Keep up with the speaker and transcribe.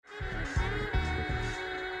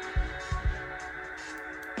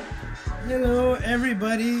Hello,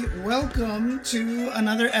 everybody. Welcome to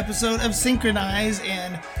another episode of Synchronize,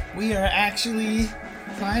 and we are actually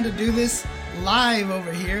trying to do this live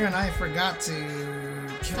over here, and I forgot to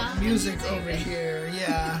kill Stop the music the music. over here.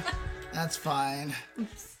 Yeah, that's fine.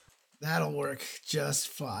 That'll work just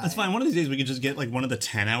fine. That's fine. One of these days we could just get like one of the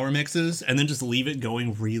 10-hour mixes and then just leave it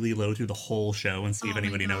going really low through the whole show and see if Oh my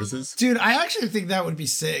anybody God. notices. Dude, I actually think that would be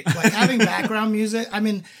sick. Like having background music. I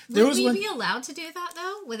mean, there Would was we one. be allowed to do that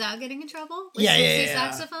though, without getting in trouble? With Yeah, sexy yeah.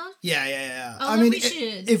 saxophone? Yeah. Oh, I then mean, we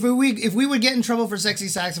should. if we would get in trouble for sexy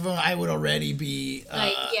saxophone, I would already be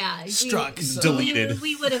struck. So. Deleted.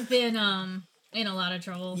 We would have been in a lot of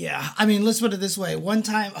trouble. Yeah, I mean, let's put it this way. One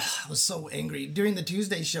time, I was so angry. During the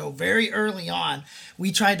Tuesday show, very early on,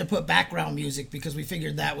 we tried to put background music because we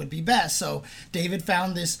figured that would be best. So David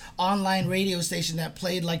found this online radio station that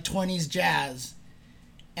played like 20s jazz.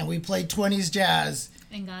 And we played 20s jazz,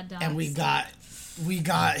 And God dogs. and we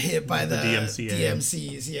got hit by the DMCA.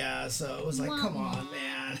 DMCs. Yeah, so it was like, come on,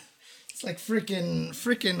 man. It's like freaking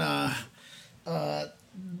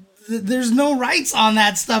there's no rights on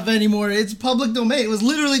that stuff anymore. It's public domain. It was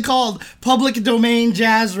literally called Public Domain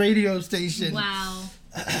Jazz Radio Station. Wow.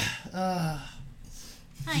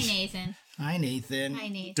 Hi, Nathan. Hi, Nathan. Hi,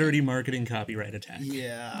 Nathan. Dirty marketing copyright attack.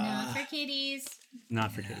 Yeah. Not for kitties.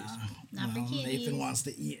 Not for kitties. Not for kitties. Nathan wants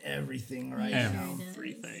to eat everything right Yeah. now.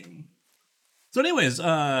 Everything. So anyways,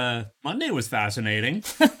 Monday was fascinating.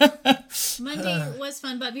 Monday was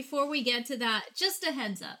fun, but before we get to that, just a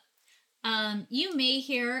heads up. You may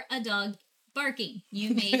hear a dog barking.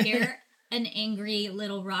 You may hear an angry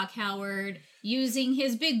little Rock Howard using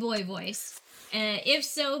his big boy voice. If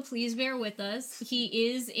so, please bear with us. He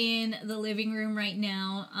is in the living room right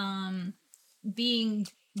now, being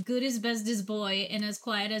good as best as boy and as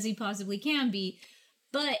quiet as he possibly can be.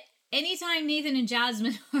 But anytime Nathan and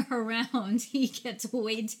Jasmine are around, he gets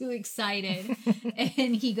way too excited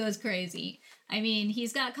and he goes crazy. I mean,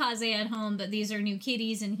 he's got Kaze at home, but these are new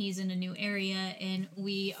kitties and he's in a new area, and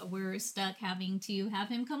we were stuck having to have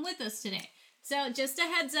him come with us today. So just a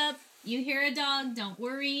heads up, you hear a dog, don't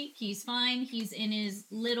worry, he's fine. He's in his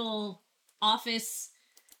little office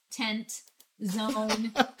tent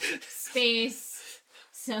zone space.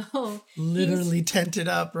 So Literally tented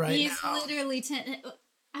up right he's now. literally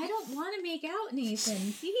I don't want to make out,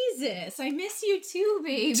 Nathan. Jesus, I miss you too,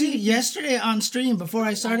 baby. Dude, yesterday on stream, before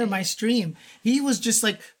I started my stream, he was just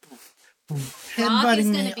like Rock is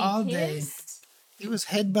headbutting gonna me be all day. pissed. He was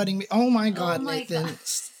headbutting me. Oh my god, my Nathan. God.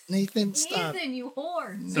 Nathan, stop. Nathan, you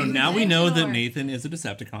whore. So now we know that Nathan is a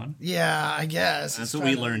Decepticon. Yeah, I guess. That's He's what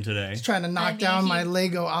we trying to- learned today. He's trying to knock mean, down he- my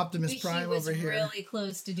Lego Optimus He Prime was over here. really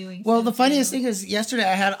close to doing Well, so, the funniest too. thing is, yesterday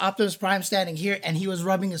I had Optimus Prime standing here, and he was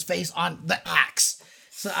rubbing his face on the axe.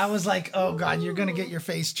 So I was like, "Oh God, you're gonna get your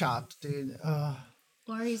face chopped, dude."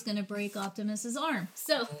 Or he's gonna break Optimus's arm.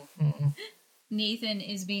 So Nathan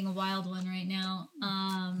is being a wild one right now.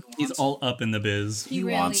 He's all up in the biz. He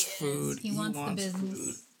really wants is. food. He He wants wants the business.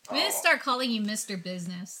 food. I'm gonna start calling you Mr.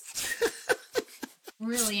 Business.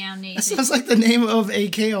 Really am, Nathan. Sounds like the name of a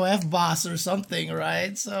KOF boss or something,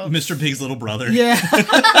 right? So Mr. Pig's little brother. yeah,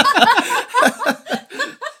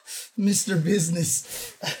 Mr.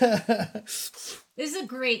 Business. This is a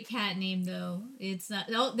great cat name, though. It's not.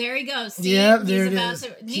 Oh, there he goes. See, Yeah, he's there it about is.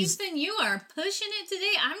 to. He's- Nathan, you are pushing it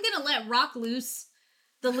today. I'm gonna let Rock loose.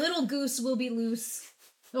 The little goose will be loose.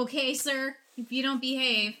 Okay, sir. If you don't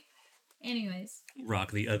behave. Anyways,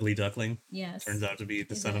 Rock the ugly duckling. yes. Turns out to be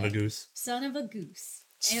the son of a goose. Son of a goose.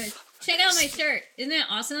 Anyways, check out my shirt. Isn't it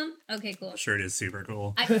awesome? Okay, cool. Shirt is super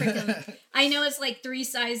cool. I know it's like 3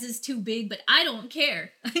 sizes too big, but I don't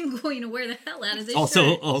care. I'm going to wear the hell out of this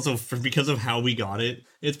Also, shirt. because of how we got it,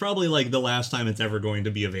 it's probably like the last time it's ever going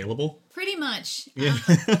to be available. Pretty much. Yeah.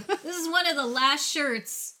 This is one of the last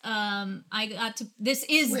shirts I got to. This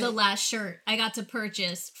is the Wait. last shirt I got to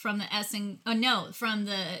purchase from the from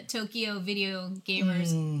the Tokyo Video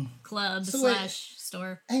Gamers Club So wait. /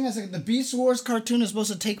 store. Hang on a second. The Beast Wars cartoon is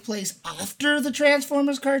supposed to take place after the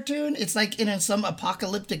Transformers cartoon. It's like in some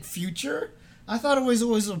apocalyptic future. I thought it was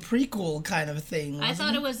always a prequel kind of thing. I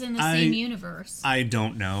thought it was in the I- same universe I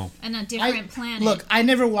don't know. and a different planet. Look, I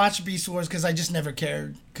never watched Beast Wars because I just never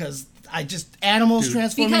cared. Because I just animals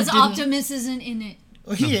transforming. because didn't- Optimus isn't in it.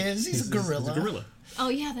 Well, he is. He's a He's gorilla. a gorilla. Oh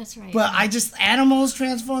yeah, that's right. But animals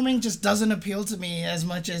transforming just doesn't appeal to me as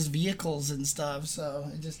much as vehicles and stuff. So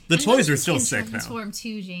it just. The toys are Animals still can sick now. transform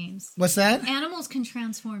too, James. What's that? Animals can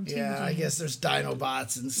transform too. Yeah, I James. guess there's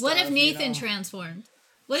Dinobots and stuff. What if Nathan you know? transformed?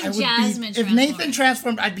 What I if would Jasmine be, if Nathan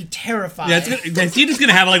transformed, I'd be terrified. Yeah, he's just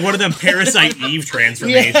gonna have like one of them Parasite Eve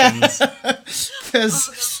transformations.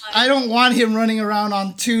 Because I don't want him running around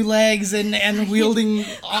on two legs and wielding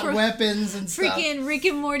weapons and stuff. Freaking Rick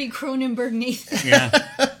and Morty Cronenberg Nathan. Yeah.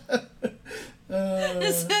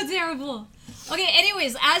 That's so terrible. Okay,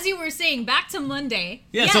 anyways, as you were saying, back to Monday.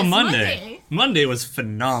 Yeah, Yes, so Monday was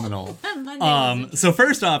phenomenal. So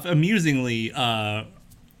first off, amusingly,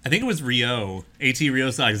 I think it was Ryo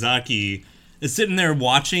Sakazaki, is sitting there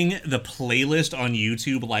watching the playlist on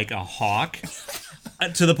YouTube like a hawk.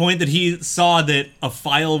 To the point that he saw that a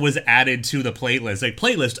file was added to the playlist. Like,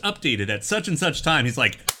 playlist updated at such and such time. He's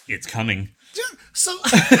like, it's coming. Dude, so...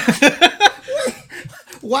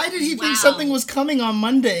 Why did he think something was coming on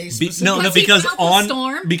Monday? Because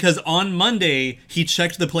on Monday he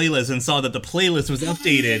checked the playlist and saw that the playlist was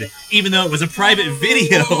updated, even though it was a private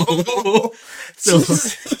video. So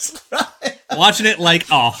watching it like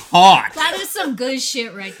a hawk. That is some good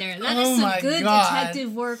shit right there. That is some good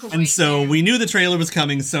detective work. And so we knew the trailer was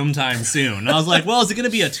coming sometime soon. And I was like, well, is it going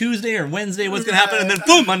to be a Tuesday or Wednesday? What's going to happen? And then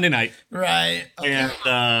boom, Monday night. Right. Okay.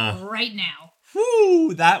 And right now.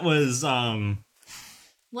 Whoo, that was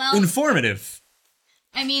informative.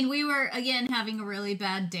 I mean, we were, again, having a really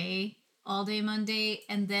bad day, all day Monday,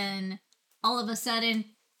 and then all of a sudden,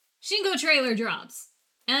 Shingo trailer drops.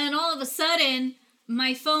 And then all of a sudden,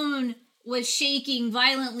 my phone was shaking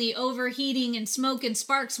violently, overheating, and smoke and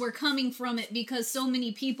sparks were coming from it because so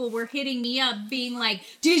many people were hitting me up being like,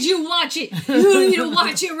 did you watch it? You need to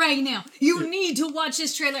watch it right now. You need to watch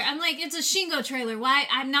this trailer. I'm like, it's a Shingo trailer. Why?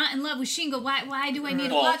 I'm not in love with Shingo. Why do I need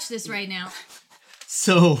to watch this right now?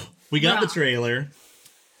 So we got the trailer,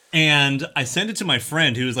 and I sent it to my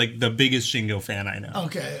friend who is like the biggest Shingo fan I know.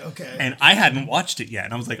 Okay. And I hadn't watched it yet.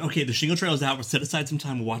 And I was like, okay, the Shingo trailer's out. We'll set aside some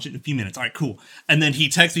time. We'll watch it in a few minutes. All right, cool. And then he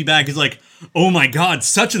texts me back. He's like, oh my God,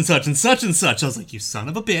 such and such and such and such. I was like, you son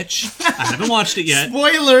of a bitch. I haven't watched it yet.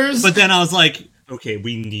 Spoilers. But then I was like, okay,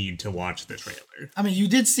 we need to watch the trailer. I mean, you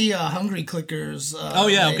did see Hungry Clickers. Oh,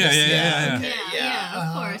 yeah, latest. okay,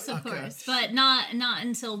 Yeah, of course. But not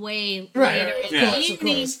until way later in the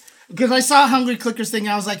evening. Because I saw Hungry Clickers thing,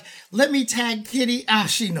 and I was like, let me tag Kitty.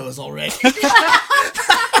 She knows already.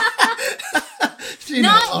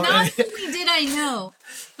 Not only did I know,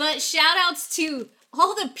 but shout outs to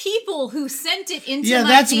all the people who sent it into my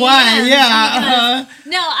that's DMs. why.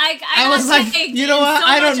 No, I was like, you know what?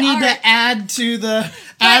 I don't need to add to the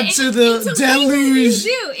deluge. It's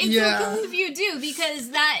okay if you do,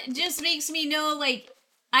 because that just makes me know, like,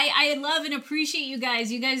 I love and appreciate you guys.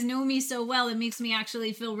 You guys know me so well. It makes me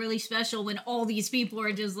actually feel really special when all these people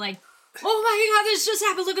are just like, oh my God, this just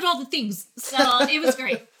happened. Look at all the things. So it was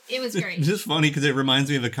great. It was great. It's just funny because it reminds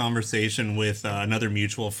me of a conversation with another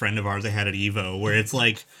mutual friend of ours I had at Evo, where it's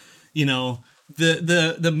like, you know,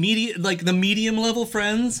 the medium level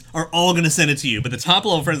friends are all gonna send it to you, but the top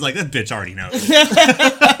level friends like, that bitch already knows.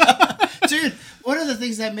 Dude, one of the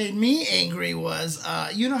things that made me angry was,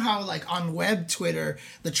 you know how like on web Twitter,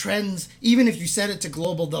 the trends, even if you set it to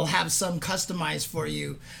global, they'll have some customized for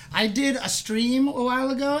you. I did a stream a while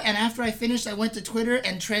ago, and after I finished, I went to Twitter,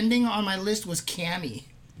 and trending on my list was Cammy.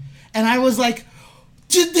 And I was like,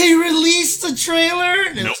 did they release the trailer?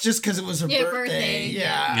 And it's just because it was her birthday.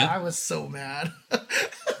 Yeah, yep. I was so mad.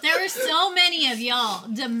 There were so many of y'all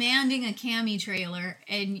demanding a Cammy trailer,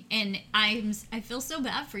 and I feel so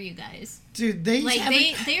bad for you guys. Dude, they're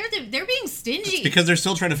being stingy. It's because they're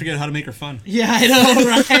still trying to figure out how to make her fun. Yeah, I know,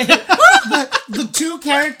 right? the two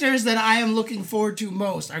characters that I am looking forward to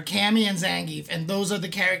most are Cammy and Zangief, and those are the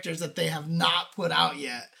characters that they have not put out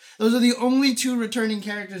yet. Those are the only two returning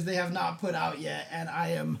characters they have not put out yet, and I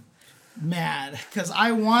am mad because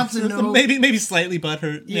I want to know. maybe slightly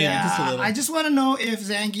butthurt. Yeah, just a little. I just want to know if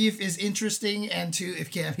Zangief is interesting and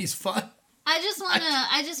if Cammy's fun. I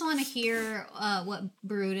just wanna hear what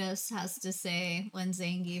Brutus has to say when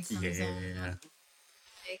Zangief comes on.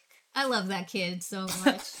 I love that kid so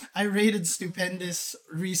much. I rated Stupendous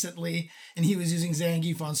recently, and he was using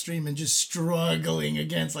Zangief on stream and just struggling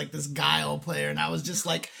against like this Guile player, and I was just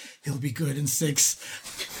like, he'll be good in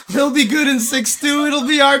 6. He'll be good in 6 too. It'll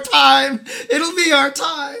be our time. It'll be our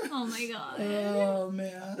time. Oh my God. Oh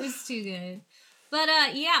man. It's too good. But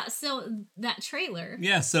so that trailer.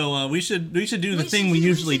 Yeah, so we should do the thing we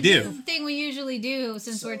usually do. The thing we usually do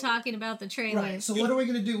since we're talking about the trailer. Right. So what are we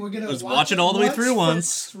gonna do? We're gonna watch it all the way through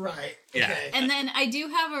once. Right. Yeah. Okay. And then I do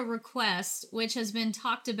have a request, which has been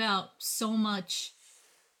talked about so much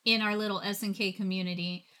in our little SNK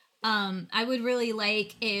community. I would really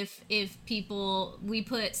like if we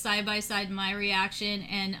put side by side my reaction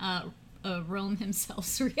and Rome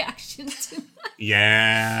himself's reaction to that.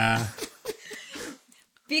 Yeah.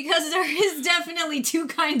 Because there is definitely two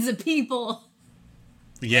kinds of people.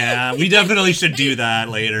 Yeah, we definitely should do that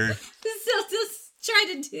later. So just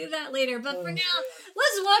try to do that later. But for now,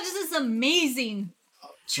 let's watch this amazing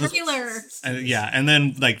trailer. Yeah, and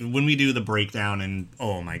then like when we do the breakdown, and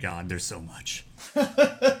oh my god, there's so much.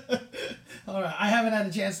 All right, I haven't had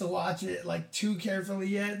a chance to watch it like too carefully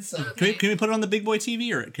yet. So Can we put it on the big boy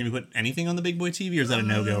TV, or can we put anything on the big boy TV, or is that a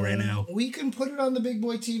no-go right now? we can put it on the big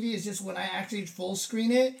boy TV. It's just when I actually full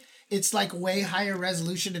screen it, it's like way higher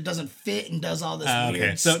resolution. It doesn't fit and does all this Okay,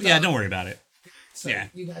 weird so stuff. yeah, don't worry about it. So yeah.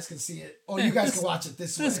 you guys can see it. Or you guys can watch it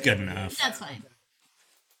this way. That's good enough. That's fine.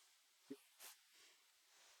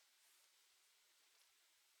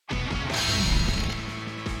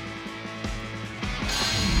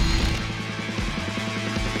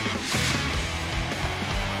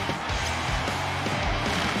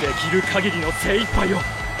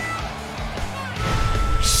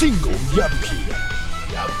 Shingo Yabuki.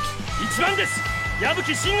 一番です矢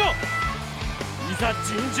吹慎吾いざ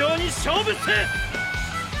尋常に勝負せ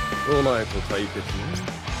お前と対決ね。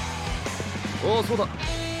おお、そうだ。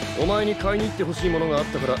お前に買いに行ってほしいものがあっ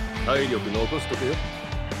たから体力残しとけよ。よ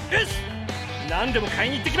し何でも買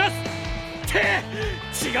いに行ってきますって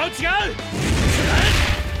違う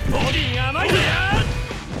ボディが甘いんだよ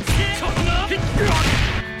こんなピッ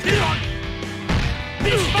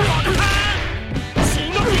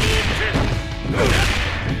進撃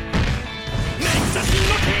めっちゃ進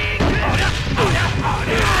撃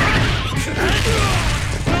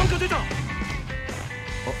なんか出たあ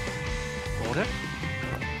れ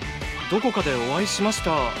どこかでお会いしました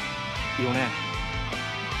よね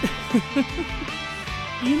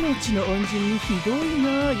命の恩人にひどい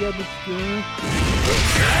な、矢吹く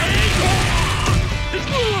ん。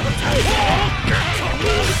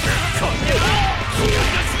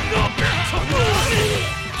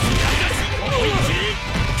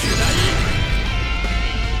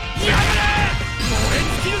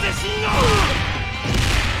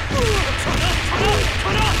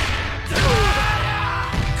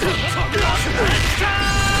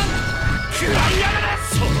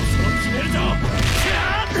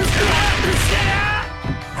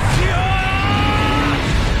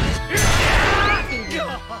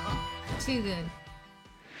Too good.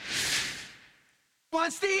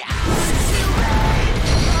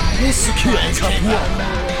 This Kill Cup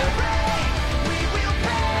 1.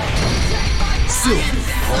 Silver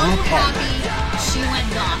So happy she went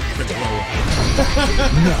goth. The glow up.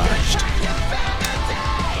 Nudged.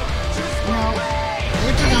 Well,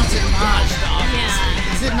 they pronounce it Najd, obviously.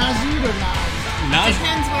 Yeah. Is it Najid or Najd? Najd,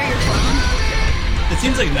 Depends where you're from. it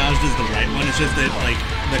seems like Najd is the right one. It's just that like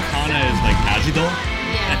the kana is like Najido,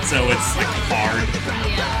 Yeah. and so it's like hard.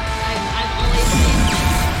 Yeah. I've always seen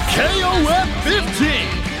KOF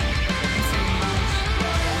 15.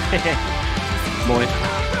 燃えた。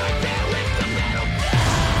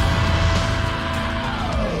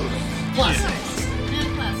 Classic.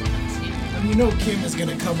 classic costume. And you know Kim is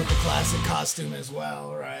gonna come with the classic costume as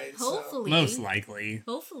well, right? So, Hopefully. Most likely.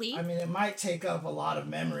 Hopefully. I mean, it might take up a lot of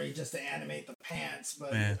memory just to animate the pants,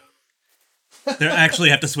 but Yeah. They actually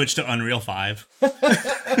have to switch to Unreal 5.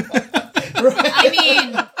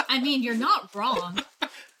 I mean, you're not wrong.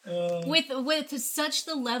 With such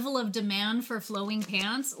the level of demand for flowing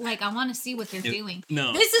pants, like I want to see what they're doing.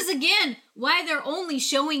 no. This is again why they're only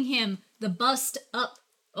showing him the bust up.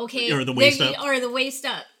 Okay, Or the waist up. Or the waist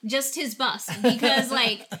up, just his bust, because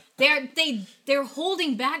like they're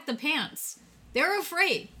holding back the pants. They're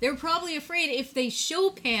afraid. They're probably afraid if they show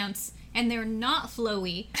pants and they're not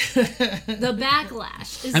flowy, the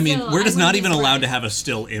backlash. I mean, So we're just I not wouldn't even be allowed to surprised. have a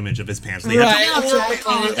still image of his pants. They Right. have to,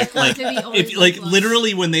 No, it's like, to be always if like close.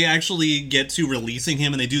 literally when they actually get to releasing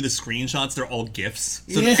him and they do the screenshots, they're all GIFs.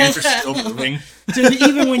 So Yeah. the pants are still moving. Dude,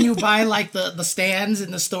 even when you buy like the stands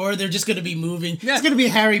in the store, they're just gonna be moving. Yeah. It's gonna be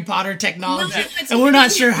Harry Potter technology, No, it's and we're not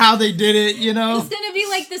gonna be- sure how they did it. You know? It's gonna be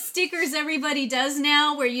like the stickers everybody does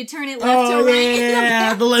now, where you turn it left to Oh right.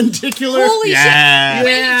 yeah, the lenticular. Holy Yeah. shit!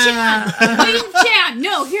 Wave Yeah. Chan, Wave Chan.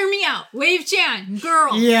 No, hear me out. Wave Chan,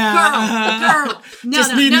 girl. Yeah. girl. No,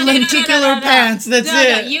 Just no, need no, no, no, lenticular no. pants, that's No,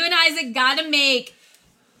 it. You and Isaac gotta make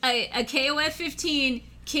a KOF 15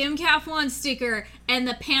 Kim Cap 1 sticker, and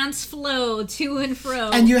the pants flow to and fro.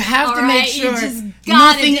 And you have to All make right? sure You just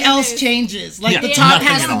gotta nothing do else this. changes. Like Yeah, the yeah, top nothing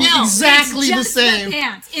has at to all. be No, exactly it's the just same.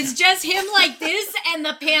 pants. It's just him like this, and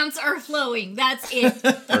the pants are flowing. That's it.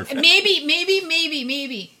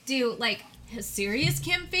 Maybe do like a serious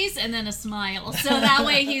Kim face and then a smile, so that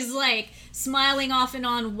way he's like smiling off and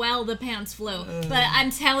on while the pants flow. But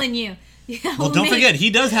I'm telling you, Yeah, Well, don't forget, he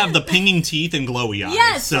does have the pinging teeth and glowy eyes.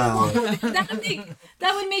 Yes, So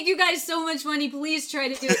that would make you guys so much money. Please try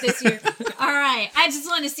to do it this year. All right, I just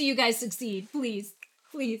want to see you guys succeed. Please.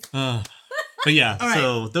 But yeah, right.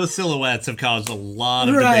 so those silhouettes have caused a lot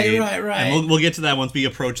of Right, debate. right. And we'll get to that once we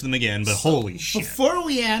approach them again, but holy shit. Before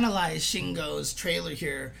we analyze Shingo's trailer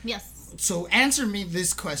here, Yes. so answer me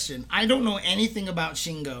this question. I don't know anything about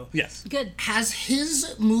Shingo. Yes. Good. Has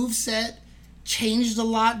his moveset changed a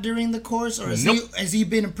lot during the course, or Nope. has he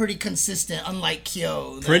been pretty consistent, unlike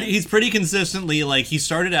Kyo? then? He's pretty consistently, like, he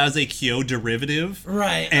started as a Kyo derivative.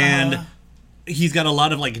 Right. And he's got a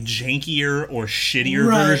lot of, like, jankier or shittier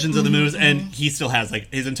Right, versions of the moves, and he still has,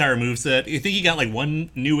 like, his entire moveset. I think he got, like,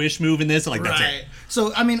 one newish move in this, and, like, that's Right. it.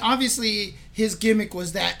 So, I mean, obviously, his gimmick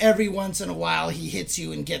was that every once in a while he hits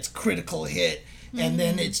you and gets critical hit, and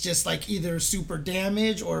then it's just like either super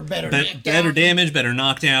damage or better knockdown. Better damage, better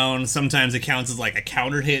knockdown. Sometimes it counts as like a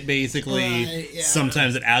counter hit, basically. Right, yeah.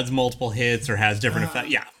 Sometimes it adds multiple hits or has different effects.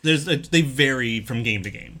 Yeah, they vary from game to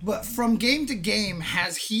game. But from game to game,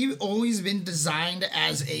 has he always been designed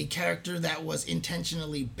as a character that was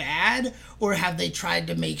intentionally bad, or have they tried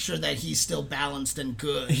to make sure that he's still balanced and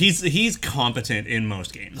good? He's competent in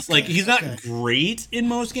most games. Like he's not great in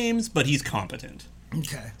most games, but he's competent.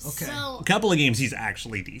 Okay. So, A couple of games he's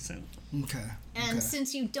actually decent. Okay. and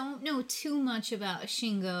since you don't know too much about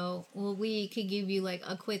Shingo, well, we could give you like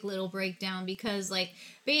a quick little breakdown because, like,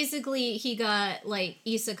 basically he got like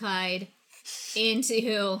isekai'd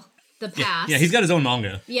into the past. Yeah, he's got his own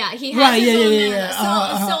manga. Yeah, he has Right, his yeah, own yeah, manga.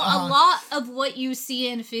 yeah. So a lot of what you see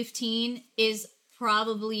in 15 is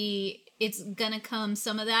probably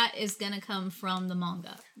some of that is gonna come from the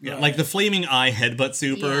manga. Yeah, like the flaming eye headbutt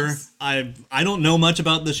super. Yes. I don't know much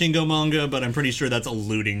about the Shingo manga, but I'm pretty sure that's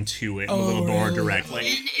alluding to it a little more really?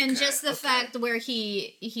 directly. And just the fact where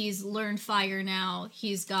he's learned fire now,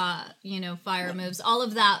 he's got, fire moves, all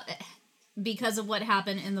of that because of what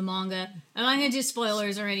happened in the manga. I'm not gonna do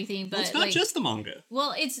spoilers or anything, but It's not just the manga.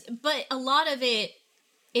 well, but a lot of it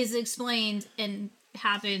is explained and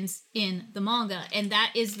happens in the manga, and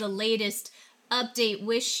that is the latest update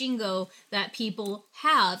with Shingo that people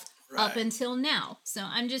have up until now. So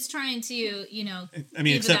I'm just trying to,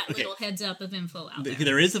 give that little heads up of info out there.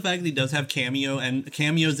 There is the fact that he does have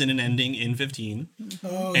cameos in an ending in 15.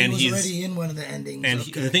 Oh, And he he's- was already in one of the endings. And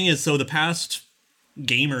okay. the thing is, so the past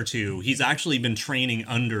game or two, he's actually been training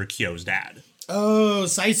under Kyo's dad. Oh,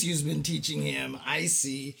 Saisu's been teaching him. I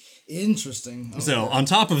see. Interesting. Okay. So on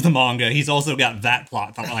top of the manga, he's also got that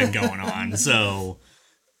plot line going on. So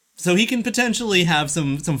he can potentially have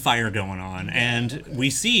some fire going on. And we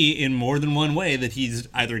see in more than one way that he's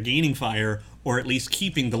either gaining fire or at least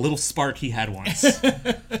keeping the little spark he had once.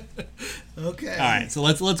 Okay. All right, so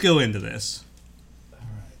let's go into this.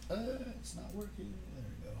 It's not working. There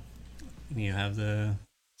we go. You have the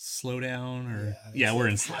slowdown, or we're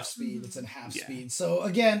in half speed. It's in half speed. So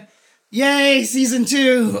again, yay, season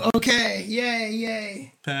 2. Okay,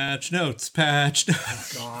 yay. patch notes.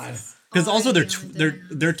 God. Because also their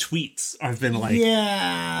tweets have been like,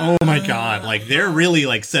 Yeah. oh my god, like they're really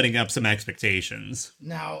like setting up some expectations.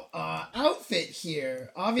 Now, outfit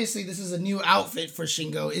here. Obviously, this is a new outfit for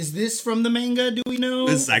Shingo. Is this from the manga? Do we know?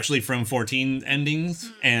 This is actually from 14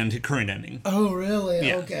 endings and current ending. Oh, really?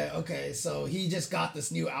 Yeah. Okay. So he just got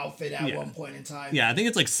this new outfit at one point in time. Yeah, I think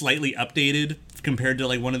it's like slightly updated compared to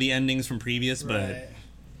like one of the endings from previous, Right.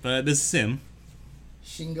 but this is Sim,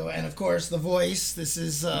 Shingo, and of course the voice. This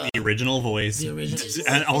is the original voice, the original.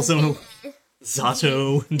 and also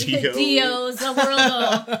Zato Dio. Dio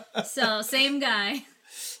Zaworlo. So same guy.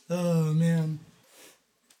 Oh man.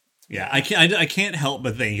 Yeah, I can't help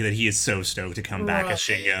but think that he is so stoked to come back as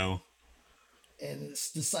Shingo. And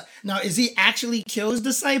it's now, is he actually Kyo's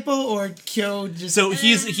disciple, or Kyo just? So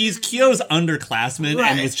he's Kyo's underclassman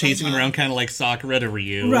Right, and was chasing him around kind of like Sakura to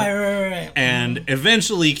Ryu. Right. And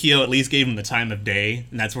eventually Kyo at least gave him the time of day,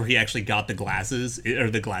 and that's where he actually got the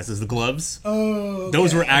the gloves. Oh, okay,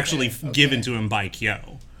 Those were actually okay. given to him by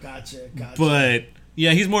Kyo. Gotcha. But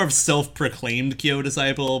yeah, he's more of a self-proclaimed Kyo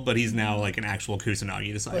disciple, but he's now like an actual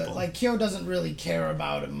Kusanagi disciple. But like Kyo doesn't really care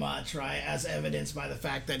about him much, right? As evidenced by the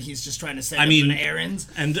fact that he's just trying to send him on errands.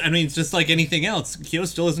 And I mean, it's just like anything else. Kyo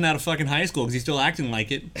still isn't out of fucking high school because he's still acting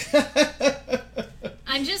like it.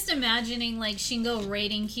 I'm just imagining like Shingo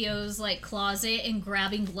raiding Kyo's like closet and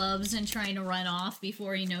grabbing gloves and trying to run off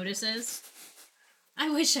before he notices. I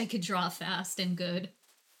wish I could draw fast and good.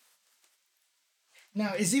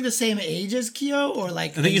 Now, is he the same age as Kyo, or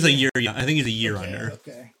like? I think he's a year young. I think he's a year under.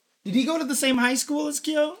 Okay. Did he go to the same high school as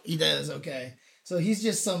Kyo? He does. Okay. So he's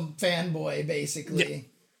just some fanboy, basically.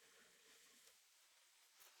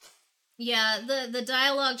 Yeah, the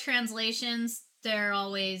dialogue translations, they're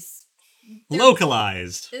always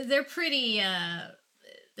Localized. they're pretty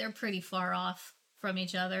far off from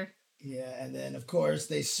each other. Yeah, and then of course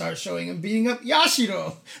they start showing him beating up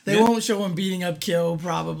Yashiro. They won't show him beating up Kyo,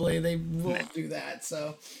 probably. They won't do that.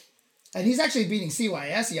 So, and he's actually beating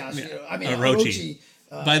CYS Yashiro. I mean Orochi.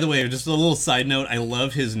 By the way, just a little side note, I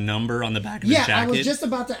love his number on the back of his jacket. Yeah, I was just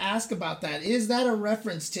about to ask about that. Is that a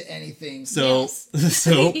reference to anything? So, Yes.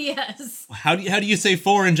 Yes. how do you say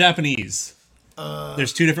 4 in Japanese?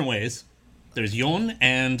 There's 2 different ways. There's yon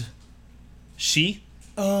and shi.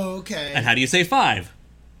 Oh, okay. And how do you say 5?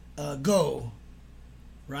 Go.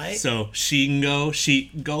 Right? So Shingo,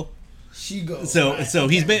 Shigo. Shigo. So right, so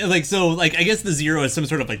he's okay. I guess the 0 is some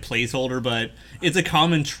sort of like placeholder, but it's a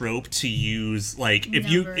common trope to use like if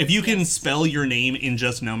you can spell your name in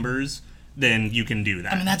just numbers, then you can do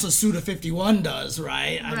that. I mean, that's what Suda 51 does,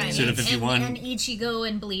 right? I mean, Suda 51. And Ichigo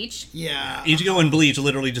and Bleach. yeah. Ichigo in Bleach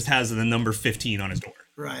literally just has the number 15 on his door.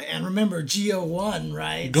 Right. And remember, Geo 1,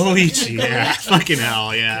 right? Goichi, yeah. Fucking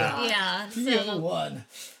hell, yeah. Yeah. Geo So 1.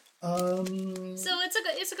 So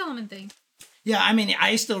it's a common thing. Yeah, I mean,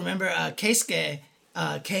 I still remember Keisuke,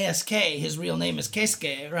 KSK. His real name is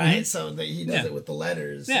Keisuke, right? Mm-hmm. So that he does it with the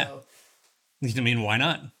letters. Yeah. So. I mean, why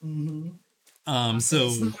not? Mm-hmm. So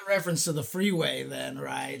It's not a reference to the freeway, then,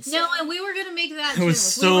 right? So, No, and we were gonna make that It was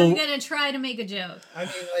joke. so- We were gonna try to make a joke. I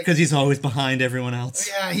mean, like, because he's always behind everyone else.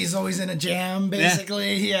 yeah, he's always in a jam,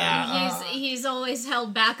 basically. Yeah. He's always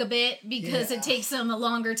held back a bit because Yeah. it takes him a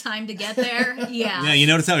longer time to get there. Yeah. Yeah, you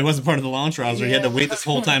notice how he wasn't part of the launch roster. He had to Yeah. wait this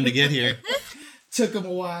whole time to get here. Took him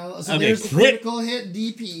a while. So Okay, there's the crit. critical hit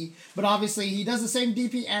DP, but obviously he does the same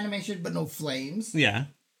DP animation, but no flames. Yeah.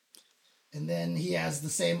 And then he has the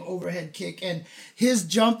same overhead kick, and his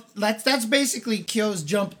jump. That's basically Kyo's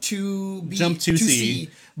jump to B, Jump 2C,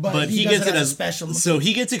 but he gets does it as as a special. So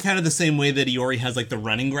he gets it kind of the same way that Iori has like the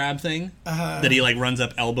running grab thing, that he like runs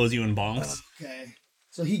up, elbows you, and bonks. Okay.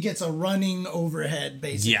 So he gets a running overhead,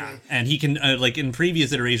 basically. Yeah, and he can like in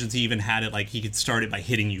previous iterations, he even had it like he could start it by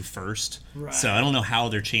hitting you first. Right. So I don't know how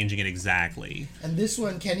they're changing it exactly. And this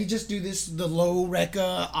one, can he just do this, the low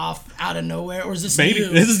Rekka off out of nowhere, or is this Maybe new?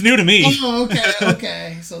 this is new to me. Oh, okay,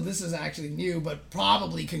 okay. So this is actually new, but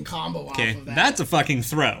probably can combo Okay, off of that. that's a fucking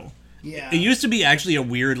throw. Yeah. It used to be actually a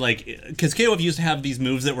weird, like, because KOF used to have these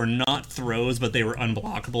moves that were not throws, but they were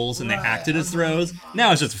unblockables, and they Right, acted as throws.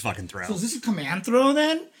 Now it's just a fucking throw. So is this a command throw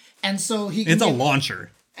then? And so he can It's a get- launcher.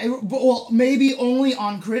 Well, maybe only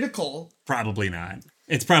on critical. Probably not.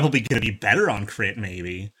 It's probably going to be better on crit,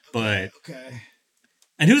 maybe. But, Okay.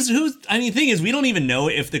 and who's, I mean, the thing is, we don't even know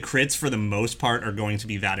if the crits, for the most part, are going to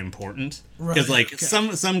be that important. Because, Right, like, okay.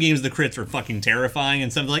 some games, the crits are fucking terrifying,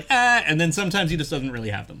 and some like, and then sometimes he just doesn't really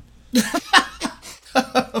have them.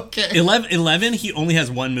 Okay. 11, he only has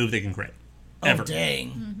one move that can crit. Ever. Oh,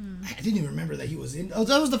 dang. I didn't even remember that he was in. Oh,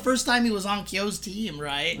 that was the first time he was on Kyo's team,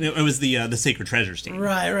 right? It was the Sacred Treasures team.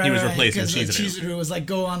 Right. He was replacing Because Chizuru. Chizuru was like,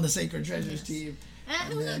 go on the Sacred Treasures team.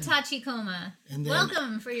 Hello, Tachikoma. and then-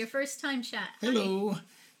 Welcome for your first time chat. Hi. Hello.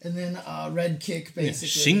 And then red kick,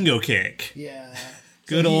 basically. Shingo kick. Yeah.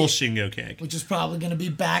 Good So he- old Shingo kick. Which is probably going to be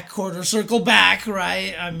back, quarter circle back,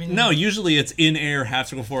 right? I mean. No, usually it's in air half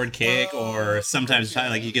circle forward kick, or sometimes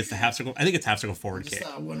like he gets the half circle. I think it's half circle forward kick.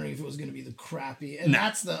 Just wondering if it was going to be the crappy, and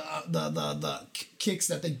that's the kicks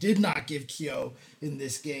that they did not give Kyo in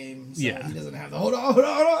this game. So Yeah. he doesn't have the hold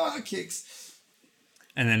on kicks,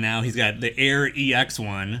 And then now he's got the air EX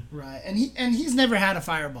one. right? And he's never had a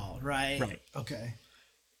fireball, right? Right. Okay.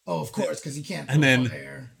 Oh, of course, because he can't. And throw then-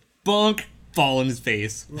 fire. Bonk, fall in his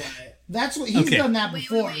face. Right. That's what he's Okay. done that Wait,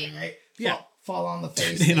 before, wait. right? Yeah. Fall on the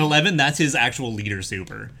face. In 11, that's his actual leader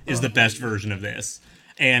super, is the best version of this.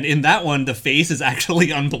 And in that one, the face is actually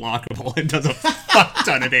unblockable and does a fuck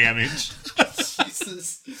ton of damage.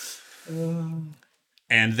 Jesus.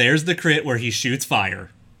 And there's the crit where he shoots fire,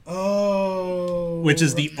 Oh. which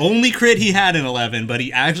is the only crit he had in 11, but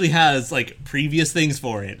he actually has, like, previous things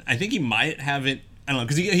for it. I think he might have it, I don't know,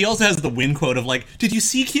 because he also has the win quote of, like, did you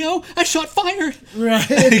see Kyo? I shot fire! Right.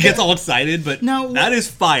 He gets all excited, but Now, that is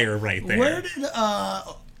fire right there. Where did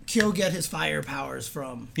Kyo get his fire powers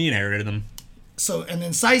from? He inherited them. So, and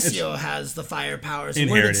then Saisyo has the fire powers. Where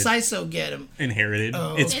did Inherited. Saiso get him? Inherited.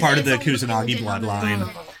 Oh. It's part of the It's all Kusanagi origin of the-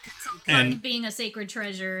 bloodline. And being a sacred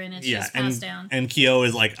treasure, and it's Yeah, just passed down. and Kyo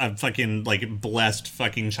is like a fucking like blessed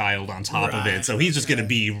fucking child on top of it, Right, so he's just gonna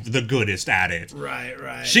be the goodest at it. Right.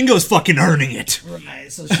 Shingo's fucking earning it.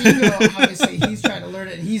 Right. So Shingo, obviously, he's trying to learn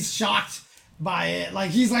it. And he's shocked by it. Like,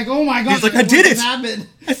 he's like, oh my god. He's like, I did it! Happened?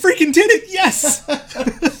 I freaking did it! Yes.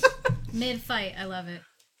 Mid fight, I love it.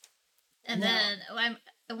 And then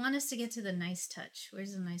I want us to get to the nice touch.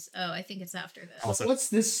 Where's the nice? Oh, I think it's after this. Also, What's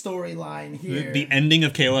this storyline here? the ending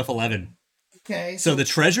of KOF 11. Okay. So the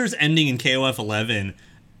treasure's ending in KOF 11.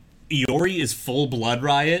 Iori is full blood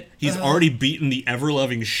riot. He's already beaten the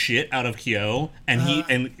ever-loving shit out of Kyo,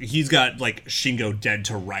 and he's got like Shingo dead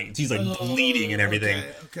to rights. He's like bleeding and everything.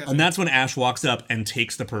 Okay. And that's when Ash walks up and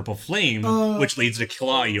takes the purple flame, which leads to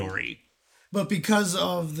Claw Iori. But because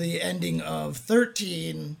of the ending of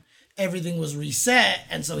 13, everything was reset,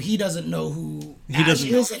 and so he doesn't know who He Ash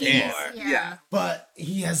doesn't know is Ash. anymore. Yeah. But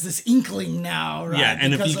he has this inkling now, right? Yeah,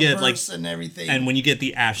 and if because you of get, like- Verse and everything. And when you get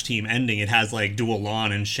the Ash team ending, it has like Dual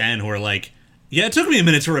Lon and Shen who are like, yeah, it took me a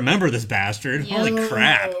minute to remember this bastard. Yeah. Holy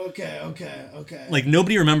crap. Okay. Like,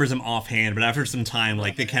 nobody remembers him offhand, but after some time,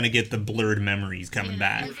 like, they kind of get the blurred memories coming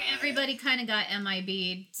back. Everybody kind of got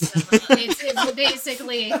MIB'd. So it's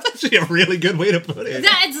basically Actually, a really good way to put it.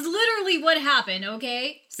 that's literally what happened.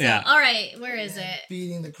 Okay. So, Yeah. All right. Where is it?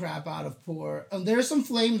 Beating the crap out of poor. Oh, there's some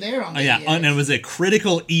flame there on Oh, the yeah, EX. and it was a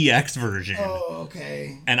critical EX version. Oh,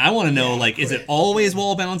 okay. And I want to know, Yeah, like, is it crit. always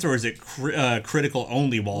wall bounce or is it critical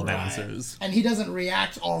only wall bounces? And he doesn't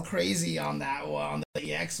react all crazy on that one, on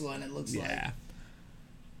the EX one, it looks like. Yeah.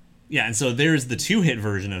 Yeah, and so there's the 2-hit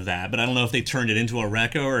version of that, but I don't know if they turned it into a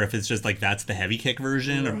Rekko or if it's just like that's the heavy kick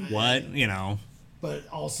version or what, you know. But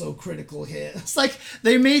also critical hit. It's like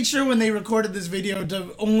they made sure when they recorded this video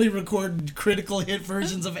to only record critical hit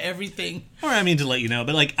versions of everything. Or, I mean, to let you know,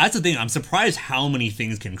 but like, that's the thing, I'm surprised how many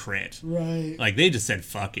things can crit. Right. Like, they just said,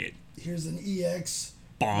 fuck it. Here's an EX.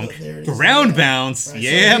 Bonk. There it is. Ground Yeah. bounce. Right, so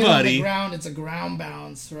Yeah, hit on the buddy. ground, it's a ground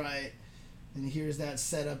bounce, right? And here's that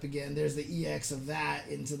setup again. There's the EX of that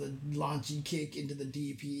into the launchy kick into the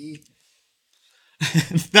DP.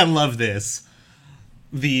 I love this.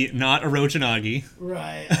 The not Orochanagi.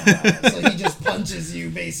 Right. So he just punches you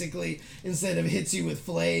basically instead of hits you with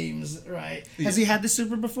flames, right? Has he had the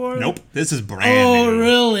super before? Nope. This is brand Oh, new.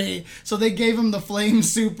 really? So they gave him the flame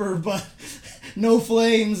super, but no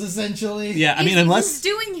flames essentially. Yeah, I mean, He's unless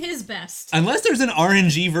doing his best. there's an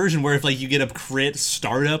RNG version where if like you get a crit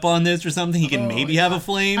startup on this or something, he can maybe have a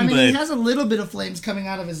flame, I mean, but he has a little bit of flames coming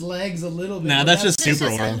out of his legs, a little bit. nah, but that's just That's super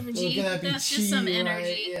just oral. energy. Look at that be That's just some chi, energy.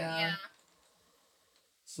 right? Yeah.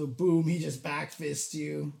 So boom, he just backfists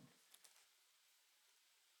you.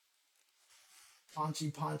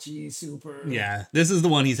 Paunchy super. Yeah, this is the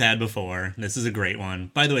one he's had before. This is a great one.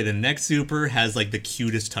 By the way, the next super has like the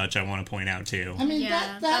cutest touch I want to point out too. I mean, Yeah,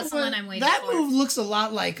 that that's the one, one I'm waiting that for. move looks a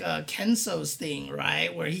lot like Kenso's thing,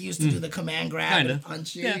 right? Where he used to do the command grab Kinda. and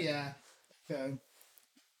punch you. Yeah. Yeah. Okay.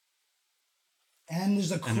 And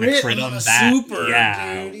there's a And crit, the crit on on the that. super,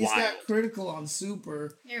 Yeah, dude. He's wild. got critical on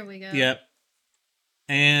super. Here we go. Yep.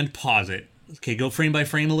 And pause it. Okay, go frame by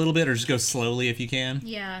frame a little bit, or just go slowly if you can.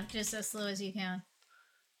 Yeah, just as slow as you can.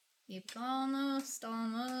 Keep almost.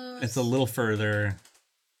 It's a little further.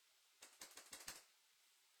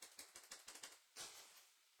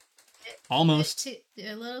 Almost.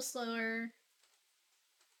 A little slower.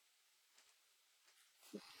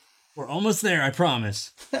 We're almost there, I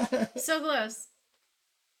promise. So close.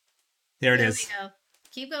 There it There is. we go.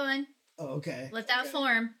 Keep going. Oh, okay. Let that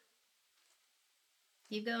form.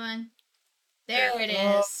 Keep going. There it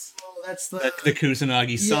Oh, is. that's the The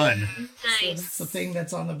Kusanagi sun. that's Nice. the thing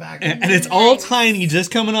that's on the back. And it's all Nice. tiny, just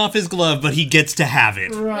coming off his glove, but he gets to have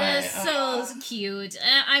it. right. That's so cute.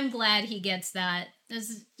 I'm glad he gets that.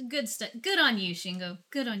 That's good stuff. Good on you, Shingo.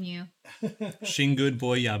 Good on you. Shingood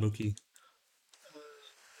boy Yabuki.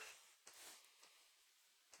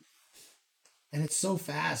 And it's so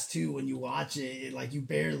fast too when you watch it. Like you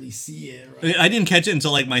barely see it. Right? I didn't catch it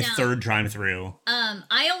until like my No. third time through.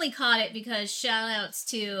 I only caught it because shout outs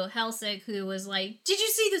to Helsik, who was like, "Did you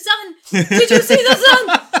see the sun? Did you see the sun?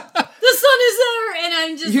 The sun is there!" And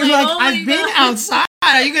I'm just You're like, like, "Oh my I've been God." outside.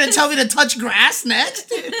 Are you gonna tell me to touch grass next?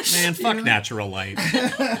 Man, fuck natural light.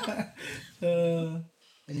 And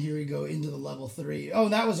here we go into the level 3. Oh,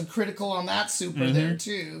 that was a critical on that super there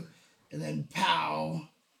too. And then pow.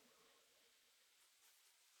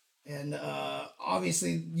 And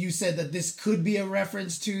obviously, you said that this could be a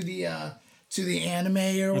reference to the anime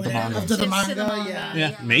or Or the whatever, manga. to the It's to the manga, manga. yeah.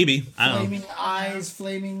 Yeah, maybe. I don't know. Flaming eyes,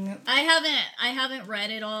 flaming. I haven't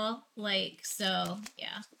read it all, like, so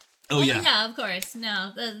yeah. Oh yeah. Yeah, of course.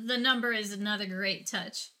 No, the number is another great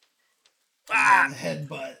touch.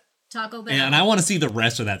 Headbutt. Taco Bell. Yeah, and I want to see the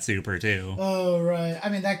rest of that super too. Oh right. I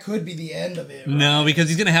mean, that could be the end of it. Right? No, because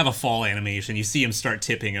he's gonna have a fall animation. You see him start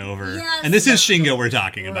tipping over, Yes. and this is Shingo we're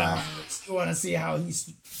talking about. Right. You want to see how he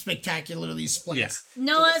spectacularly splits. Yes.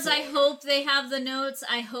 Noah's, I hope they have the notes.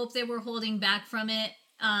 I hope they were holding back from it.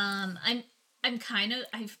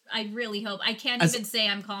 I really hope. I can't even say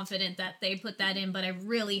I'm confident that they put that in, but I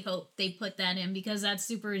really hope they put that in because that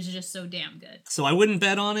super is just so damn good. So I wouldn't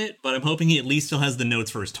bet on it, but I'm hoping he at least still has the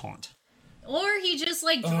notes for his taunt. Or he just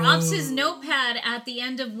like drops his notepad at the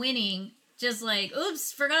end of winning, just like,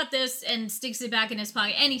 oops, forgot this, and sticks it back in his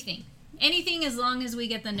pocket. Anything as long as we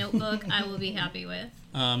get the notebook, I will be happy with.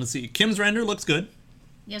 Let's see. Kim's render looks good.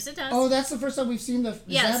 Yes, it does. Oh, that's the first time we've seen the...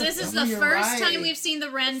 Yes, this is the first time we've seen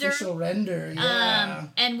the render. Official render, yeah.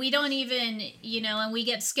 And we don't even, and we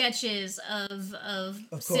get sketches of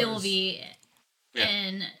Sylvie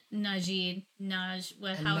and Najee,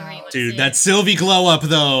 however you want to say Dude, that Sylvie glow up,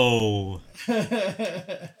 though.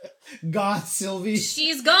 Goth Sylvie.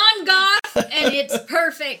 She's gone goth, and it's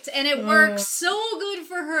perfect, and it works so good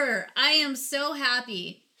for her. I am so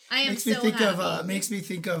happy. Makes me think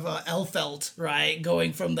of Elfelt, right?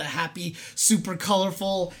 Going from the happy, super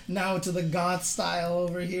colorful now to the goth style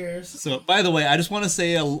over here. So, by the way, I just want to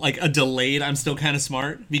say a delayed I'm still kind of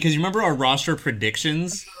smart, because you remember our roster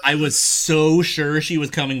predictions? I was so sure she was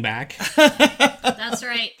coming back. That's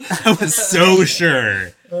right. I was so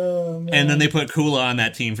sure. Oh, man. And then they put Kula on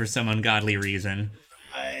that team for some ungodly reason.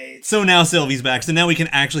 Right. So now Sylvie's back, so now we can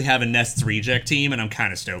actually have a Nest's reject team, and I'm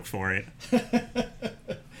kind of stoked for it.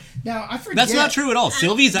 Now, I forget. That's not true at all.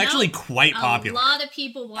 Sylvie's actually quite popular. A lot of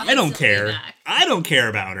people want I don't Sylvie care. back. I don't care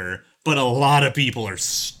about her, but a lot of people are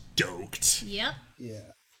stoked. Yep. Yeah.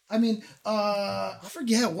 I mean, I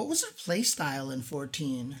forget. What was her play style in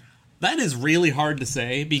 14? That is really hard to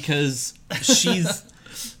say because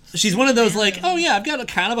she's one of those like, oh yeah, I've got a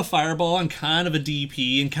kind of a fireball and kind of a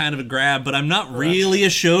DP and kind of a grab, but I'm not really a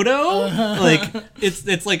Shoto. Like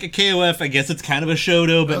it's like a KOF. I guess it's kind of a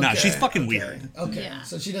Shoto, but no, she's fucking weird. Okay, Yeah.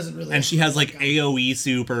 so she doesn't really. And she has like AOE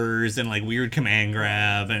supers and like weird command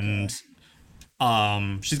grab and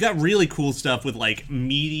she's got really cool stuff with like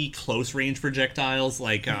meaty close range projectiles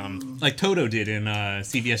like Toto did in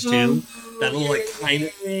CVS 2. That little like kind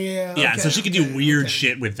of yeah. So she could do weird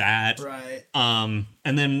shit with that. Right.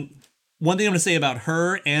 And then one thing I'm gonna say about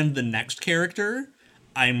her and the next character,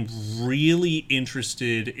 I'm really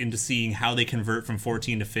interested into seeing how they convert from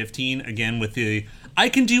 14 to 15 again with the I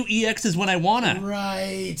can do EXs when I wanna.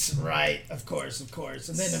 Right. Of course.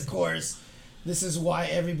 And then of course. This is why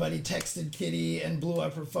everybody texted Kitty and blew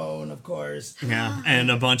up her phone, of course. Yeah,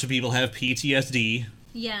 and a bunch of people have PTSD.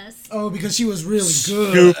 Yes. Oh, because she was really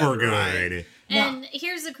good. Super good. Right. And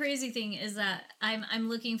here's the crazy thing is that I'm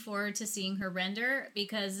looking forward to seeing her render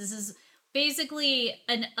because this is basically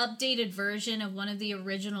an updated version of one of the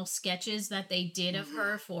original sketches that they did of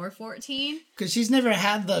her for 14. Because she's never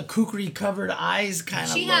had the kukri covered eyes kind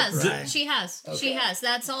of look, right? She has.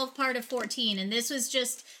 That's all part of 14. And this was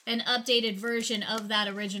just an updated version of that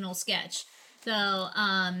original sketch. So,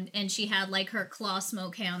 and she had like her claw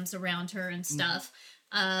smoke hounds around her and stuff.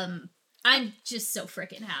 I'm just so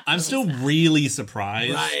freaking happy. I'm still really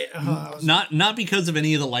surprised. Right. Not because of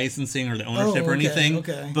any of the licensing or the ownership or anything,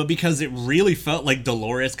 but because it really felt like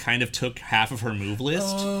Dolores kind of took half of her move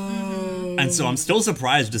list. And so I'm still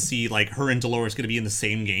surprised to see like her and Dolores going to be in the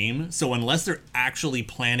same game. So unless they're actually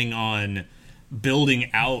planning on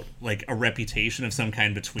building out like a reputation of some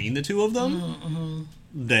kind between the two of them,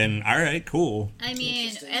 then all right, cool. I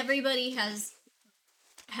mean, everybody has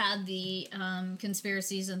had the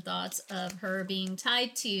conspiracies and thoughts of her being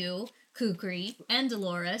tied to Kukri and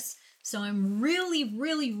Dolores. So I'm really,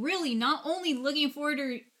 really, really not only looking forward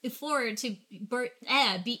to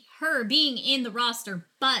her being in the roster,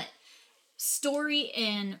 but story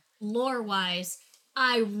and lore-wise,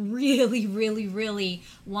 I really, really, really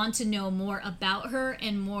want to know more about her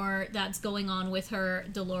and more that's going on with her,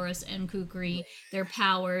 Dolores and Kukri, their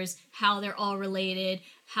powers, how they're all related,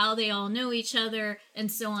 how they all know each other, and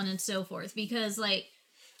so on and so forth. Because, like,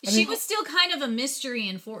 she was still kind of a mystery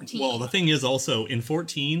in 14. Well, the thing is also, in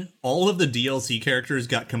 14, all of the DLC characters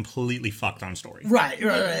got completely fucked on story. Right.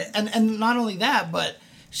 And not only that, but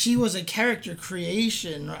she was a character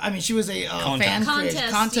creation. I mean, she was a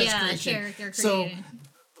contest creation. Character so creating.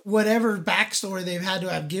 Whatever backstory they've had to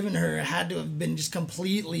have given her had to have been just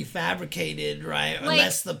completely fabricated, right? Like,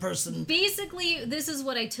 unless the person... Basically, this is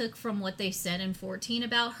what I took from what they said in 14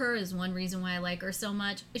 about her, is one reason why I like her so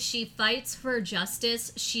much. She fights for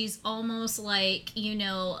justice. She's almost like,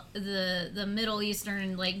 the Middle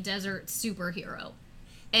Eastern, like, desert superhero.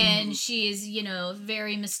 And she is,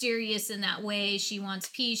 very mysterious in that way. She wants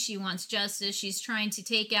peace. She wants justice. She's trying to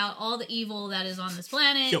take out all the evil that is on this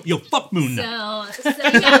planet. Yo, fuck Moon Knight. So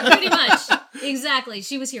yeah, pretty much. Exactly.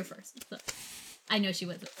 She was here first. So. I know she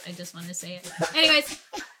wasn't. I just wanted to say it. Anyways.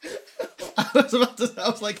 I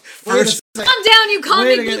was like, First- wait a Calm down, you comic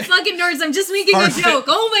Wait a book minute. fucking nerds. I'm just making a joke.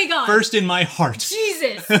 Oh my god. First in my heart.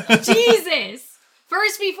 Jesus. Jesus.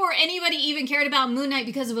 First before anybody even cared about Moon Knight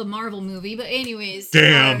because of a Marvel movie. But anyways.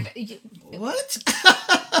 Damn. What?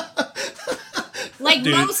 Like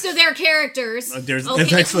Dude. most of their characters. There's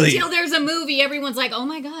until actually there's a movie, everyone's like, oh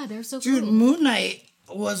my god, they're so Dude, cool. Moon Knight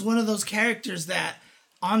was one of those characters that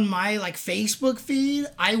on my like Facebook feed,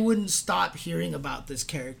 I wouldn't stop hearing about this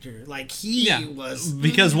character. Like he was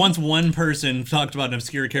because once one person talked about an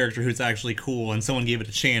obscure character who's actually cool and someone gave it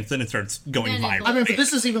a chance, then it starts going Then it viral. I mean,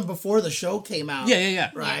 this is even before the show came out.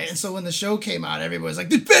 Yeah. Right, Yes. and so when the show came out, everybody was like,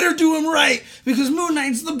 "They better do him right because Moon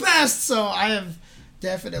Knight's the best." So I have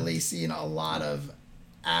definitely seen a lot of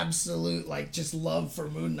absolute like just love for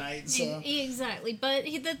Moon Knight. So Exactly. But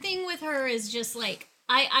the thing with her is just like,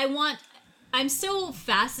 I'm so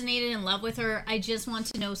fascinated in love with her. I just want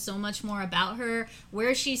to know so much more about her,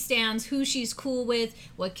 where she stands, who she's cool with,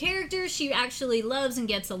 what characters she actually loves and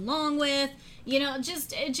gets along with, you know,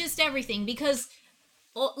 just everything. Because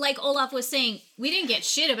like Olaf was saying, we didn't get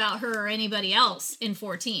shit about her or anybody else in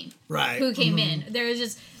 14 right, who came in. There was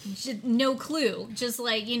just no clue. Just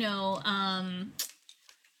like, you know,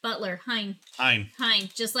 Butler, Hein,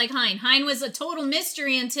 just like Hein. Hein was a total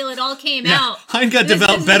mystery until it all came out. Hein got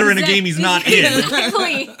developed better in a game he's not in.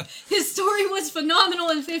 Exactly. His story was phenomenal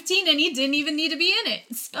in 15, and he didn't even need to be in it.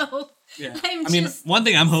 So Yeah. I'm I mean, just one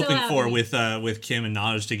thing I'm hoping so for happy. with Kim and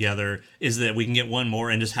Naj together is that we can get one more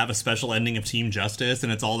and just have a special ending of Team Justice,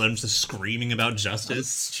 and it's all them just screaming about justice.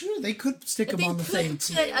 it's true. They could stick They him on the same could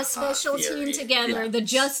team. put a special Fury. team together, Yeah. the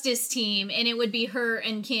Justice team, and it would be her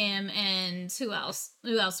and Kim and who else?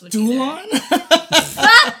 Who else would be there? Dulon?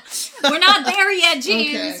 We're not there yet,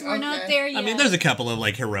 James. Okay, We're not okay. there yet. I mean, there's a couple of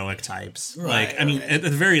like heroic types. Right, like, I mean, right. at the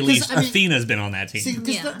very least, I mean- Athena's been on that team. See,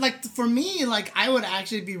 because Yeah. like for me, like I would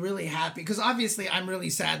actually be really happy because obviously I'm really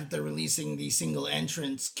sad that they're releasing these single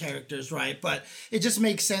entrance characters, right? But it just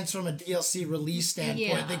makes sense from a DLC release standpoint.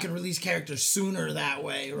 Yeah. They can release characters sooner that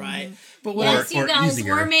way, right? But what yes, you or guys,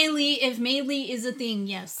 easier. we're melee. If melee is a thing,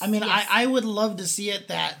 yes. I mean, yes. I would love to see it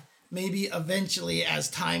that maybe eventually as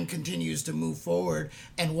time continues to move forward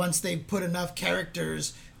and once they've put enough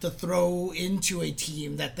characters to throw into a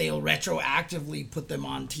team that they'll retroactively put them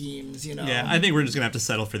on teams, you know? Yeah, I think we're just gonna have to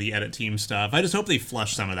settle for the edit team stuff. I just hope they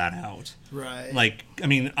flush some of that out. Right. Like, I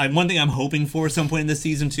mean, one thing I'm hoping for at some point in this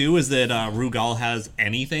season too is that Rugal has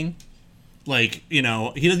anything. Like, you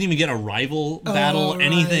know, he doesn't even get a rival battle, right.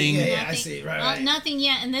 anything. Yeah, I see. Right, Well, right. nothing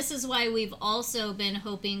yet, and this is why we've also been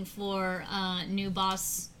hoping for new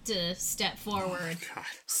boss to step forward.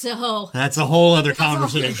 So That's a whole other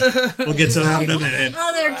conversation. We'll get to that in a minute.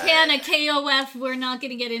 other can of KOF we're not going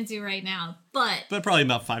to get into right now, but But probably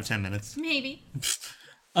about 5-10 minutes. maybe.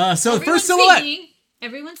 So the first silhouette,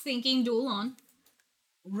 Everyone's thinking duel on.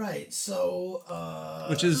 Right. So,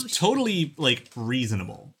 which is totally like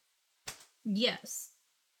reasonable. Yes.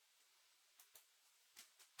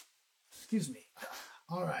 excuse me.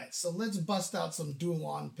 All right. So let's bust out some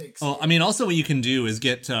Dulon pics. Well, I mean, also what you can do is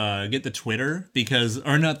get the Twitter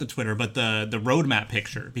or not the Twitter, but the roadmap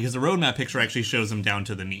picture, because the roadmap picture actually shows them down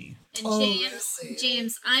to the knee. And Oh, James, really?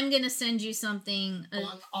 I'm going to send you something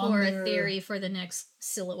On for their- a theory for the next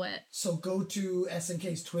silhouette. So go to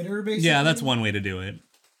SNK's Twitter, basically. Yeah, that's one way to do it,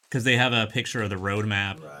 because they have a picture of the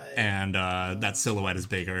roadmap, Right. and that silhouette is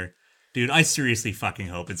bigger. Dude, I seriously fucking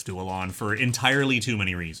hope it's Dualon for entirely too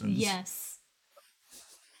many reasons. Yes.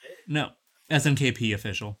 No. SNKP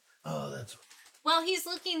official. Oh, that's Well, he's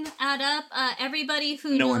looking at up everybody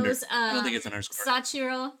who No wonder. knows I don't think it's an underscore.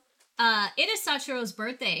 Sachiro. It is Sachiro's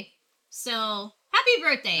birthday. So, happy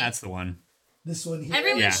birthday. That's the one. this one here.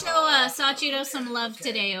 Everyone Yeah. show Sachiro some love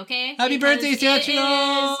today, okay? Happy birthday, Because it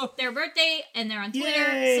Sachiro! is their birthday and they're on Twitter.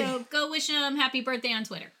 Yay! So, go wish them happy birthday on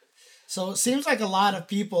Twitter. So it seems like a lot of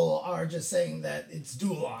people are just saying that it's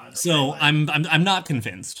Dulon. So Like, I'm not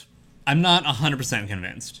convinced. I'm not 100%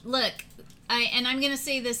 convinced. Look, I'm going to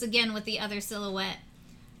say this again with the other silhouette.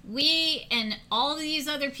 We and all these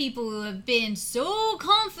other people who have been so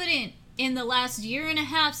confident in the last year and a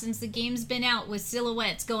half since the game's been out with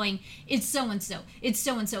silhouettes going, it's so-and-so, it's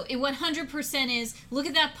so-and-so. It 100% is, look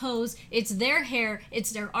at that pose, it's their hair,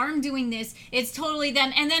 it's their arm doing this, it's totally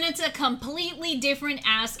them, and then it's a completely different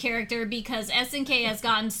ass character because SNK has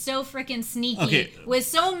gotten so freaking sneaky Okay. with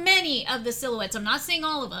so many of the silhouettes. I'm not saying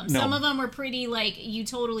all of them. No. Some of them were pretty, like, you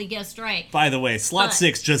totally guessed right. By the way, slot But-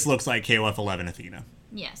 6 just looks like KOF 11 Athena.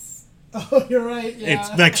 Yes. Oh, you're right. Yeah.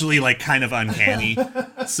 It's actually like kind of uncanny.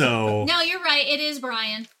 So No, you're right. It is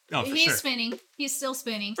Brian. Oh, for He's sure. spinning. He's still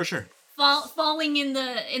spinning. for sure. Falling in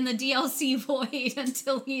the DLC void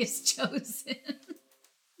until he is chosen.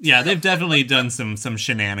 Yeah, they've definitely done some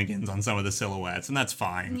shenanigans on some of the silhouettes, and that's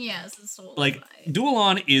fine. Yes, it's totally Like, fine.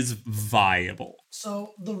 Dualon is viable.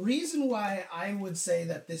 So the reason why I would say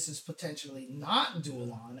that this is potentially not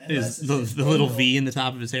Dualon Is unless the little V in the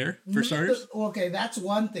top of his hair, for starters? Okay, that's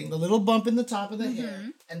one thing. The little bump in the top of the Mm-hmm. hair.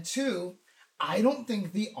 And two, I don't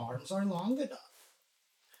think the arms are long enough.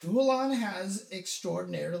 Dualon has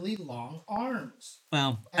extraordinarily long arms.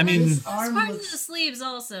 Well, I And mean... his arm Part of looks- the sleeves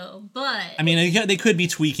also, but I mean, they could be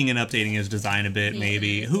tweaking and updating his design a bit,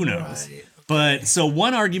 maybe. Who knows? Right. But so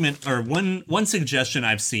one argument or one suggestion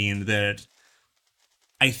I've seen that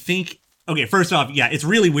I think, okay, first off, yeah, it's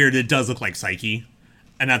really weird. It does look like Psyche,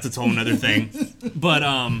 and that's its own other thing. But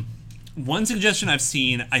one suggestion I've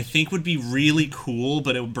seen I think would be really cool,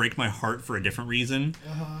 but it would break my heart for a different reason.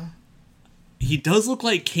 He does look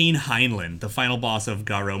like Kane Heinlein, the final boss of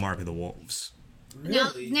Garo Mark of the Wolves.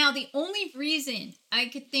 Really? now the only reason I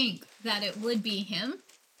could think that it would be him,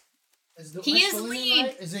 Is he am I is spelling it lean.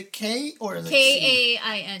 right? Is it K or is it C?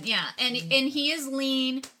 Kain, yeah, and he is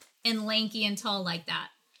lean and lanky and tall like that.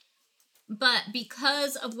 But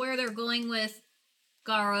because of where they're going with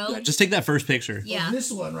Garo, Just take that first picture. yeah, Oh,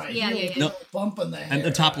 this one right Yeah, here. yeah, with yeah. the bump in the hair. And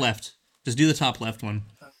the top left. Just do the top left one.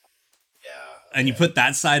 And you put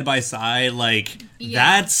that side by side, like, Yeah.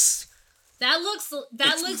 that's... that looks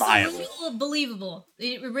viable. real believable.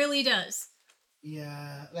 It really does.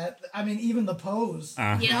 Yeah, I mean, even the pose,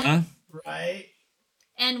 Yeah. right?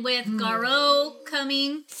 And with Hmm. Garo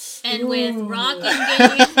coming, and with Rock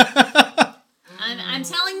engaging, I'm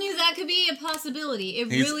telling you that could be a possibility. It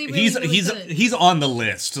really could. He's on the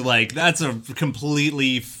list. Like, that's a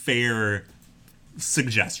completely fair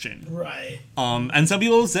suggestion. Right. And some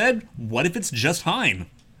people have said, what if it's just Hein?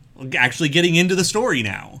 Actually getting into the story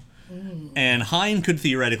now. And Hein could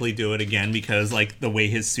theoretically do it again because, like, the way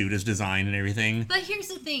his suit is designed and everything. But here's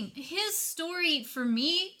the thing. His story, for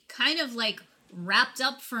me, kind of, like, wrapped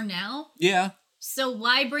up for now. Yeah. So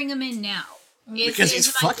why bring him in now? Because he's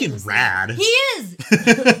my fucking biggest rad. thing. He is.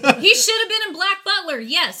 He should have been in Black Butler,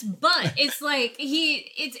 yes, but it's like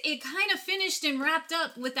it kind of finished and wrapped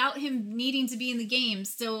up without him needing to be in the game.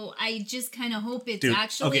 So I just kind of hope it's Dude,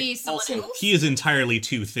 actually okay, someone also, else. he is entirely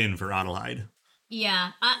too thin for Adelheid.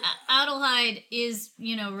 Yeah, Adelheid is,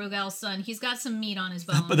 Rugal's son. He's got some meat on his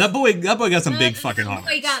bones. But that boy got some big fucking That arms.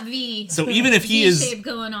 boy got V. So even if he V-shape is...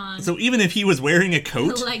 going on. So even if he was wearing a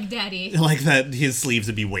coat, like daddy. like that, his sleeves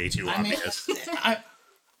would be way too I mean, obvious.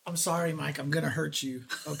 I'm sorry, Mike. I'm gonna hurt you.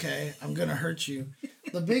 Okay, I'm gonna hurt you.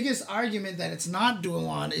 The biggest argument that it's not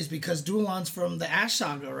Dualon is because Dualon's from the Ash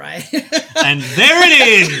Saga, right? And there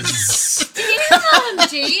it is! Damn,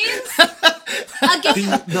 James!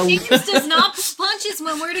 Again, James does not pull punches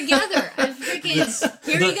when we're together. I freaking...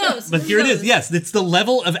 Here he goes. But here it is. Yes, it's the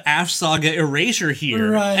level of Ash Saga erasure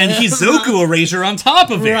here. Right. And Hizoku erasure on top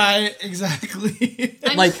of it. Right, exactly.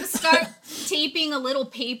 I'm like- gonna start taping a little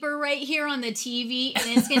paper right here on the TV,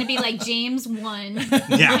 and it's gonna be like James 1,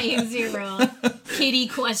 Yeah. Ryan 0, Kitty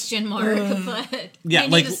question mark. But Yeah, I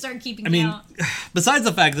need like, to start keeping I mean, count. besides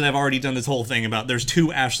the fact that I've already done this whole thing about there's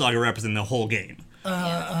 2 Ash Saga reps in the whole game.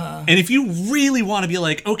 And if you really want to be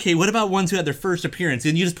like, okay, what about ones who had their first appearance?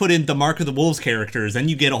 And you just put in the Mark of the Wolves characters, and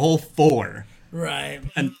you get a whole 4. Right.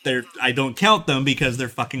 And I don't count them because they're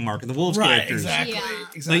fucking Mark of the Wolves Right, characters. exactly. Yeah.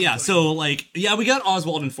 Exactly. But yeah, so like, yeah, we got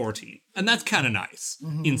Oswald in 14, and that's kind of nice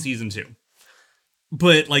in season 2.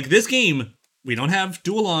 But like this game, we don't have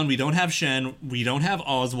Dualon, we don't have Shen, we don't have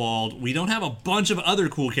Oswald, we don't have a bunch of other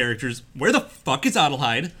cool characters. Where the fuck is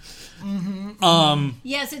Adelheid?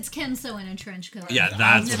 Yes, it's Kenso in a trench coat. Yeah,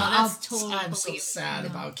 that's that's totally I'm so believable. sad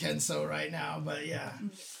about Kenso right now, but yeah.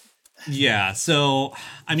 yeah. So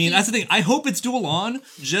I mean, that's the thing. I hope it's Dualon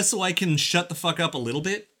just so I can shut the fuck up a little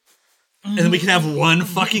bit, and then we can have one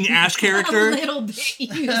fucking Ash A character. little bit,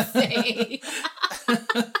 you say.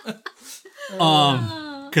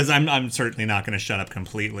 Because I'm certainly not going to shut up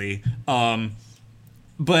completely.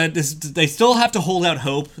 But they still have to hold out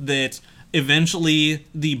hope that eventually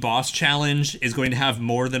the boss challenge is going to have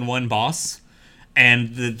more than one boss,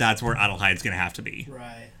 and that's where Adelheid's going to have to be.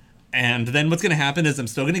 Right. And then what's going to happen is I'm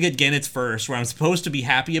still going to get Genitz first, where I'm supposed to be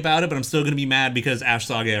happy about it, but I'm still going to be mad because Ash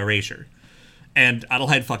Saga erasure. And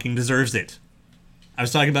Adelheid fucking deserves it. I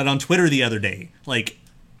was talking about it on Twitter the other day. Like,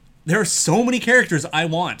 there are so many characters I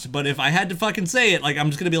want, but if I had to fucking say it, like, I'm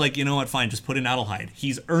just going to be like, you know what, fine, just put in Adelheid.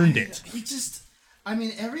 He's earned it. I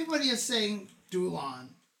mean, everybody is saying Dualon,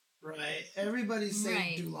 right? Everybody's saying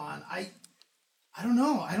Right. Dualon. I don't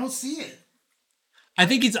know. I don't see it. I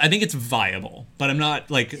think it's viable, but I'm not,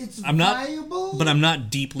 like, It's I'm not, viable? but I'm not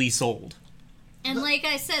deeply sold. And like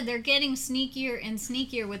I said, they're getting sneakier and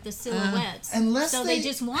sneakier with the silhouettes. So they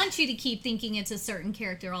just want you to keep thinking it's a certain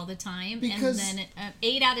character all the time. And then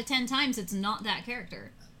 8 out of 10 times, it's not that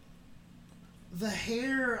character. The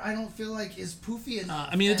hair, I don't feel like is poofy enough.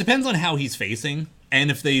 I mean, it depends on how he's facing and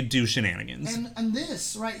if they do shenanigans. And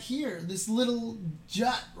this right here, this little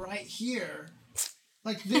jut right here,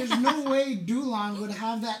 like there's no way Doolan would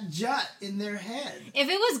have that jut in their head. If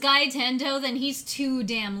it was Gai Tendo, then he's too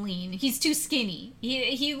damn lean. He's too skinny.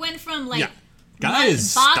 He went from like Guy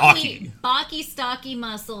is stocky. Baki stocky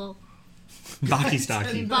muscle. Baki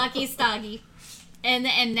stocky. Baki stocky.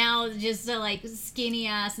 And now just like skinny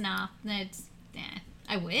ass. Nah, that's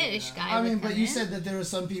I wish Guy. I mean, but you said that there were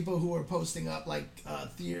some people who were posting up like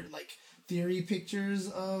theory pictures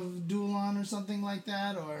of Doolan or something like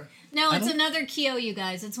that, or no, it's another Kyo, you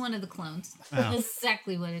guys. It's one of the clones. Oh. That's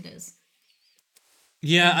exactly what it is.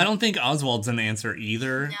 Yeah, I don't think Oswald's an answer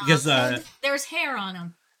either, no, because there's hair on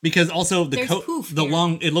him. Because also the coat,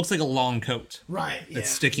 it looks like a long coat, right? That's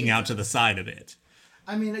sticking out to the side of it.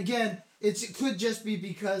 I mean, again, it could just be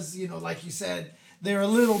because like you said, they're a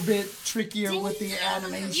little bit trickier with the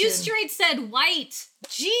animation. You straight said white.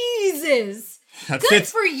 Jesus. Good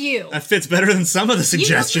for you. That fits better than some of the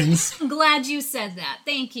suggestions. I'm glad you said that.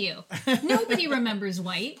 Thank you. Nobody remembers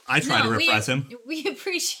white. I try to repress him. We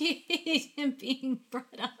appreciate him being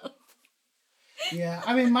brought up. Yeah,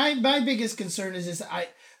 I mean, my biggest concern is just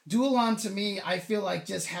Doolan to me, I feel like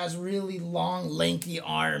just has really long, lengthy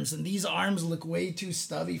arms, and these arms look way too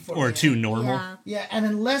stubby for me. Or too normal. Yeah, and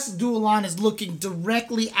unless Doolan is looking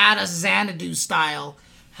directly at a Xanadu style,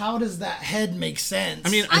 how does that head make sense? I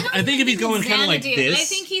mean, I think if he's going kind of like this, I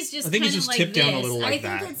think he's just kind of like tipped this. Down a little like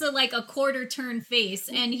I think it's like a quarter turn face,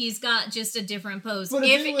 and he's got just a different pose. But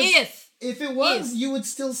if it was, you would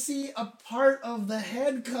still see a part of the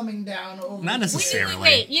head coming down over. Not necessarily.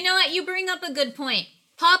 Wait. You know what? You bring up a good point.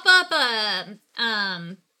 Pop up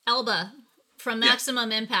Alba from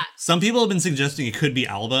Maximum Impact. Some people have been suggesting it could be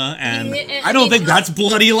Alba, and I don't think that's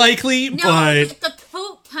bloody likely, but the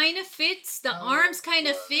coat kind of fits, the arms kind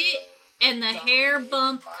of fit, and the hair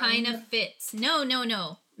bump kind of fits.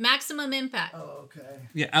 No. Maximum Impact. Oh, okay.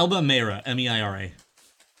 Yeah, Alba Meira, Meira.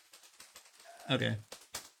 Okay.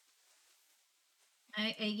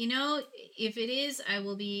 If it is, I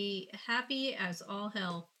will be happy as all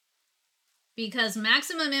hell. Because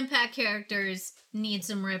Maximum Impact characters need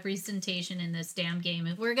some representation in this damn game.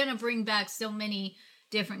 If we're going to bring back so many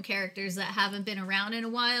different characters that haven't been around in a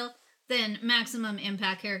while, then Maximum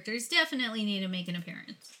Impact characters definitely need to make an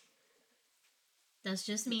appearance. That's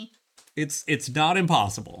just me. It's not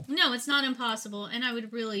impossible. No, it's not impossible, and I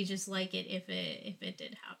would really just like it if it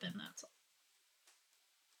did happen, that's all.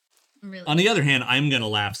 Really. On the other hand, I'm going to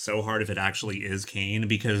laugh so hard if it actually is Kane,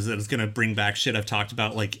 because it's going to bring back shit I've talked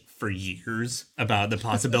about, like, for years, about the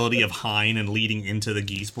possibility of Hein and leading into the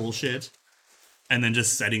Geese bullshit, and then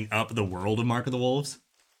just setting up the world of Mark of the Wolves.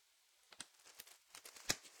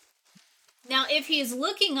 Now, if he's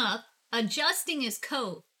looking up, adjusting his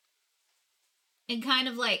coat, and kind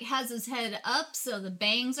of, like, has his head up so the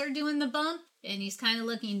bangs are doing the bump, and he's kind of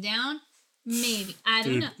looking down... Maybe. I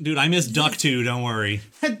don't know. Dude, I miss Duck too, don't worry.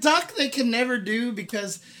 Duck they can never do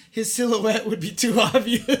because his silhouette would be too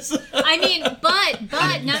obvious. I mean, but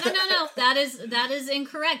no. That is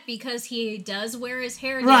incorrect because he does wear his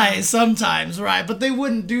hair down. Right, sometimes, right. But they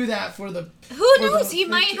wouldn't do that for the... Who knows? He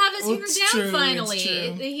might have his hair down finally.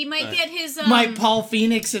 He might get his... Might Paul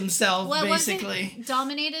Phoenix himself, Was basically. it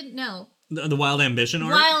Dominated? No. The Wild Ambition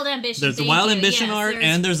art? Wild Ambition. There's the Wild Ambition art,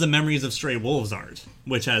 and there's the Memories of Stray Wolves art,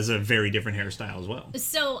 which has a very different hairstyle as well.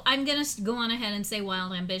 So I'm going to go on ahead and say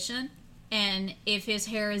Wild Ambition, and if his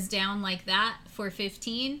hair is down like that for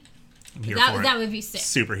 15, that would be sick.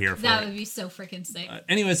 Super here for That would be so freaking sick.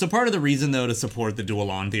 Anyway, so part of the reason, though, to support the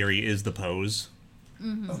Doolan theory is the pose.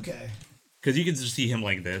 Mm-hmm. Okay. Because you can just see him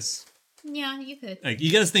like this. Yeah, you could. Like, you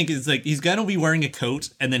gotta think, it's like, he's gonna be wearing a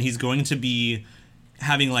coat, and then he's going to be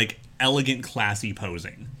having, like, elegant, classy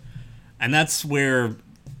posing. And that's where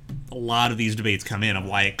a lot of these debates come in, of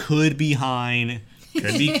why it could be Hein,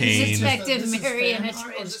 could be Kane. Detective Mary and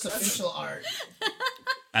art, or is this official art?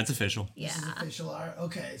 That's official. Yeah. This is official art.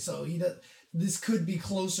 Okay, so this could be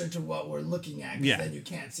closer to what we're looking at, because then you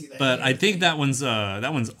can't see that. But I think that one's a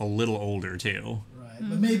little older, too. Right,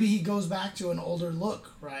 but maybe he goes back to an older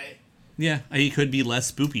look, right? Yeah, he could be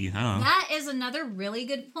less spoopy. I don't know. That is another really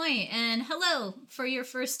good point. And hello for your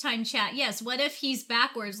first time chat. Yes, what if he's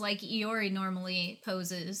backwards like Iori normally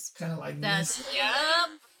poses? Kind of like this.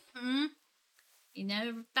 Yep. You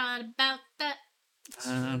never thought about that.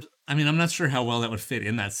 I mean, I'm not sure how well that would fit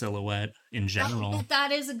in that silhouette in general. But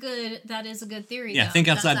that is a good theory. Yeah, though. think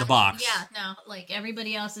outside the box. Yeah, no, like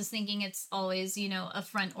everybody else is thinking it's always, a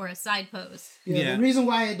front or a side pose. Yeah, the reason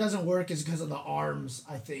why it doesn't work is because of the arms,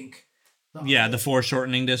 I think. The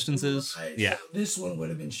foreshortening distances. Right, Yeah. so this one would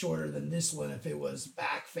have been shorter than this one if it was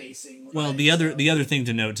back facing. Well, right? the other thing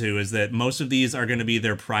to note too is that most of these are going to be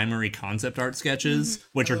their primary concept art sketches,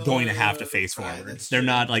 which are going to have to face forward. They're true.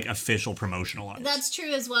 not like official promotional art. That's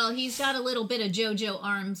true as well. He's got a little bit of JoJo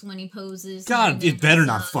arms when he poses. God, it better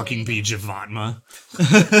not fucking be Javatma.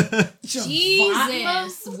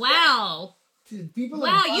 Jesus! Wow. Dude, people Wow,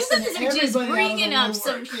 are you busting guys are just everybody out of bringing the up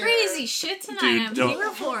some woodwork crazy here. shit tonight. Dude, I'm don't- here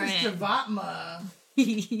for It's it. Javatma.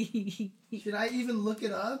 Should I even look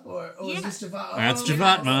it up, or Yeah. is this Javatma? That's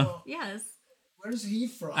Javatma. Yes. Where's he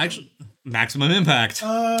from? Actually, Maximum Impact.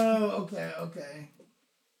 Oh, okay.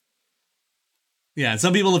 Yeah,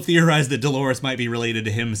 some people have theorized that Dolores might be related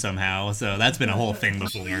to him somehow, so that's been a whole thing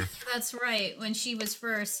before. That's right. When she was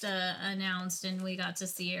first announced and we got to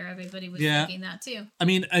see her, everybody was Yeah. thinking that too. I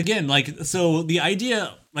mean, again, so the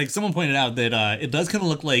idea, someone pointed out that it does kind of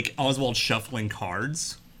look like Oswald shuffling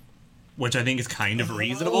cards, which I think is kind of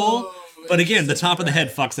reasonable. But again, the top of the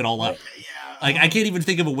head fucks it all up. I can't even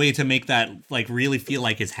think of a way to make that, really feel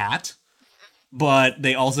like his hat. But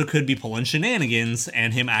they also could be pulling shenanigans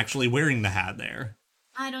and him actually wearing the hat there.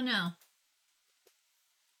 I don't know.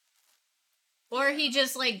 Or he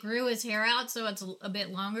just grew his hair out so it's a bit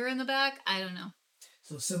longer in the back. I don't know.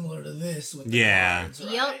 So similar to this with the Yeah. cards,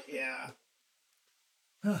 right? Yep. Yeah.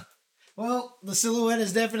 Huh. Well, the silhouette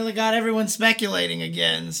has definitely got everyone speculating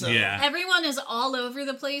again. So Yeah. Everyone is all over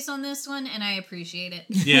the place on this one, and I appreciate it.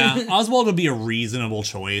 Yeah, Oswald would be a reasonable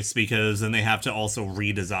choice because then they have to also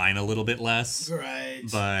redesign a little bit less. Right.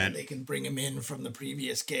 But- And they can bring him in from the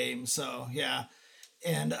previous game. So yeah.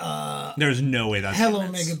 And There's no way that's hello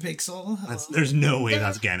Genitz. Megapixel. There's no way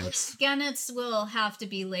that's Genitz. Genitz will have to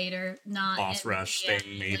be later, not Boss rush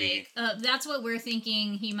thing, maybe. That's what we're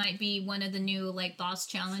thinking. He might be one of the new boss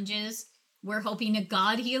challenges. We're hoping to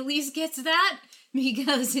God he at least gets that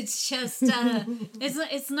because it's just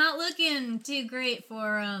it's not looking too great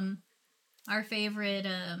for our favorite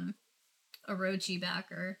Orochi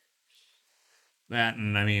backer. That,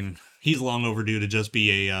 and I mean, he's long overdue to just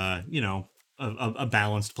be a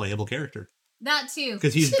balanced playable character That too.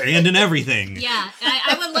 because he's banned in everything. Yeah,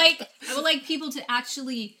 I would like people to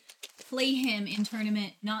actually play him in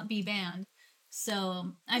tournament, not be banned.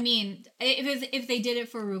 So I mean, if they did it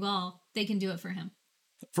for Rugal, they can do it for him.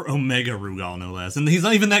 For Omega Rugal, no less, and he's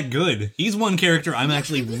not even that good. He's one character I'm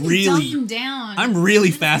actually Dumb really, him down. I'm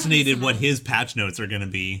really fascinated what his patch notes are going to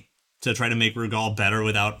be to try to make Rugal better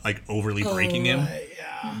without overly breaking him. Right,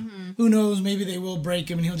 yeah. Who knows? Maybe they will break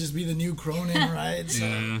him and he'll just be the new Cronin, right? So,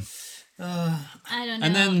 I don't know.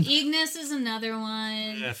 And then- Ignis is another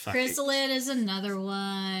one. Yeah, fuck Chrysalid is another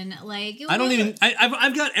one. I don't even.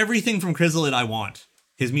 I've got everything from Chrysalid I want.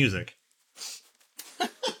 His music.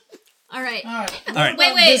 All right. all right. All right.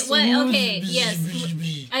 Wait. What? Okay.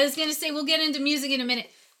 Yes. I was gonna say we'll get into music in a minute.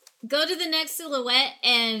 Go to the next silhouette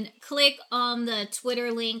and click on the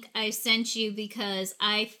Twitter link I sent you because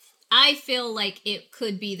I feel like it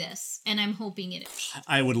could be this, and I'm hoping it is.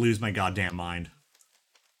 I would lose my goddamn mind.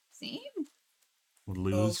 See? Would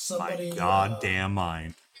lose somebody, my goddamn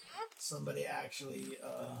mind. Somebody actually.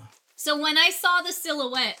 So when I saw the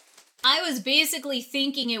silhouette, I was basically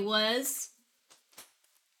thinking it was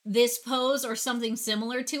this pose or something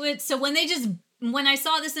similar to it. So when I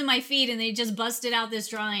saw this in my feed and they just busted out this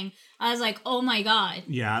drawing, I was like, oh my god.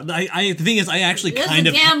 Yeah, the thing is, I actually This kind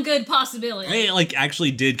is of, a damn good possibility. I actually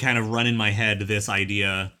did kind of run in my head this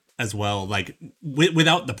idea as well,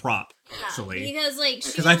 without the prop, actually.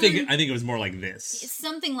 Because I think it was more like this.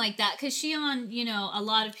 something like that. Because Shion, a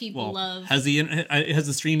lot of people Well, love. has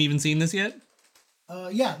the stream even seen this yet?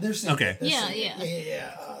 Yeah, they're saying Okay.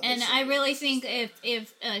 Yeah. And I really think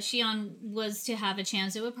if Shion was to have a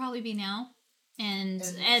chance, it would probably be now. And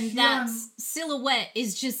that Shion- silhouette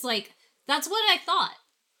is just that's what I thought.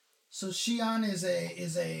 So Shion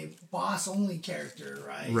is a boss only character,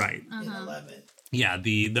 right? Right. In 11. Yeah,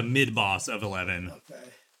 the mid boss of 11 Okay.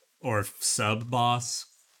 or sub boss.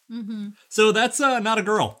 Mm-hmm. So that's not a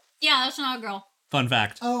girl. Yeah, that's not a girl. Fun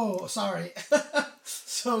fact. Oh, sorry.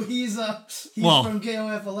 So he's Well, from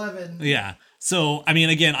KOF 11. Yeah. So I mean,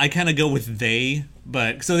 again, I kind of go with they,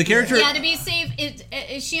 but so the character. Yeah, to be safe,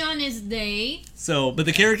 Shion is they. So, but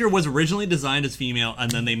the character was originally designed as female,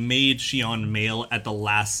 and then they made Shion male at the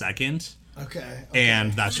last second, Okay.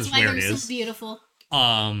 and that's just That's why where it they're is. so beautiful.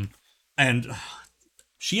 And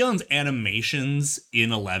Shion's animations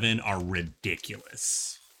in 11 are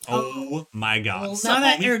ridiculous. Oh my god. Well, So now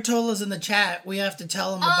that we- Airtola's in the chat, we have to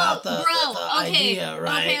tell him about the okay. idea,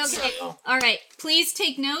 right? Okay. So- All right. Please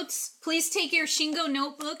take notes. Please take your Shingo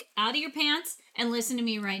notebook out of your pants and listen to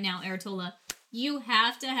me right now, Airtola. You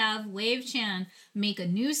have to have Wave Chan make a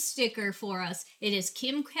new sticker for us. It is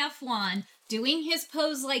Kim Kafwan doing his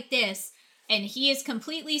pose like this, and he is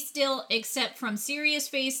completely still except from serious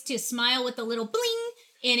face to smile with a little bling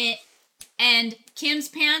in it. And Kim's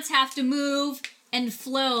pants have to move and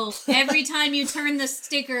flow every time you turn the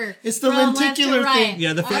sticker. It's the from left to lenticular right. thing.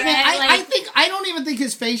 Yeah, the All thing- right, I don't even think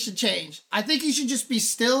his face should change. I think he should just be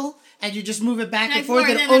still and you just move it back and Like forth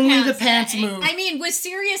more and than only the pants move. I mean, with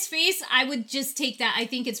serious face, I would just take that. I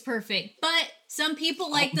think it's perfect. But some people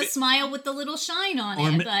like the smile with the little shine on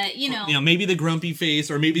it. But, you know. maybe the grumpy face,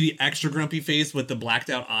 or maybe the extra grumpy face with the blacked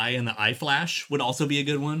out eye and the eye flash would also be a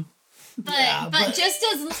good one. But just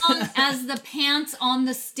as long as the pants on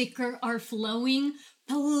the sticker are flowing,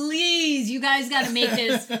 please, you guys got to make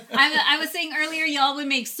this. I was saying earlier, y'all would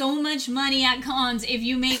make so much money at cons if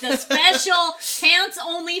you make a special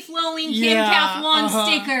pants-only flowing Kim Kafwan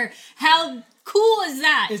sticker. How cool is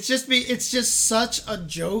that? It's just such a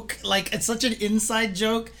joke. Like, it's such an inside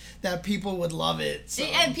joke that people would love it. So.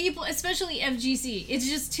 And people, especially FGC, it's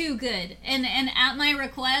just too good. And at my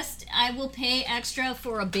request, I will pay extra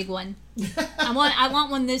for a big one. I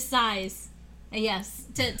want one this size. Yes,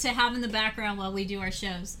 to have in the background while we do our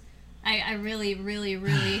shows. I really, really,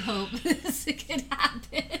 really hope this could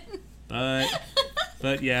happen.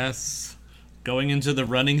 But yes, going into the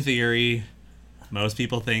running theory, most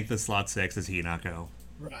people think the slot 6 is Hinako.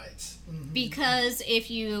 Right. Mm-hmm. Because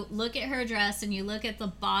if you look at her dress and you look at the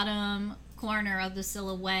bottom corner of the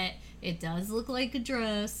silhouette, it does look like a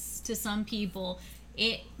dress to some people.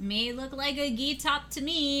 It may look like a gi top to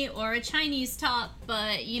me or a Chinese top,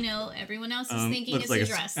 but you know, everyone else is thinking it's a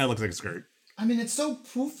dress. That looks like a skirt. I mean, it's so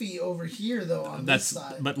poofy over here, though, on this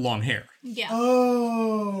side. But long hair. Yeah.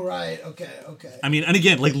 Oh, right. Okay. I mean, and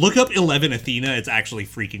again, like, look up 11 Athena. It's actually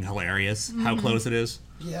freaking hilarious how close it is.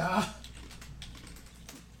 Yeah.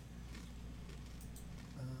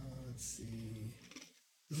 Let's see.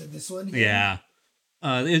 Is it this one here?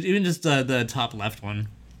 Yeah. Even just the top left one.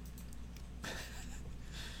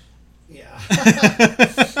 Yeah.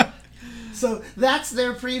 So that's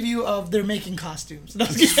their preview of they're making costumes. No,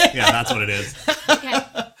 Yeah, that's what it is. Okay.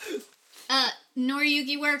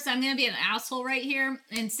 Noriyuki Works, I'm going to be an asshole right here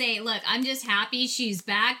and say, look, I'm just happy she's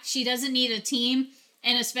back. She doesn't need a team.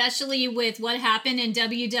 And especially with what happened in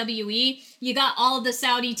WWE, you got all the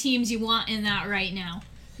Saudi teams you want in that right now.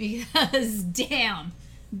 Because, damn,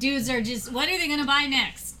 dudes are just, what are they going to buy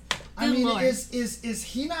next? I Good mean, Lord. is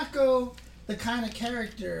Hinako the kind of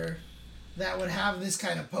character that would have this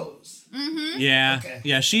kind of pose? Mm-hmm. Yeah. Okay.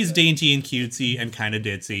 Yeah, she's dainty and cutesy and kind of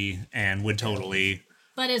ditzy and would totally...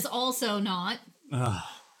 But is also not.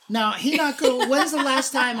 Now, Hinako, when's the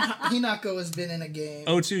last time Hinako has been in a game?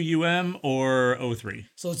 O2UM or O3.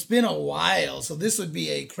 So it's been a while. So this would be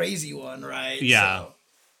a crazy one, right? Yeah. So,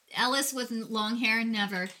 Ellis with long hair,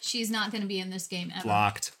 never. She's not going to be in this game ever.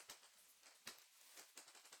 Locked.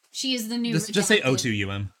 She is the new Just say redacted.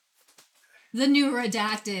 O2UM. The new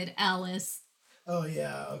redacted Alice. oh,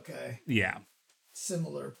 yeah. Okay. Yeah.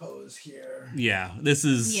 Similar pose here. Yeah. This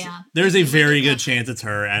is... Yeah. There's a Look at very that. good chance it's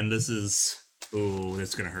her, and this is... Ooh, this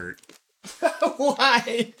is gonna hurt.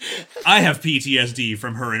 Why? I have PTSD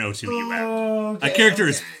from her in O2UM. Oh, okay, That character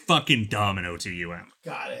is okay. fucking dumb in O2UM.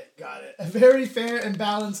 Got it. A very fair and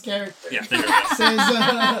balanced character. Yeah, there you go. Says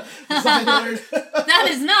Zydard. That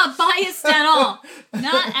is not biased at all.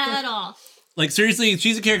 Not at all. Like, seriously,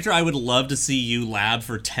 she's a character I would love to see you lab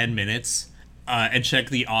for 10 minutes and check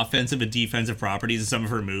the offensive and defensive properties of some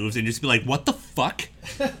of her moves and just be like, what the fuck?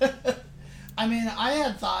 I mean, I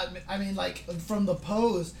had thought, like, from the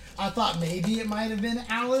pose, I thought maybe it might have been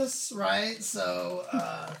Alice, right? So,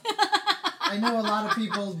 I know a lot of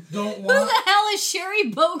people don't Who want... the hell is Sherry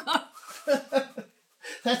Bogart?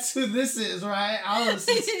 That's who this is, right? Alice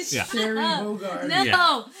is Yeah. Sherry Bogart.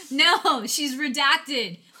 No, she's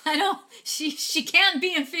redacted. I don't. She can't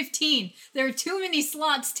be in 15. There are too many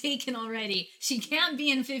slots taken already. She can't be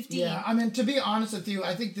in 15. Yeah, I mean, to be honest with you,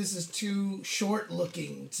 I think this is too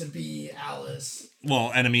short-looking to be Alice.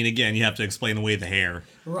 Well, and I mean, again, you have to explain away the hair.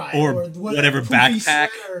 Right. Or whatever poofy backpack,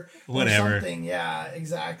 sweater or whatever. something. Yeah,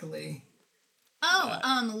 exactly.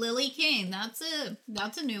 Oh, Lily Kane.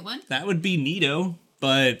 That's a new one. That would be neato,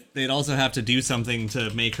 but they'd also have to do something to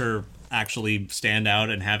make her actually stand out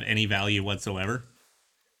and have any value whatsoever.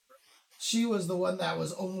 She was the one that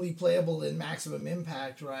was only playable in Maximum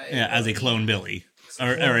Impact, right? Yeah, as a clone Billy. Or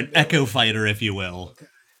an Echo Fighter, if you will.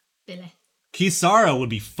 Billy. Kisara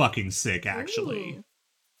would be fucking sick, actually. Ooh.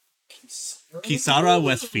 Kisara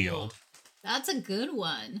Westfield. That's a good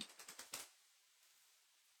one.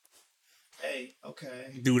 Hey,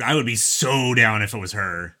 okay. Dude, I would be so down if it was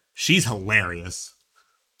her. She's hilarious.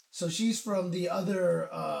 So she's from the other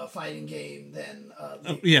fighting game then.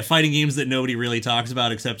 Yeah, fighting games that nobody really talks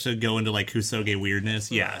about except to go into like Kusoge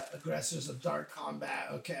weirdness. Yeah. Aggressors of Dark Combat.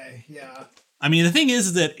 Okay, yeah. I mean, the thing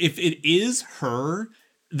is that if it is her,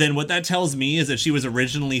 then what that tells me is that she was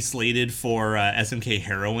originally slated for SNK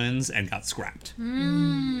Heroines and got scrapped.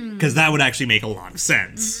 Because that would actually make a lot of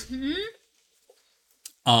sense.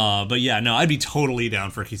 But yeah, no, I'd be totally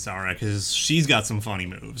down for Kisara because she's got some funny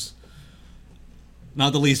moves.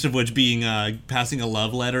 Not the least of which being passing a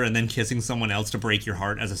love letter and then kissing someone else to break your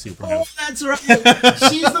heart as a super Oh, move. that's right.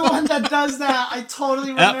 She's the one that does that. I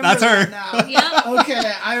totally remember that's her. that now. Yeah.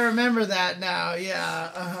 Okay, I remember that now.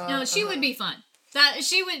 Yeah. No, she would be fun.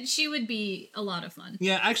 She would be a lot of fun.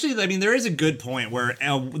 Yeah, actually, I mean, there is a good point where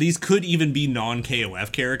these could even be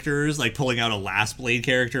non-KOF characters, like pulling out a Last Blade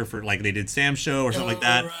character for, like, they did Sam's show or something like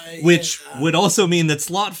that, right, which would also mean that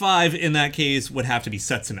slot 5 in that case would have to be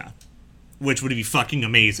Setsuna, which would be fucking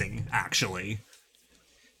amazing, actually.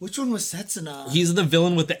 Which one was Setsuna? He's the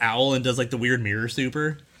villain with the owl and does, like, the weird mirror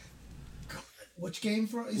super. Which game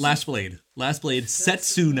for? Last Blade. Last Blade.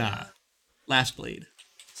 Setsuna. Last Blade.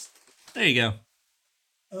 There you go.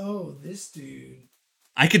 Oh, this dude.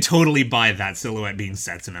 I could totally buy that silhouette being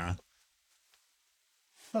Setsuna.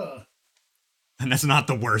 Huh. And that's not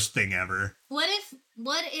the worst thing ever. What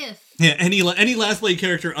if Yeah, any Last Blade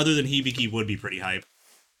character other than Hibiki would be pretty hype.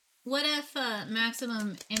 What if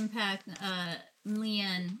Maximum Impact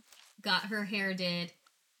Leanne got her hair did,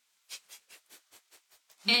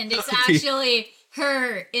 and it's actually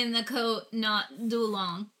her in the coat, not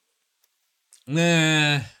Dulong?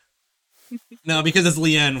 Nah. No, because it's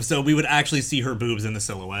Leanne, so we would actually see her boobs in the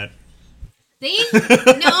silhouette.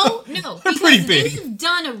 No, because pretty big. they've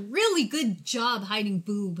done a really good job hiding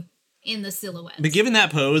boob in the silhouette. But given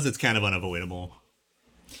that pose, it's kind of unavoidable.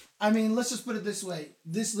 I mean, let's just put it this way: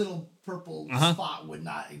 this little purple spot would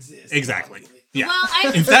not exist. Exactly. Probably. Yeah.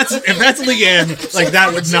 Well, if that's Leanne, like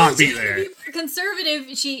that would not be there. Conservative,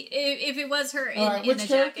 if it was her in, in which a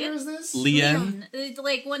character jacket. is this? Leanne. It's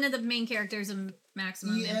like one of the main characters in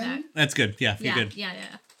Maximum Impact. That's good. Yeah, you're good. Yeah.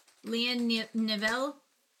 Leanne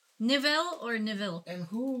Neville or Neville? And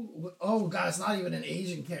who? Oh god, it's not even an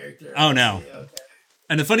Asian character. Oh no. Okay.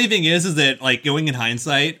 And the funny thing is that like going in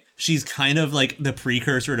hindsight, she's kind of like the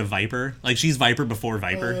precursor to Viper. Like she's Viper before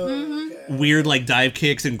Viper. Okay. Weird like dive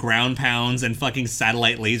kicks and ground pounds and fucking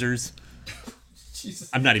satellite lasers. Jesus.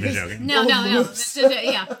 I'm not even joking. No.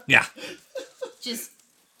 Yeah. Yeah. Just.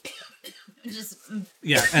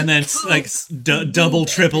 Yeah, and then like double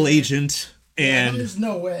triple agent and There's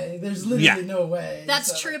no way. There's literally no way.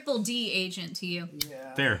 That's triple D agent to you.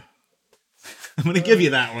 Yeah. there. I'm gonna give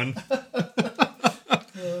you that one.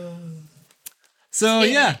 So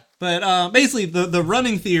yeah, but basically the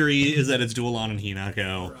running theory is that it's Dualon and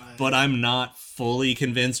Hinako, but I'm not fully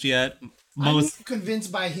convinced yet. I'm more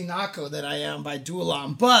convinced by Hinako than I am by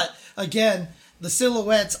Dualon. But again, the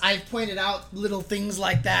silhouettes, I've pointed out little things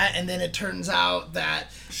like that, and then it turns out that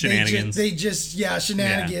Shenanigans. They just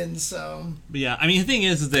shenanigans. So But yeah, I mean the thing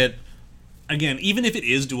is that again, even if it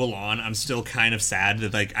is Dualon, I'm still kind of sad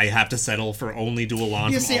that like I have to settle for only Dualon.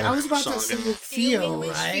 you from see, all I was about to Saga. say Theo,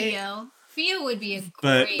 right? Theo would be a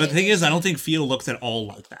But great the thing is, I addition. don't think Theo looks at all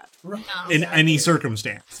like that Right. in any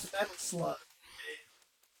circumstance. Metal Slug.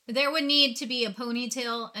 There would need to be a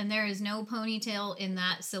ponytail, and there is no ponytail in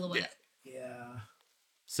that silhouette. Yeah.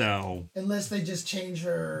 So, Unless they just change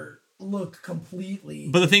her look completely.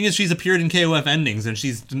 but the thing is, she's appeared in KOF endings, and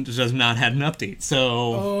she's just not had an update. So,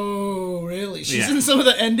 Oh, really? She's Yeah. in some of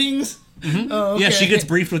the endings? Oh, okay. yeah, she gets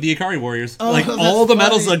briefed with the Ikari Warriors. Oh, like that's all the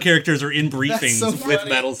Metal funny. Slug characters are in briefings so with funny.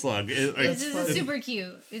 Metal Slug. This is super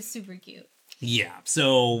cute. It's super cute. Yeah,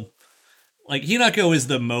 so like Hinako is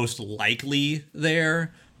the most likely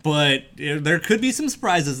there, but there could be some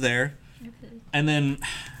surprises there. And then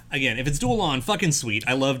again, if it's Dualon, fucking sweet.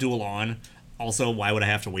 I love Dualon. Also, why would I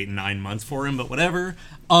have to wait 9 months for him? But whatever.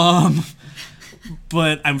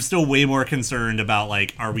 But I'm still way more concerned about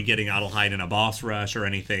like, are we getting Adelheid in a boss rush or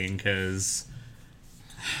anything? Because,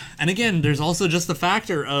 and again, there's also just the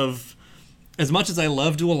factor of, as much as I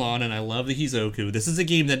love Dualon and I love the Hizoku, this is a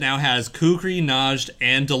game that now has Kukri, Najd,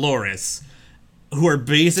 and Dolores, who are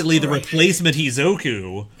basically the replacement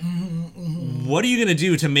Hizoku. What are you gonna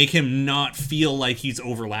do to make him not feel like he's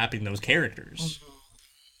overlapping those characters?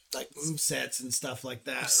 Like movesets and stuff like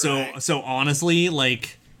that. So, right? so honestly,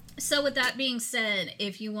 like, So with that being said,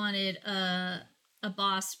 if you wanted a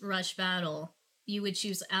boss rush battle, you would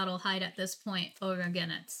choose Adelheid at this point over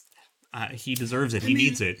Genetz. he deserves it. He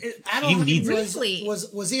needs it. He needs it.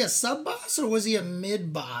 Was he a sub boss or was he a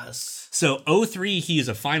mid boss? So 03, he is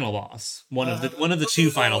a final boss, one of the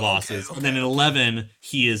two final bosses, and then in 11,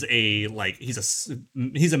 he is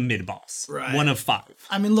he's a mid boss, right. One of 5.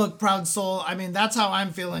 I mean, look, Proud Soul. I mean, that's how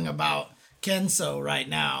I'm feeling about Kenso right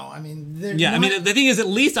now. I mean, I mean, the thing is, at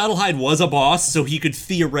least Adelheid was a boss, so he could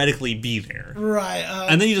theoretically be there. Right.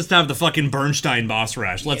 And then you just have the fucking Bernstein boss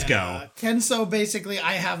rush. Let's go. Kenso, basically,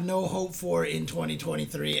 I have no hope for in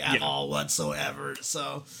 2023 at all whatsoever.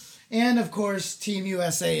 So, and of course, Team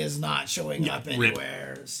USA is not showing up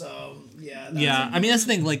anywhere. So, yeah. I mean, that's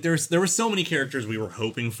the thing. Like, there were so many characters we were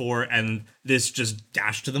hoping for, and this just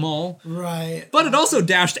dashed them all. Right. But it also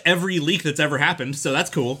dashed every leak that's ever happened, so that's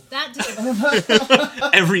cool. That too.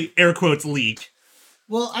 Every air quotes leak.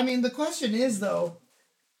 Well, I mean, the question is, though,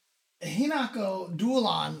 Hinako,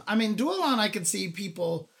 Dualon. I mean, Dualon, I could see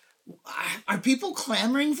people... Are people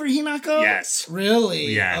clamoring for Hinako? Yes.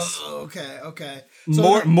 Really? Yes. Oh, okay.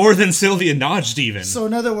 So more than Sylvia Notched, even. So,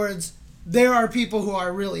 in other words, there are people who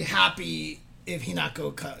are really happy if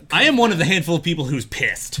Hinako comes. I am one of the handful of people who's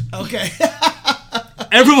pissed. Okay.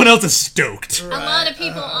 Everyone else is stoked. Right. A lot of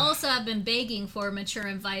people also have been begging for Mature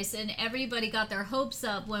and Vice, and everybody got their hopes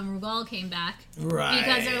up when Rugal came back. Right.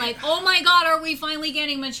 Because they're like, oh my god, are we finally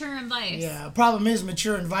getting Mature and Vice? Yeah, problem is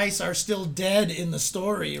Mature and Vice are still dead in the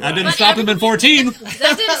story. Right? That didn't stop him in 14.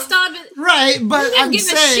 That didn't stop it. Right, but I'm give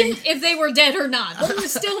saying... a shit if they were dead or not. They were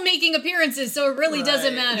still making appearances, so it really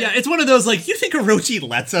doesn't matter. Yeah, it's one of those, like, you think Orochi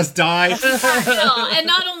lets us die? No, and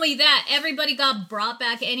not only that, everybody got brought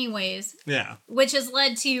back anyways. Yeah. Which has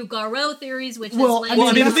led to Garou theories, which has led I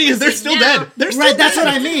mean, the thing is, they're still dead. They're still dead. That's what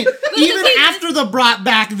I mean. Even after the brought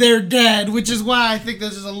back, they're dead, which is why I think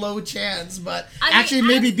there's a low chance. But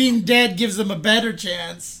maybe being dead gives them a better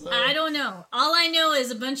chance. So. I don't know. All I know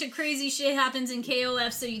is a bunch of crazy shit happens in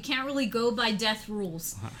KOF, so you can't really go by death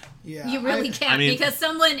rules. Yeah, you really can't, because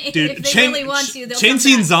someone, if they really want to, they'll Chain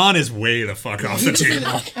Scene Zahn is way the fuck off the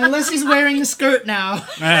table. Unless he's wearing the skirt now.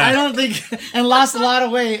 I don't think, and lost a lot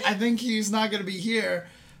of weight. I think he's not going to be here.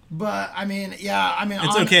 But,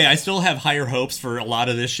 it's okay. I still have higher hopes for a lot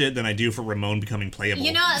of this shit than I do for Ramon becoming playable.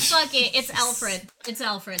 You know what? Fuck it. It's Alfred. It's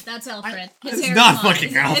Alfred. That's Alfred. It's not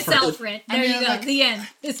fucking Alfred. It's Alfred. There you go. The end.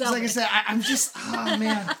 It's Alfred. Like I said, I'm just, oh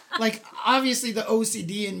man. Like, obviously the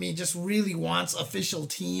OCD in me just really wants official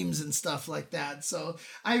teams and stuff like that. So,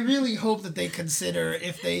 I really hope that they consider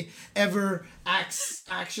if they ever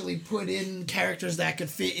actually put in characters that could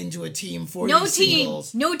fit into a team for these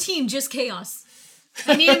singles. No team, just chaos.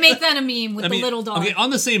 I need to make that a meme with the little dog. Okay,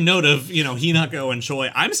 on the same note of, Hinako and Choi,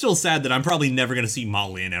 I'm still sad that I'm probably never going to see Ma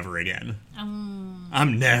Lin ever again.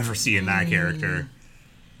 I'm never seeing that character.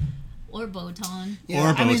 Or Botan.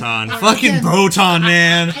 Yeah, Botan. Fucking Botan,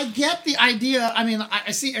 man. I get the idea. I mean,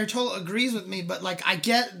 I see Ertol agrees with me, but, like, I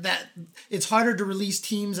get that it's harder to release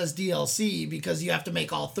teams as DLC because you have to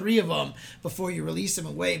make all 3 of them before you release them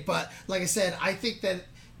away. But, like I said, I think that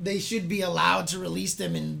they should be allowed to release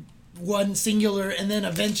them in one singular and then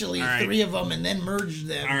eventually 3 of them and then merge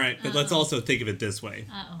them. All right, but let's also think of it this way.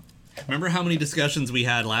 Remember how many discussions we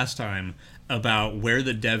had last time about where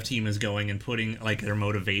the dev team is going and putting, like, their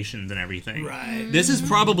motivations and everything? Right. This is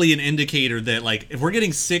probably an indicator that, like, if we're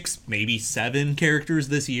getting 6, maybe 7 characters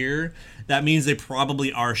this year, that means they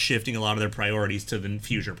probably are shifting a lot of their priorities to the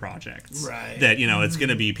future projects. Right. That, it's going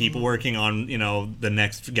to be people working on, the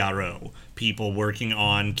next Garou, people working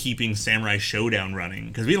on keeping Samurai Showdown running,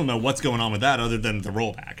 because we don't know what's going on with that other than the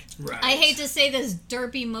rollback. Right. I hate to say this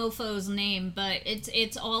derpy mofo's name, but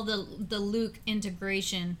it's all the Luke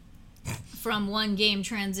integration from one game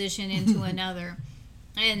transition into another.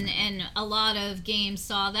 And a lot of games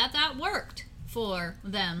saw that worked for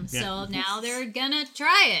them. Yeah. So now they're gonna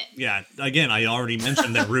try it. Yeah, again, I already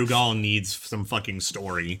mentioned that Rugal needs some fucking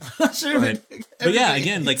story. Sure. But yeah,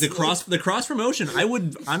 again, like the cross promotion, I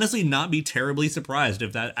would honestly not be terribly surprised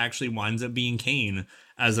if that actually winds up being Kane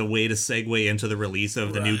as a way to segue into the release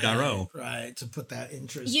of the new Garou. Right, to put that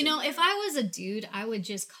interest. If I was a dude, I would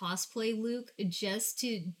just cosplay Luke just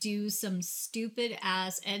to do some stupid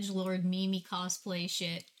ass edgelord Mimi cosplay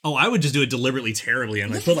shit. Oh, I would just do it deliberately terribly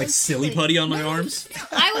and put silly putty on my arms.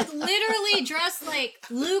 I would literally dress like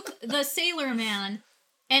Luke the Sailor Man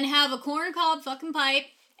and have a corncob fucking pipe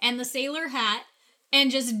and the sailor hat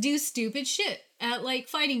and just do stupid shit at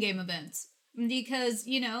fighting game events. Because,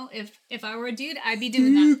 you know, if I were a dude, I'd be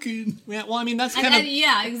doing that. Yeah, well, I mean, that's kind of...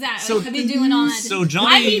 Yeah, exactly. So- I'd be doing all that. so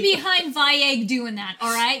Johnny- I'd be behind Vieg doing that,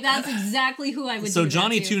 all right? That's exactly who I would So do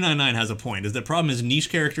Johnny that to. 299 has a point. Is the problem is niche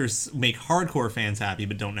characters make hardcore fans happy,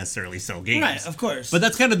 but don't necessarily sell games. Right, of course. But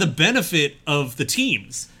that's kind of the benefit of the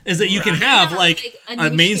teams, is that you can Right. have Yeah, like like a a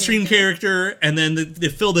niche mainstream character, and then they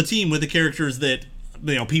fill the team with the characters that,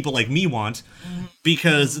 you know, people like me want,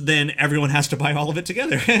 because then everyone has to buy all of it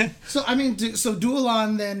together. So I mean, so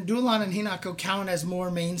Dualon and Hinako count as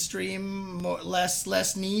more mainstream,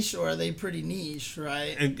 less niche, or are they pretty niche,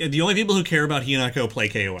 right? And the only people who care about Hinako play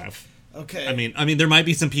KOF. Okay. I mean, there might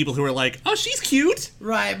be some people who are like, "Oh, she's cute."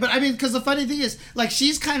 Right, but I mean, because the funny thing is, like,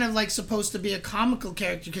 she's kind of like supposed to be a comical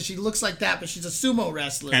character because she looks like that, but she's a sumo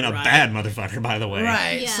wrestler, And a right? bad motherfucker, by the way.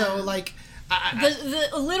 Right. Yeah. So like, The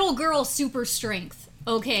little girl super strength.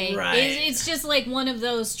 Okay, Right. it's just like one of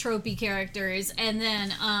those tropey characters, and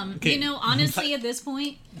then Okay. you know, honestly, at this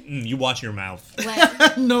point, You watch your mouth.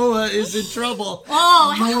 like, Noah is in trouble.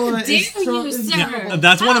 oh, how Noah dare is you, sir?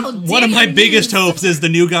 That's How one of my dare biggest you. hopes is the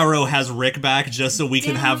new Garo has Rick back, just so we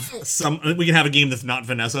can Damn have it. a game that's not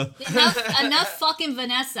Vanessa. Enough fucking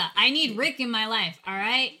Vanessa. I need Rick in my life, all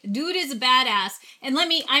right? Dude is a badass. And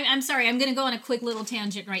I'm sorry, I'm gonna go on a quick little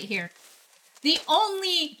tangent right here. The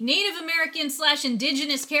only Native American /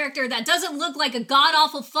 indigenous character that doesn't look like a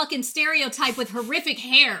god-awful fucking stereotype with horrific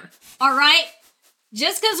hair, all right?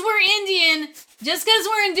 Just because we're Indian, just because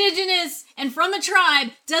we're indigenous and from a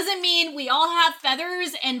tribe, doesn't mean we all have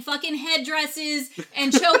feathers and fucking headdresses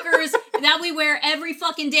and chokers that we wear every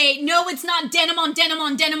fucking day. No, it's not denim on denim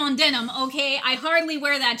on denim on denim, okay? I hardly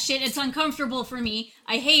wear that shit. It's uncomfortable for me.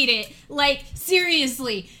 I hate it. Like,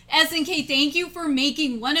 seriously. SNK, thank you for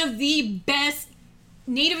making one of the best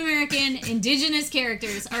Native American indigenous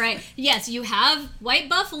characters. All right. Yes, you have White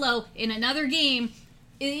Buffalo in another game.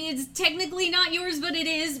 It's technically not yours, but it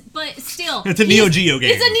is. But still, It's a Neo Geo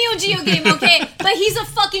game. It's a Neo Geo game, okay? But he's a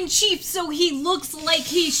fucking chief, so he looks like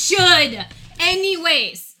he should.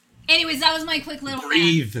 Anyways, that was my quick little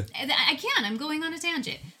Breathe. rant. I can't. I'm going on a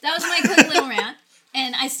tangent. That was my quick little rant.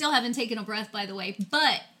 And I still haven't taken a breath, by the way.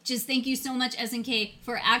 But just thank you so much, SNK,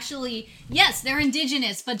 for actually, yes, they're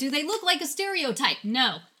indigenous, but do they look like a stereotype?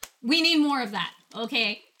 No. We need more of that,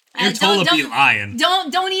 okay? You're totally lying.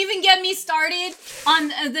 Don't even get me started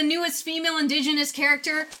on the newest female indigenous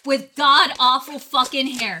character with god-awful fucking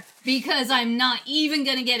hair. Because I'm not even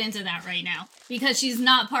gonna get into that right now. Because she's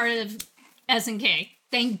not part of SNK.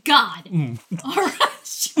 Thank God.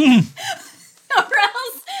 Or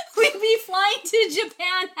else we'd be flying to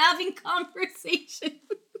Japan having conversations.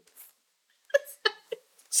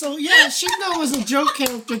 So yeah, Shingo was a joke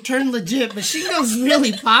character turned legit, but Shingo's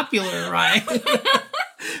really popular, right?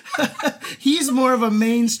 He's more of a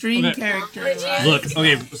mainstream character, right? Look,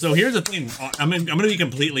 okay, so here's the thing. I'm gonna be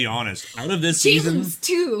completely honest. Out of this season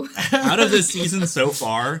so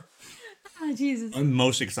far, Oh, Jesus. I'm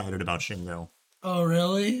most excited about Shingo. Oh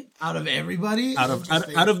really? Out of everybody? Out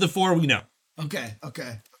of the four we know. Okay.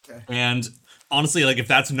 And honestly, like if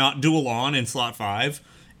that's not Dual On in slot 5,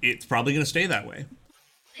 it's probably gonna stay that way.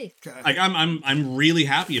 Okay. Like I'm really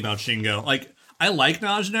happy about Shingo. Like I like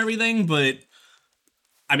Naj and everything, but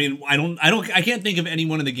I mean I can't think of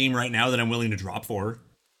anyone in the game right now that I'm willing to drop for.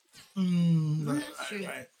 That's true.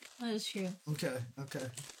 Right. That is true. Okay.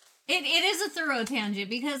 It is a thorough tangent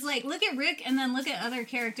because, like, look at Rick and then look at other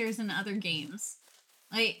characters in other games.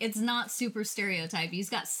 Like, it's not super stereotype. He's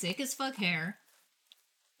got sick as fuck hair.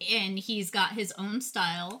 And he's got his own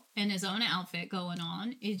style and his own outfit going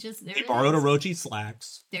on. It's just there. He borrowed Orochi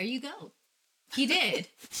slacks. There you go. He did.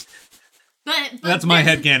 But That's my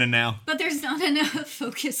headcanon now. But there's not enough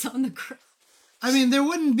focus on the girl. I mean,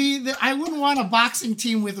 I wouldn't want a boxing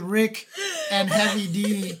team with Rick and Heavy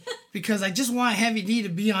D because I just want Heavy D to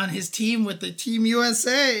be on his team with the Team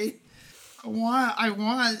USA. I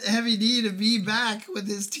want Heavy D to be back with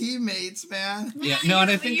his teammates, man. Yeah, no, and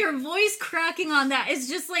I think Your voice cracking on that. It's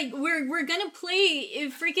just like we're gonna play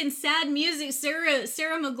freaking sad music,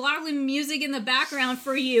 Sarah McLachlan music in the background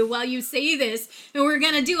for you while you say this, and we're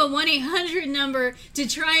gonna do a 1-800 number to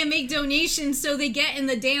try and make donations so they get in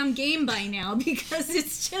the damn game by now because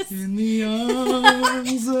it's just In the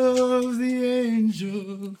arms of the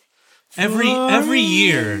angel. every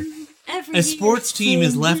year every a year. sports team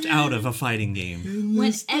is left out of a fighting game.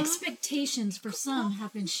 When expectations for some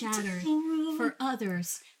have been shattered, for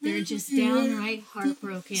others, they're just downright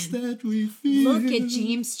heartbroken. That we feel. Look at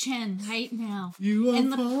James Chen right now. You are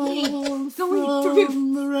and the pain falling going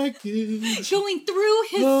from the wreckage through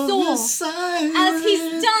his of soul the silent as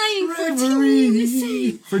he's dying for Team reverie.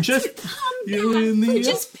 USA. For just Come You're back in for the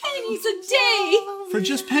just penny pennies a day. For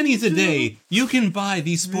just pennies a day, you can buy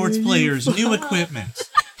these sports players new equipment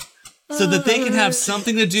so that they can have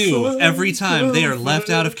something to do every time they are left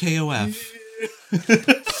out of KOF.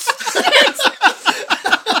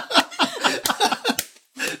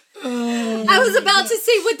 I was about to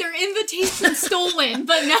say with their invitation stolen,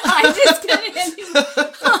 but no, I just couldn't.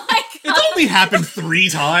 Oh my God. It's only happened 3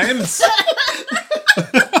 times.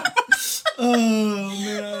 Oh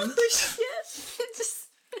man, Just-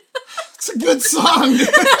 it's a good song.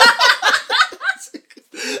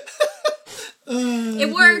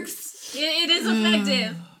 it works. It is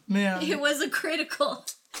effective. Man, It was a critical.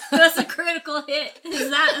 That's a critical hit. Is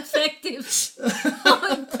that effective?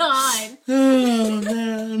 Oh God. oh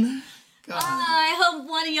man. I hope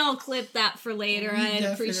one of y'all clip that for later. I'd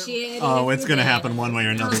definitely- appreciate it. Oh, if it's you gonna did. happen one way or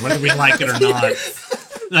another, whether we like it or not.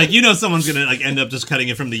 Like, you know, someone's gonna like end up just cutting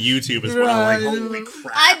it from the YouTube as well. Like, Right. holy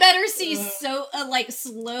crap! I better see like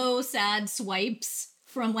slow, sad swipes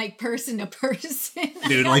from like person to person.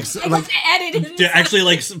 Dude, I like, have to edit it. to actually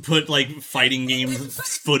like put like fighting game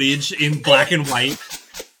footage in black and white.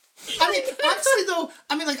 I mean, honestly though,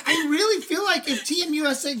 like I really feel like if Team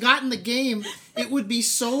USA got in the game, it would be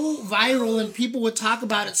so viral and people would talk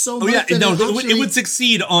about it so Oh much. yeah, that no, actually- it would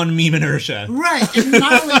succeed on meme inertia. Right, and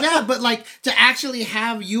not only that, but like to actually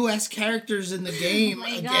have U.S. characters in the game my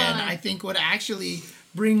again, God. I think would actually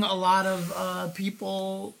bring a lot of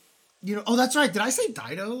people. You know, oh, that's right. Did I say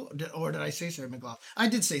Dido or did I say Sarah McLaughlin? I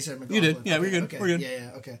did say Sarah McLaughlin. did. Yeah, we're good. Okay. We're good.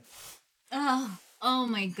 Yeah, okay. Oh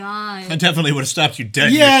my God. I definitely would have stopped you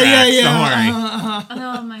dead Yeah, in your tracks. yeah. Don't worry.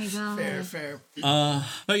 Oh my God. Fair.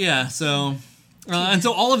 But yeah, so and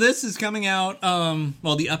so all of this is coming out.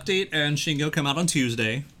 Well, the update and Shingo come out on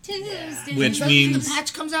Tuesday, Tuesday. which Is that when means the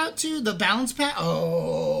patch comes out too, the balance patch.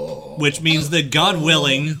 Oh, that God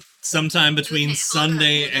willing, sometime between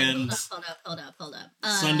Sunday and Hold up.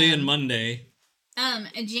 Sunday and Monday.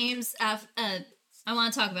 James, I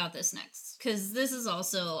want to talk about this next because this is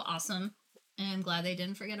also awesome, and I'm glad they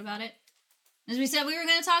didn't forget about it. As we said, we were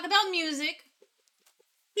going to talk about music.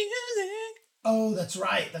 Oh, that's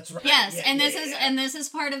right. Yes, Yeah, and yeah, this is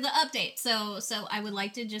part of the update. So I would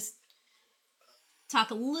like to just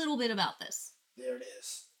talk a little bit about this. There it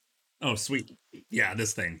is. Oh, sweet. Yeah,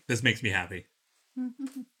 this makes me happy.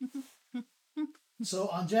 So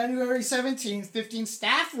on January 17th, 15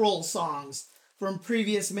 staff roll songs from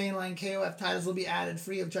previous mainline KOF titles will be added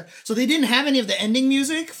free of charge. So they didn't have any of the ending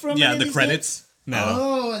music from Yeah, any of the these credits. games? No.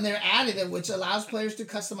 Oh, and they're adding it, which allows players to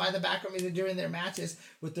customize the background music during their matches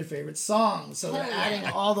with their favorite songs. So they're adding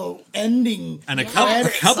all the ending And a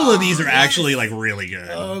credit couple of these are songs. actually like really good.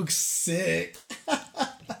 Oh, sick.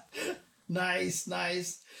 Nice.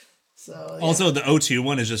 So yeah. Also, the O2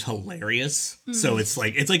 one is just hilarious. So it's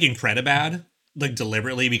like Incredibad, like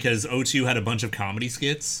deliberately because O2 had a bunch of comedy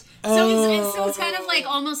skits. So it's kind of like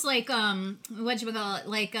almost like what you call it,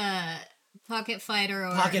 like Pocket Fighter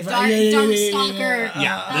or Pocket Dark, Fighter. Yeah, Dark yeah. Stalker.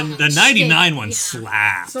 Yeah, the 99 one Yeah.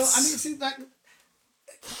 slaps. So I mean, see that.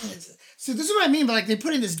 So this is what I mean, but like they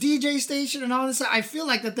put in this DJ station and all this. I feel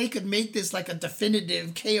like that they could make this like a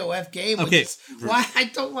definitive KOF game. Which Okay. is why I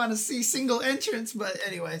don't want to see single entrants, but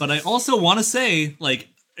anyway. But I also want to say, like,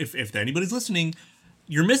 if anybody's listening,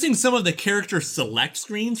 you're missing some of the character select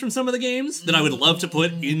screens from some of the games that I would love to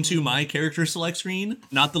put into my character select screen.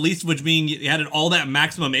 Not the least of which being you added all that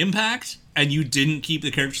maximum impact and you didn't keep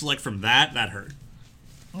the character select from that. That hurt.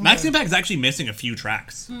 Max Impact is actually missing a few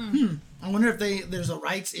tracks I wonder if there's a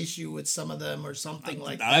rights issue with some of them or something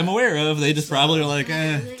like that that. I'm aware of. They just probably are like,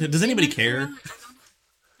 does anybody care?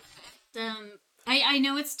 I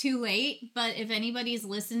know it's too late, but if anybody's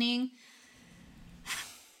listening,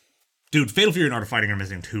 Dude, Fatal Fury and Art of Fighting are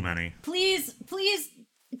missing too many. please,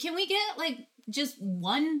 can we get like just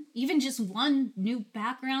one new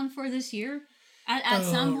background for this year at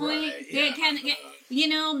some point? right, yeah. Can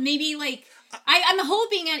maybe like I'm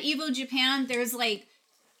hoping at Evo Japan there's like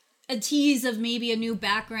a tease of maybe a new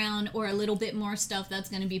background or a little bit more stuff that's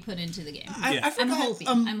going to be put into the game. I I'm forgot, hoping.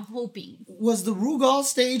 I'm hoping. Was the Rugal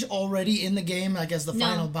stage already in the game, like as the No.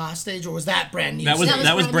 final boss stage, or was that brand new? That was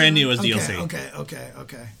brand brand new. new as okay, DLC.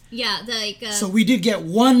 Okay. Yeah, like So we did get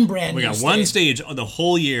one brand We new got one stage the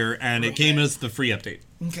whole year, and it came as the free update.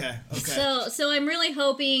 Okay. So I'm really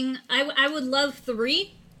hoping. I would love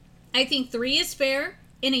 3. I think 3 is fair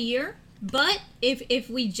in a year. But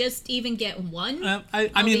if we just even get one,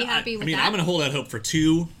 I mean, be happy with that. I'm gonna hold out hope for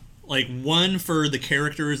 2, like 1 for the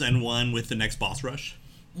characters and 1 with the next boss rush.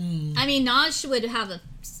 I mean, Naj would have a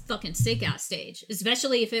fucking sick ass stage,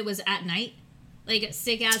 especially if it was at night. like a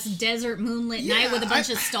sick ass desert moonlit night with a bunch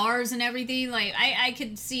of stars and everything. Like I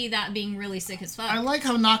could see that being really sick as fuck. I like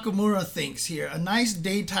how Nakamura thinks here. A nice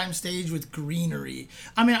daytime stage with greenery.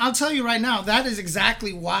 I mean, I'll tell you right now, that is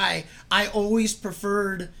exactly why I always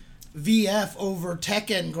preferred VF over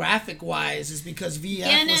Tekken graphic wise, is because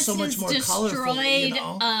VF was so much more colorful. You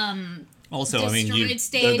know? Also, I mean,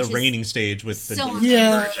 the raining stage with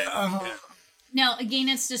the No,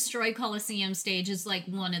 Genesis Destroyed Coliseum stage is like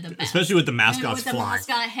one of the best. Especially with the mascots flying. With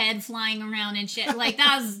the mascot head flying around and shit. Like,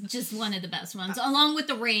 that was just one of the best ones. Along with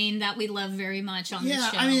the rain that we love very much on this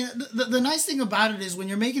show. Yeah, I mean, the nice thing about it is when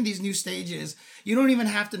you're making these new stages, you don't even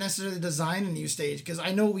have to necessarily design a new stage. Because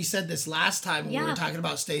I know we said this last time when we were talking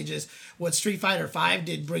about stages, what Street Fighter V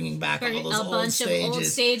did, bringing back all those old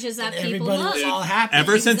stages that people everybody love. was all happy.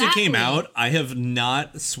 Ever since it came out, I have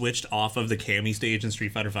not switched off of the Cammy stage in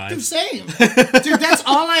Street Fighter V. Dude, same. Dude, that's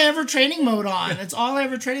all I ever training mode on. It's all I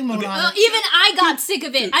ever training mode on. Even I got sick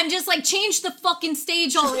of it. I'm just like, change the fucking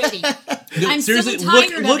stage already. I'm seriously, so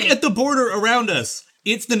tired of it. Look at the border around us.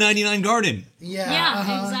 It's the 99 Garden.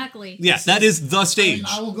 Yeah, exactly. Yeah, that is the stage.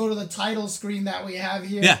 I will go to the title screen that we have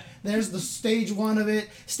here. Yeah. There's the stage 1 of it.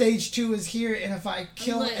 Stage 2 is here. And if I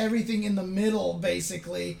kill everything in the middle,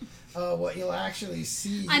 basically, what you'll actually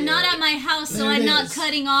see I'm not at my house, so I'm not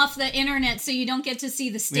cutting off the internet so you don't get to see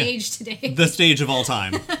the stage today. The stage of all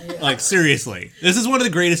time. Like, seriously. This is one of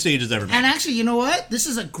the greatest stages ever made. And actually, you know what? This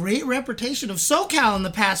is a great reputation of SoCal in the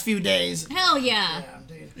past few days. Hell yeah.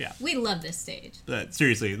 Yeah. We love this stage. But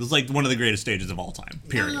seriously, this is like one of the greatest stages of all time.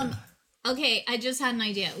 Period. Okay, I just had an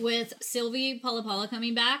idea. With Sylvie Palapala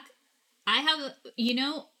coming back, I have,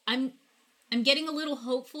 I'm getting a little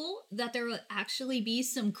hopeful that there will actually be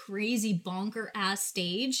some crazy bonker ass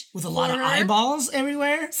stage with a lot of eyeballs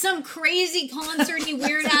everywhere. Some crazy concerty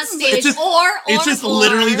weird ass stage, it's just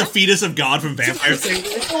literally the fetus of God from Vampire State.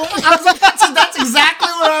 I was like, that's exactly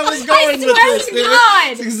where I was going with this. To God.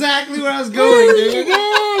 That's exactly where I was going, dude.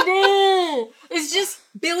 It's just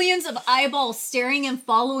billions of eyeballs staring and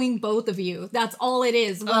following both of you. That's all it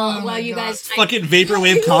is. While you guys fucking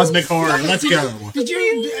vaporwave cosmic horror. Let's go.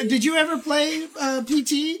 Did you ever play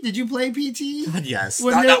PT? Did you play PT? God, yes.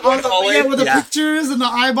 When with the pictures and the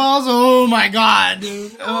eyeballs. Oh my god,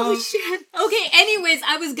 dude. Oh shit. Okay. Anyways,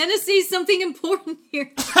 I was gonna say something important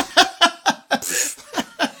here.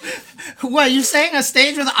 What, you saying a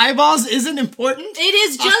stage with eyeballs isn't important? It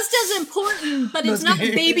is just as important, but it's not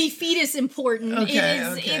baby fetus important.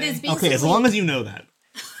 It is basically... Okay, as long as you know that.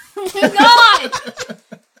 God!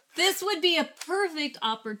 This would be a perfect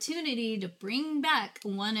opportunity to bring back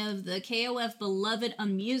one of the KOF beloved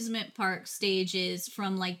amusement park stages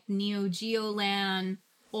from like Neo Geo Land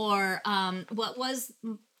or what was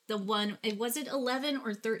the one, was it 11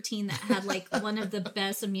 or 13 that had like one of the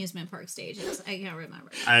best amusement park stages? I can't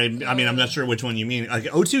remember. I mean, I'm not sure which one you mean. Like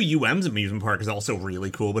O2UM's amusement park is also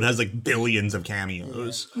really cool, but it has like billions of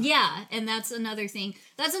cameos. Yeah, and that's another thing.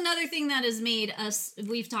 That's another thing that has made us,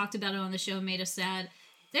 we've talked about it on the show, made us sad.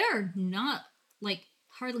 There are not like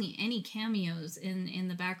hardly any cameos in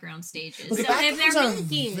the background stages. Well, the so backgrounds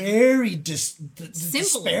they're are very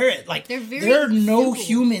disparate. Like there are no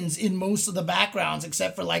humans in most of the backgrounds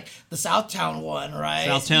except for like the Southtown one, right?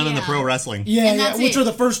 Southtown and the pro wrestling. Yeah, which are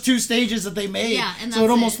the first two stages that they made. Yeah, and so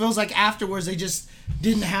it almost feels like afterwards they just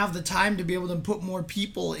didn't have the time to be able to put more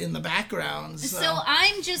people in the backgrounds. So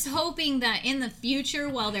I'm just hoping that in the future,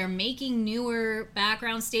 while they're making newer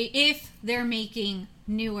background if they're making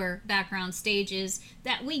newer background stages,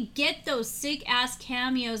 that we get those sick ass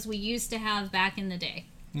cameos we used to have back in the day.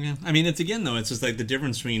 Yeah, I mean, it's just like the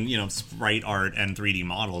difference between sprite art and 3D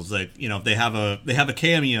models. Like if they have a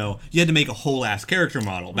cameo, you had to make a whole ass character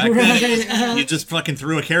model. Back then, you just fucking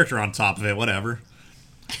threw a character on top of it, whatever.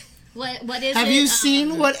 What is? Have you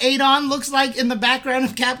seen what Adon looks like in the background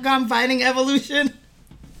of Capcom Fighting Evolution?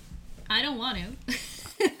 I don't want to.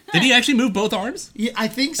 Did he actually move both arms? Yeah, I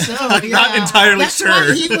think so. I'm not entirely sure. That's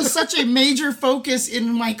why he was such a major focus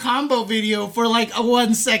in my combo video for like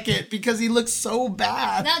 1 second, because he looks so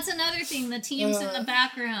bad. That's another thing. The teams in the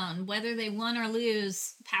background, whether they won or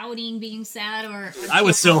lose, pouting, being sad, or I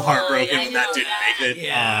was so heartbroken when that didn't make it.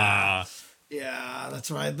 Yeah,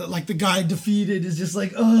 that's right. The guy defeated is just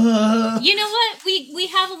like, You know what? We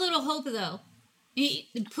have a little hope though.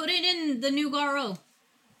 Put it in the new Garo.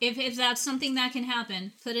 If that's something that can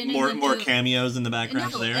happen, put it in more cameos in the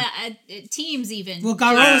background there. Teams even. Well,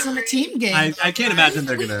 Garo's in a team game. I can't imagine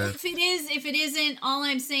they're gonna. If it isn't, all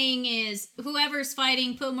I'm saying is whoever's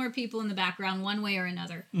fighting, put more people in the background one way or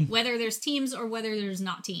another. Whether there's teams or whether there's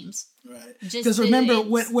not teams. Right. Because remember,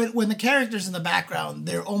 when the characters in the background,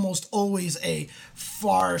 they're almost always a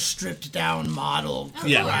far stripped down model.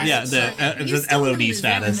 Yeah, the LOD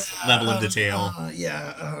status level of detail.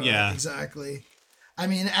 Exactly. I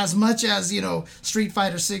mean, as much as, Street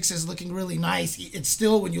Fighter 6 is looking really nice, it's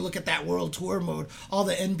still, when you look at that World Tour mode, all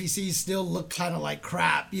the NPCs still look kind of like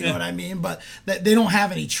crap, you know what I mean? But they don't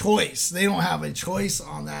have any choice. They don't have a choice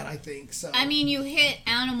on that, I think. So I mean, you hit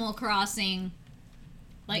Animal Crossing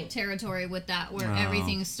territory with that, where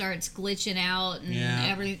everything starts glitching out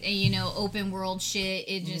and open world shit.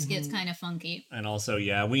 It just gets kind of funky. And also,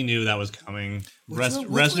 we knew that was coming.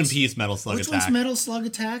 Rest in peace, Metal Slug Attack. Which one's Metal Slug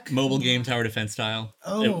Attack? Mobile game, tower defense style.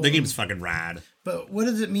 Oh, the game's fucking rad. But what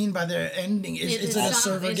does it mean by their ending? Is it a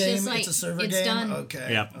server game? It's a server game? Done. Okay.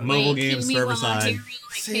 Yeah, mobile game, server side.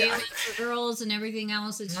 For girls and everything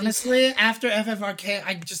else. It's honestly, after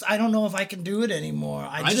FFRK, I don't know if I can do it anymore.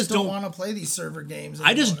 I just don't want to play these server games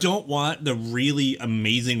anymore. I just don't want the really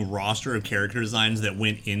amazing roster of character designs that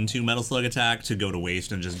went into Metal Slug Attack to go to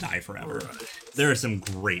waste and just die forever. Right. There are some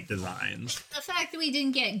great designs. The fact that we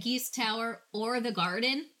didn't get Geese Tower or the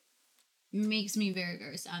Garden makes me very,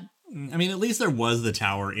 very sad. I mean, at least there was the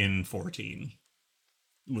tower in 14.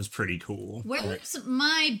 It was pretty cool. Where's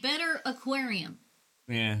my better aquarium?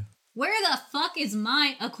 Yeah. Where the fuck is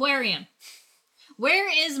my aquarium? Where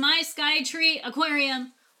is my Skytree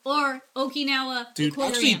aquarium or Okinawa aquarium?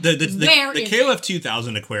 Actually, the KOF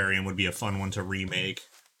 2000 aquarium would be a fun one to remake.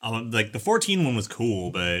 The 14 one was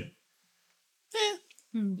cool, but...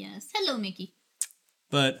 Yes. Hello, Mickey.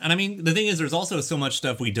 And I mean, the thing is, there's also so much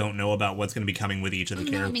stuff we don't know about what's going to be coming with each of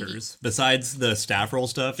the characters. Besides the staff roll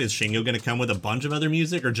stuff, is Shingo going to come with a bunch of other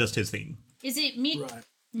music or just his theme? Is it Right.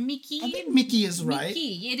 Mickey? I think Mickey is right.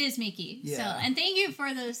 It is Mickey. Yeah. So, and thank you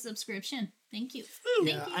for the subscription. Thank you.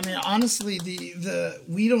 Thank you. I mean, honestly, the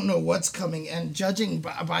we don't know what's coming, and judging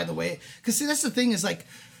by the way, because see, that's the thing is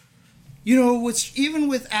which even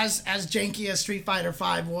with as janky as Street Fighter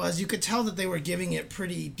V was, you could tell that they were giving it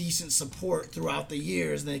pretty decent support throughout the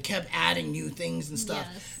years, and they kept adding new things and stuff.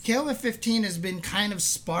 Yes. KOF 15 has been kind of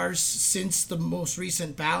sparse since the most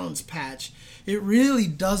recent balance patch. It really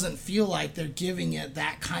doesn't feel like they're giving it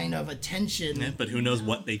that kind of attention. Yeah, but who knows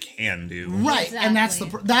what they can do. Right, exactly. And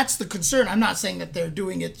that's the concern. I'm not saying that they're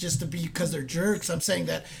doing it just to be because they're jerks. I'm saying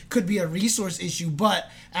that could be a resource issue, but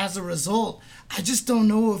as a result, I just don't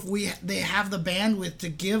know if they have the bandwidth to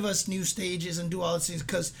give us new stages and do all these things,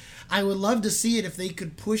 because I would love to see it if they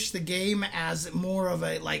could push the game as more of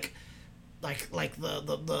a like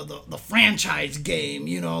the franchise game,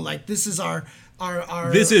 this is our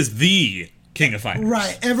this is the King of Fighters.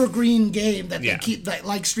 Right, evergreen game that they keep,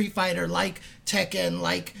 like Street Fighter, like Tekken,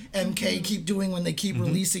 like MK keep doing when they keep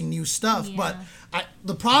releasing new stuff. Yeah. But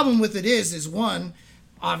the problem with it is one,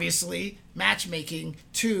 obviously, matchmaking,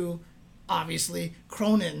 two, obviously,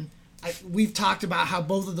 Cronin. We've talked about how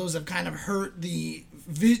both of those have kind of hurt the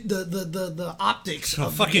optics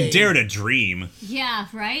of fucking the game. Dare to Dream. Yeah,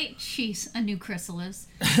 right? Jeez, a new Chrysalis.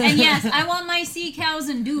 And yes, I want my sea cows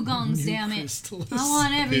and dugongs, damn it. Chrysalis. I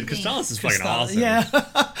want everything. Dude, Chrysalis is fucking awesome. Yeah.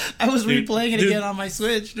 I was replaying it again on my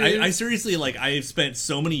Switch, dude. I seriously, I've spent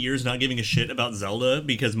so many years not giving a shit about Zelda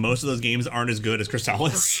because most of those games aren't as good as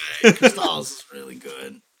Chrysalis. Chrysalis is really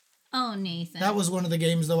good. Oh, Nathan. That was one of the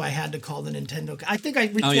games, though, I had to call the Nintendo. I think I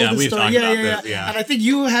retold the story. Yeah. And I think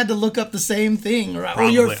you had to look up the same thing, right? Or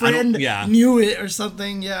your friend knew it or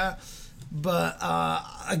something, yeah. But,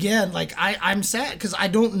 again, I'm sad because I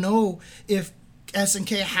don't know if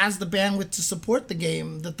SNK has the bandwidth to support the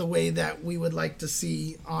game the way that we would like to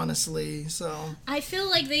see, honestly. So I feel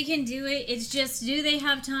like they can do it. It's just, do they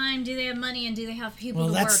have time? Do they have money? And do they have people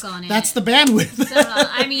to work on it? That's the bandwidth. So,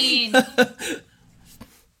 I mean...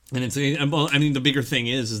 And the bigger thing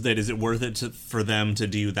is that is it worth it for them to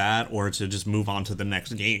do that or to just move on to the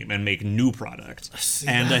next game and make new product? See,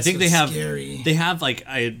 and I think they have scary.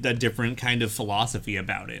 A different kind of philosophy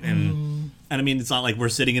about it, and I mean it's not like we're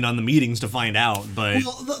sitting in on the meetings to find out, but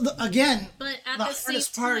again, but at the same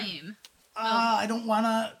time, I don't want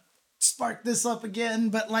to spark this up again,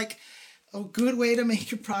 but a good way to make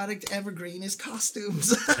your product evergreen is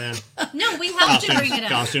costumes. No, we have to bring it up.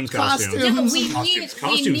 Costumes. No, we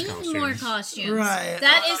need more costumes. Right.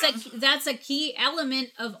 That's a key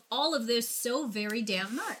element of all of this so very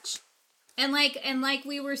damn much. And like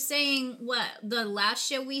we were saying, the last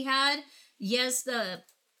show we had, yes, the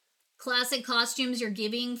classic costumes you're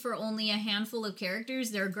giving for only a handful of characters.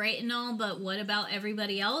 They're great and all, but what about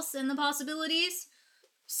everybody else and the possibilities?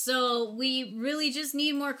 So we really just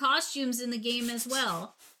need more costumes in the game as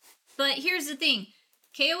well. But here's the thing.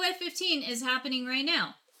 KOF 15 is happening right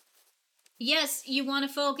now. Yes, you want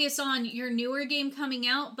to focus on your newer game coming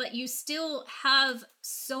out, but you still have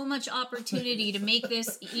so much opportunity to make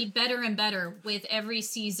this better and better with every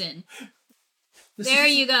season.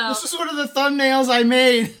 You go. This is one of the thumbnails I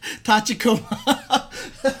made, Tachikoma.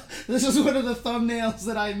 This is one of the thumbnails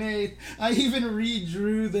that I made. I even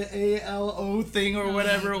redrew the ALO thing or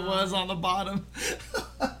whatever it was on the bottom.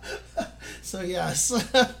 So yes,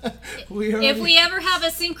 if we ever have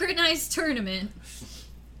a synchronized tournament.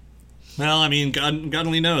 Well, I mean, God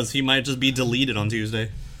only knows. He might just be deleted on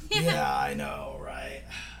Tuesday. Yeah, I know, right?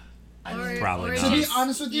 Probably To be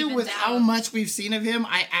honest with you, with how much we've seen of him,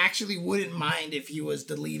 I actually wouldn't mind if he was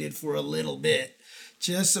deleted for a little bit,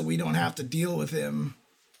 just so we don't have to deal with him.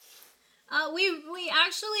 We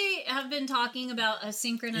actually have been talking about a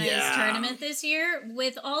synchronized tournament this year.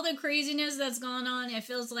 With all the craziness that's gone on, it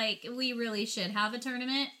feels like we really should have a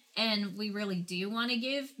tournament, and we really do want to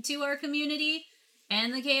give to our community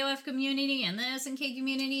and the KOF community and the SNK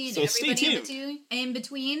community and everybody in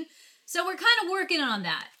between. So we're kind of working on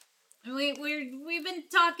that. We've been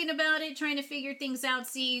talking about it, trying to figure things out,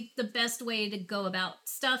 see the best way to go about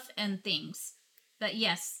stuff and things. But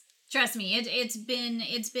yes, trust me, it's been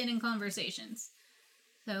in conversations.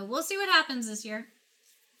 So we'll see what happens this year.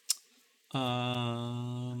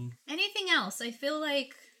 Anything else? I feel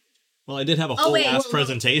like. Well, I did have a whole ass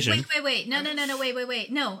presentation. Wait. No,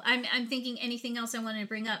 wait. No, I'm thinking anything else I wanted to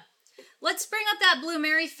bring up. Let's bring up that Blue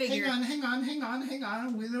Mary figure. Hang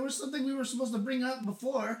on. There was something we were supposed to bring up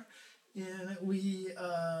before. And we,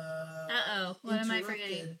 what am I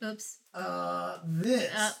forgetting? Oops.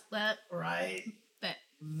 This. Right?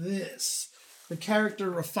 This. The character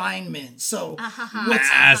refinement. So,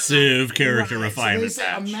 massive character refinement so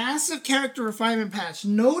patch. A massive character refinement patch.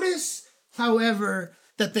 Notice, however,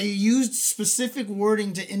 that they used specific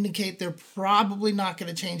wording to indicate they're probably not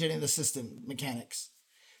going to change any of the system mechanics.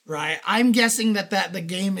 Right? I'm guessing that the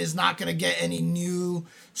game is not going to get any new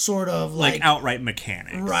sort of like outright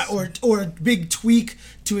mechanics. Right, or a big tweak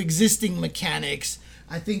to existing mechanics.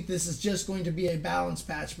 I think this is just going to be a balance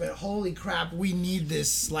patch, but holy crap, we need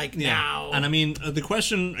this now. And I mean, the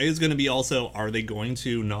question is going to be also, are they going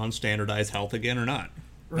to non-standardize health again or not?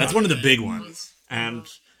 That's one of the big ones. And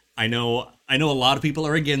I know a lot of people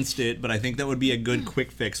are against it, but I think that would be a good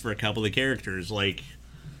quick fix for a couple of characters. Like,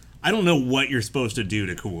 I don't know what you're supposed to do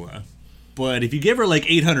to Kua, but if you give her like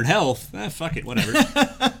 800 health, fuck it, whatever.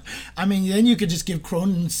 I mean, then you could just give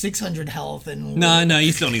Cronin 600 health and... No,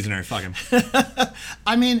 you still need to nerf. Fuck him.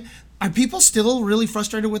 I mean, are people still really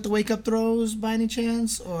frustrated with the wake-up throws by any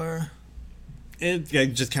chance, or...? It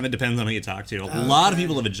just kind of depends on who you talk to. A lot of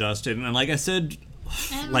people have adjusted, and like I said,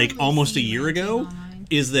 like almost a year ago,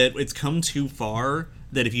 is that it's come too far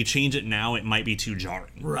that if you change it now, it might be too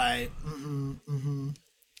jarring. Right. Mm-hmm.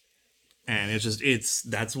 And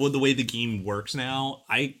that's what the way the game works now.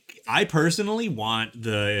 I personally want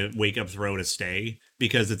the wake up throw to stay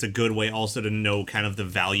because it's a good way also to know kind of the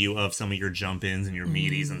value of some of your jump ins and your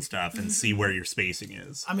meaties and stuff and see where your spacing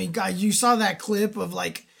is. I mean, guys, you saw that clip of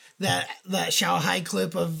like that Xiaohai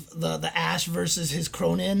clip of the Ash versus his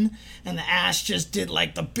Cronin, and the Ash just did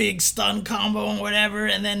like the big stun combo and whatever,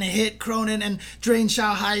 and then hit Cronin and drained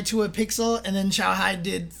Xiaohai to a pixel, and then Xiaohai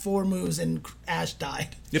did 4 moves and Ash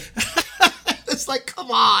died. Yep. It's like, come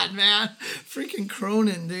on, man. Freaking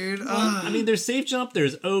Cronin, dude. I mean, there's safe jump,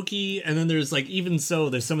 there's Oki, and then there's like, even so,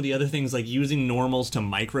 there's some of the other things like using normals to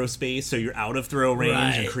microspace so you're out of throw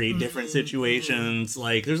range and create different situations.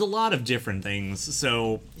 Like, there's a lot of different things,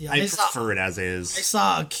 so I prefer it as is. I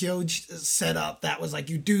saw a Kyoj setup that was like,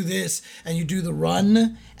 you do this and you do the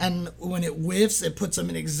run, and when it whiffs, it puts them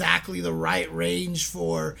in exactly the right range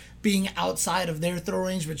for being outside of their throw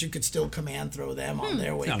range, but you could still command throw them on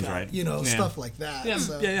their wake up. Right. You know, stuff like that. Yeah,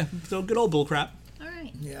 so. yeah. So good old bullcrap. All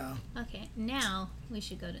right. Yeah. Okay, now we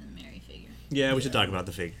should go to the Mary figure. Yeah, we should talk about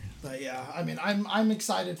the figure. But yeah, I mean, I'm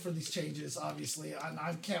excited for these changes, obviously, and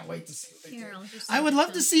I can't wait to see what they do. I would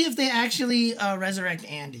love to see if they actually resurrect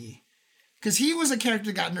Andy, because he was a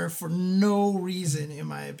character that got nerfed for no reason, in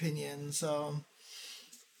my opinion. So,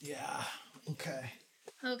 yeah. Okay.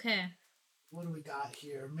 Okay. What do we got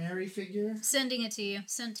here? Mary figure? Sending it to you.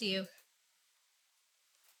 Sent to you.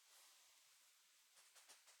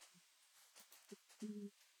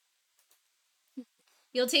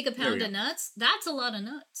 You'll take a pound of nuts? That's a lot of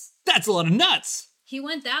nuts. That's a lot of nuts! He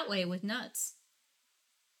went that way with nuts.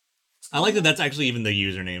 I like that that's actually even the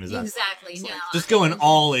username. Is that Exactly. No. just going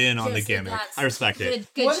all in on the Just- gimmick? that's I respect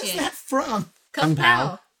it. Good What shit. is that from? Kung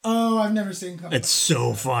Pao. Oh, I've never seen Kung It's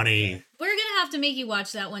so funny. We're gonna have to make you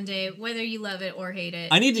watch that one day, whether you love it or hate it.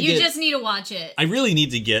 I need to You get- just need to watch it. I really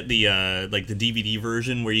need to get the like the DVD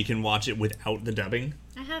version where you can watch it without the dubbing.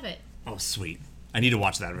 I have it. Oh, sweet. I need to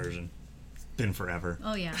watch that version. Been forever.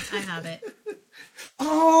 Oh yeah, I have it.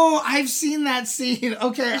 Oh, I've seen that scene.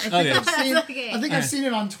 Okay, I think, Okay. Okay. I've seen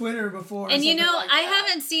it on Twitter before. or And you something know, like I that.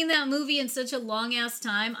 haven't seen that movie in such a long ass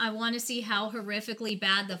time. I want to see how horrifically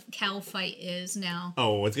bad the cow fight is now.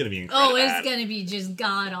 Oh, it's gonna be incredible. Oh, it's gonna be just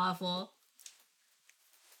god awful.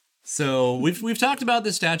 So we've talked about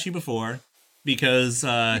this statue before because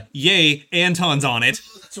yay, Anton's on it.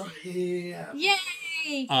 That's right. Yeah.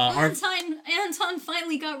 Yay! our- Anton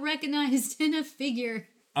finally got recognized in a figure.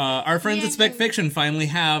 Our friends at Spec Fiction finally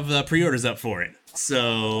have pre-orders up for it.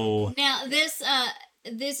 So Now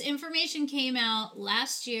this information came out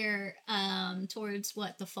last year, towards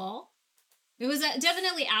the fall. It was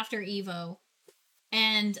definitely after Evo,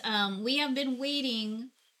 and we have been waiting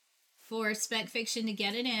for Spec Fiction to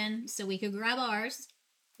get it in so we could grab ours.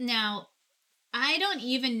 Now, I don't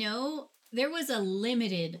even know, there was a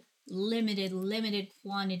limited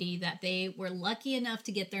quantity that they were lucky enough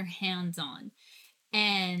to get their hands on.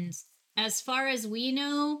 And as far as we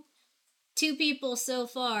know, 2 people so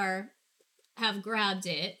far have grabbed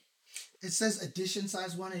it. It says edition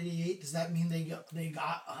size 188. Does that mean they got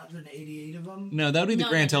 188 of them? no, that would be the No,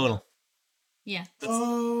 grand no, no, total. no. Yeah.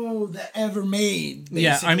 Oh, the ever made.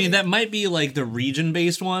 Yeah, I mean that might be like the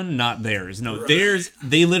region-based one, not theirs. No, theirs.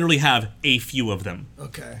 They literally have a few of them.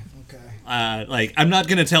 Okay. Like I'm not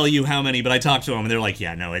gonna tell you how many, but I talked to them and they're like,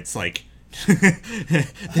 yeah, no, it's like.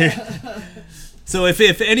 So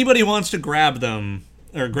if anybody wants to grab them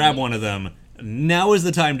or grab one of them, now is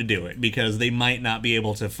the time to do it because they might not be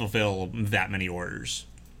able to fulfill that many orders.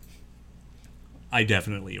 I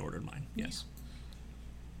definitely ordered mine. Yes.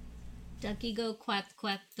 Ducky go quack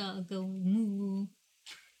quack, dog go moo.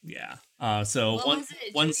 Yeah. So What was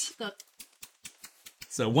it? one Jamaica.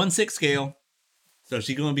 so 1/6 scale. So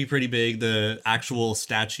she's gonna be pretty big. The actual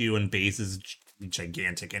statue and base is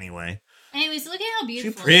gigantic anyway. Anyways, look at how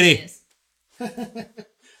beautiful pretty. it is.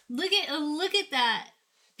 Look at that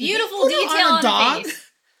beautiful Put it detail on a on dog? the face.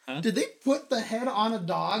 Did they put the head on a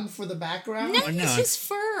dog for the background? No, no, it's it's just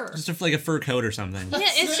fur. Just like a fur coat or something. Yeah,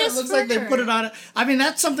 it's Yeah, just it looks fur. like they put it on it. I mean,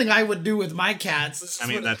 that's something I would do with my cats. I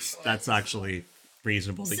mean that's actually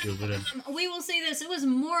reasonable to give it in. We will say this: it was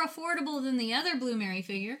more affordable than the other Blue Mary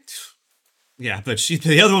figure. Yeah, but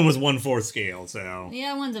the other one was 1/4 scale, so The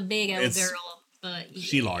other one's a big old It's- girl, but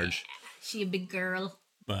she yeah, large. She a big girl.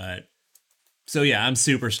 But so yeah, I'm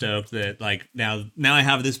super stoked that like now I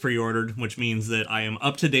have this pre-ordered, which means that I am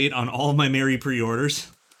up to date on all of my Mary pre-orders.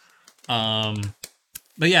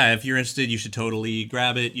 But yeah, if you're interested, you should totally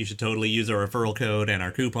grab it. You should totally use our referral code and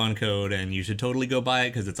our coupon code, and you should totally go buy it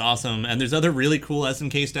because it's awesome. And there's other really cool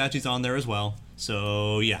SNK statues on there as well.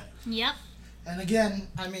 So yeah. Yep. And again,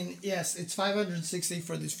 I mean, yes, it's $560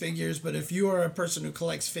 for these figures, but if you are a person who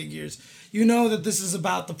collects figures, you know that this is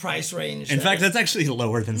about the price range. In fact, that's actually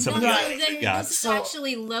lower than some of the This is So,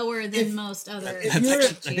 actually lower than most other. if That's you're-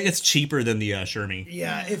 actually, I think it's cheaper than the Shermie.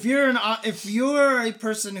 Yeah, if you're a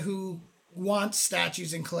person who wants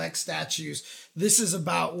statues and collects statues, this is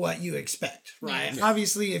about what you expect, right? Yes.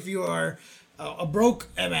 Obviously, if you are a broke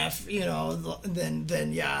MF, you know,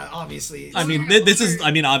 then yeah, obviously. I mean, this is.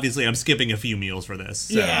 I mean, obviously, I'm skipping a few meals for this.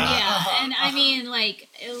 So. Yeah. Yeah, and I mean, like,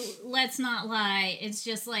 let's not lie. It's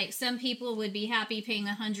just like some people would be happy paying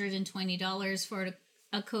 $120 for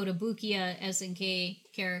a Kotobukiya SNK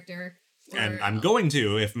character. And or- I'm going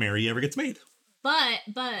to if Mary ever gets made. But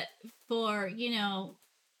for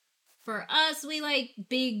for us, we like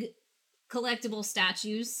big collectible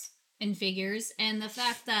statues and figures, and the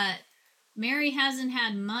fact that Mary hasn't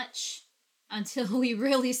had much until we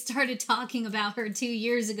really started talking about her 2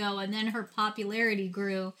 years ago, and then her popularity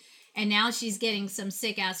grew, and now she's getting some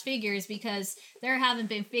sick ass figures because there haven't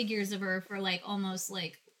been figures of her for like almost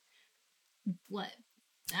like what?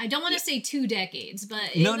 I don't want to say 2 decades,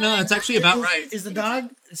 but No, it's actually about right. Is the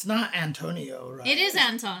dog? It's not Antonio, right? it is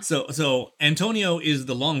Anton. So Antonio is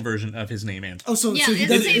the long version of his name, Anton. Oh, so Yeah, he it's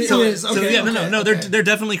does. the same It dog. is. So Okay, yeah, okay, no, okay. they're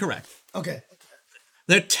definitely correct. Okay.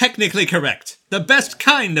 They're technically correct. The best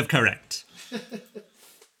kind of correct.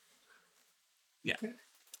 Yeah.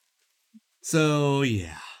 So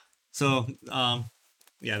yeah. So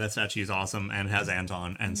yeah, that statue is awesome and has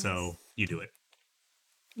Anton, and so you do it.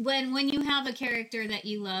 When you have a character that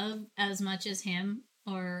you love as much as him,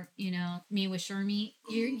 or me with Shermie,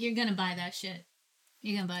 you're gonna buy that shit.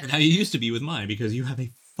 You're gonna buy And that. how you used to be with mine because you have a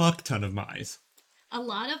fuck ton of Mai's. A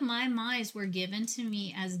lot of my Mai's were given to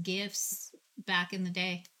me as gifts back in the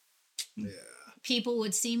day. Yeah. People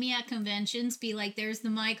would see me at conventions, be like, there's the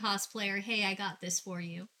Mai cosplayer. Hey, I got this for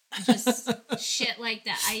you. Just shit like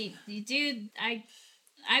that. I'd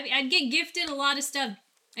get gifted a lot of stuff.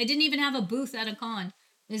 I didn't even have a booth at a con.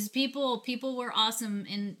 Because people were awesome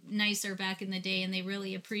and nicer back in the day, and they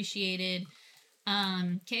really appreciated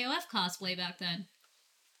KOF cosplay back then.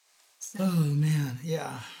 So. Oh, man.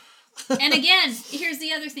 Yeah. And again, here's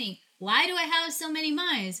the other thing. Why do I have so many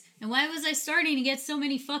Mai's? And why was I starting to get so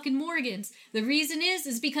many fucking Morgans? The reason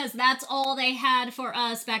is because that's all they had for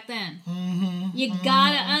us back then. You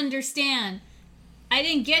gotta understand. I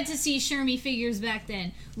didn't get to see Shermie figures back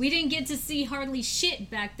then. We didn't get to see hardly shit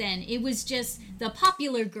back then. It was just the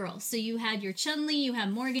popular girls. So you had your Chun-Li, you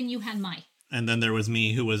had Morgan, you had Mai. And then there was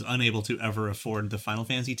me, who was unable to ever afford the Final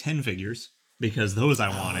Fantasy X figures, because those I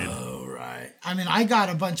wanted. Oh, right. I mean, I got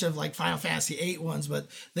a bunch of like Final Fantasy VIII ones, but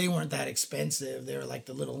they weren't that expensive. They were like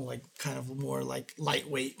the little, like kind of more like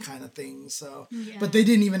lightweight kind of things. So, Yeah. But they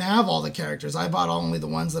didn't even have all the characters. I bought only the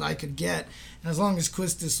ones that I could get. And as long as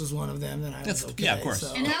Quistis was one of them, then I was okay. Yeah, of course.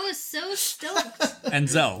 So. And I was so stoked. And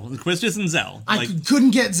Zell. Quistis and Zell. I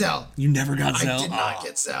couldn't get Zell. You never got Zell? I did not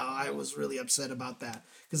get Zell. I was really upset about that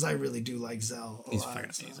because I really do like Zell a He's lot.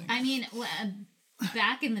 fucking amazing. I mean,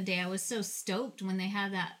 back in the day, I was so stoked when they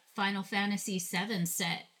had that Final Fantasy VII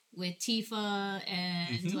set with Tifa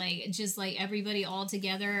and like just like everybody all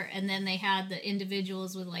together, and then they had the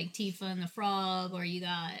individuals with like Tifa and the frog, or you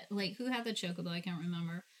got like who had the chocobo? I can't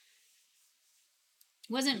remember.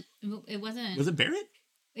 It wasn't. Was it Barrett?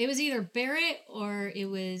 It was either Barrett or it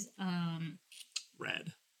was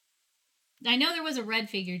Red. I know there was a red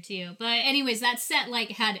figure too, but anyways, that set like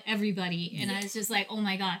had everybody, and I was just like, oh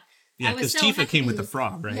my god. Yeah, because Tifa came with the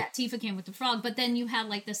frog, right? Yeah, Tifa came with the frog, but then you had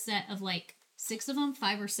like the set of like 6 of them,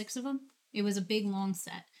 5 or 6 of them. It was a big long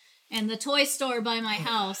set, and the toy store by my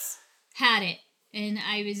house had it, and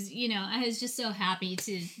I was just so happy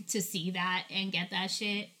to see that and get that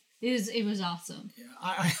shit. It was awesome.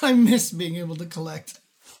 Yeah, I miss being able to collect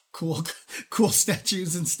cool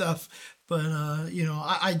statues and stuff. But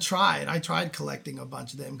I tried collecting a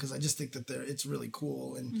bunch of them because I just think that it's really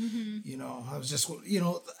cool, and I was just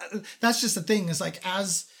that's just the thing. It's like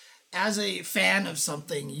as a fan of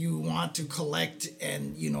something, you want to collect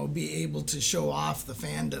and be able to show off the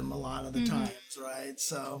fandom a lot of the times, right?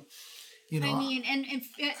 So. I mean, and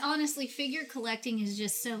honestly, figure collecting is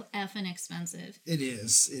just so effing expensive. It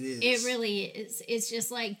is. It really is. It's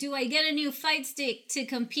just like, do I get a new fight stick to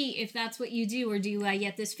compete if that's what you do, or do I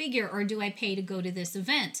get this figure, or do I pay to go to this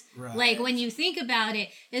event? Right. Like, when you think about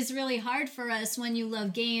it, it's really hard for us when you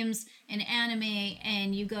love games and anime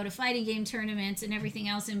and you go to fighting game tournaments and everything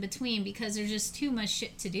else in between, because there's just too much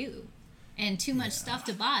shit to do and too much stuff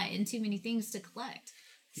to buy and too many things to collect.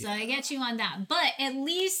 So I get you on that. But at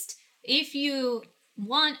least if you're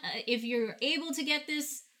able to get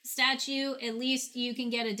this statue, at least you can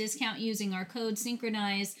get a discount using our code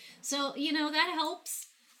Synchronize. So, that helps.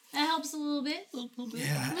 That helps a little bit.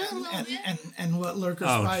 Yeah, and what Lurker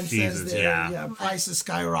Oh, Prime Jesus, says there, yeah. prices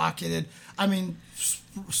skyrocketed. I mean,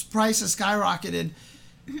 prices skyrocketed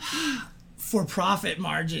for profit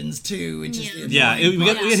margins too, which is the Yeah, annoying we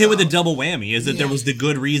part. get hit with a double whammy, is that there Yeah. was the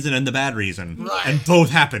good reason and the bad reason. Right. And both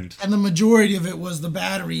happened. And the majority of it was the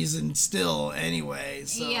bad reason still anyway.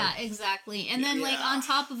 So. Yeah, exactly. And then, like, on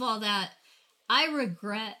top of all that, I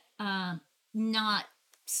regret not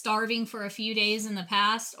starving for a few days in the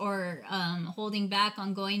past, or holding back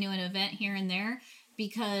on going to an event here and there,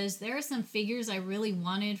 because there are some figures I really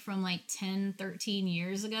wanted from like 10, 13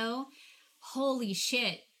 years ago. Holy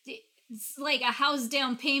shit. It's like a house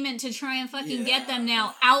down payment to try and fucking get them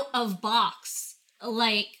now out of box.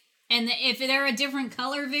 Like, and if they're a different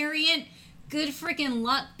color variant, good freaking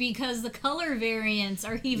luck, because the color variants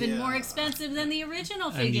are even more expensive than the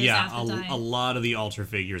original figures half the time. A lot of the Ultra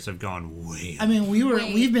figures have gone way up. I mean,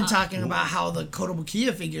 we've been talking about how the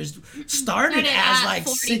Kotobukiya figures started as like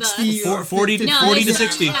 60 or 40 50. to 40 to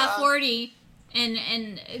 60. Yeah, 40.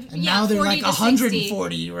 And now they're 40 like to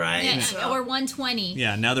 140, 60. right? Yeah, So- or 120.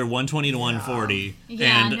 Yeah, now they're 120 to 140.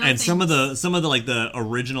 Yeah, and no and some of thanks. the like the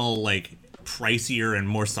original like pricier and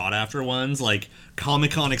more sought after ones, like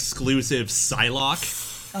Comic-Con exclusive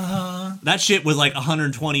Psylocke. That shit was like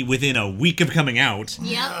 120 within a week of coming out.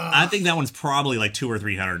 Yep. I think that one's probably like 200 or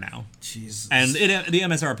 300 now. Jesus. And the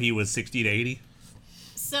MSRP was 60 to 80.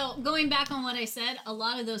 So, going back on what I said, a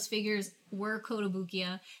lot of those figures were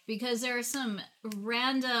Kotobukiya, because there are some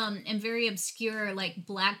random and very obscure, like,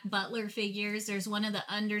 Black Butler figures. There's one of the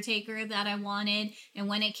Undertaker that I wanted, and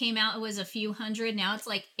when it came out, it was a few hundred. Now it's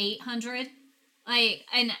like 800. Like,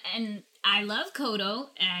 and I love Kodo,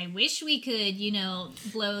 and I wish we could,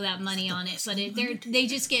 blow that money on it, but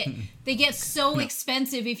they get so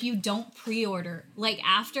expensive if you don't pre-order. Like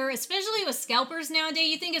after, especially with scalpers nowadays,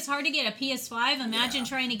 you think it's hard to get a PS5. Imagine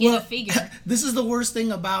trying to get a figure. This is the worst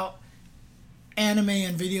thing about anime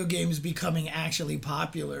and video games becoming actually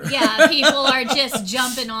popular. Yeah, people are just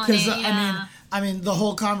jumping on it. Yeah. I mean, the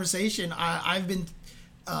whole conversation. I've been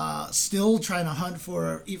still trying to hunt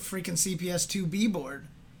for a freaking CPS2B board.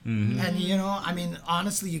 Mm-hmm. And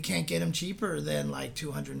honestly, you can't get them cheaper than like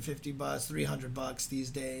 $250, $300 these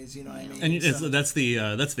days. You know what I mean? And that's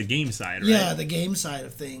the game side, right? Yeah, the game side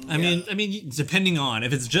of things. I mean, depending on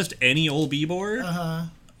if it's just any old B board.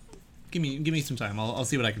 Give me some time. I'll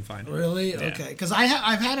see what I can find. Really? Yeah. Okay. Because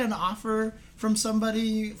I've had an offer from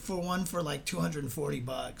somebody for one for like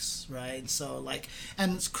 $240, right? So like,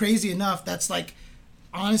 and it's crazy enough. That's like,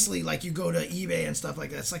 honestly, like you go to eBay and stuff like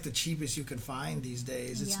that. It's like the cheapest you can find these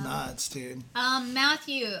days. It's nuts, dude.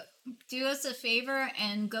 Matthew, do us a favor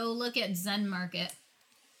and go look at Zen Market.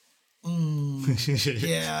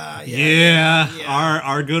 Yeah.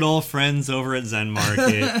 Our good old friends over at Zen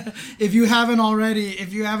Market. If you haven't already,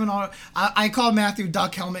 I call Matthew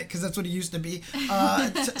Duck Helmet because that's what he used to be.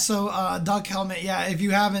 Duck Helmet, yeah. If you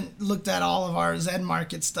haven't looked at all of our Zen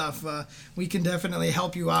Market stuff, we can definitely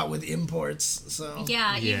help you out with imports. So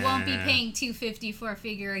you won't be paying $250 for a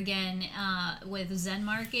figure again with Zen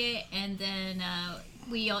Market, and then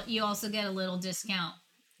you also get a little discount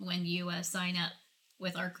when you sign up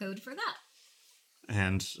with our code for that.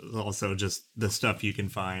 And also just the stuff you can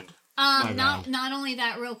find. Not only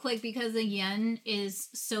that, real quick, because the yen is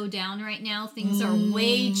so down right now, things are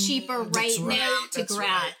way cheaper now to grab.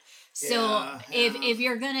 Right. So if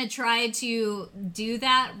you're gonna try to do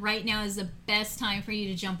that, right now is the best time for you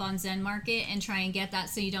to jump on Zen Market and try and get that,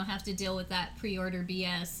 so you don't have to deal with that pre-order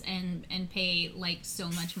BS and pay like so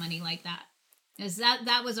much money like that. Because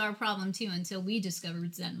that was our problem too until we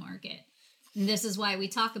discovered Zen Market. And this is why we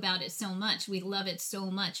talk about it so much. We love it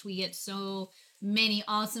so much. We get so many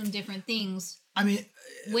awesome different things. I mean,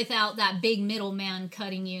 without that big middleman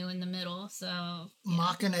cutting you in the middle. So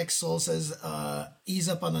Machinex Soul says, ease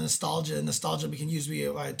up on the nostalgia. Nostalgia can use to be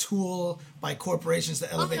a tool by corporations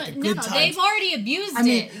to elevate the good times. They've already abused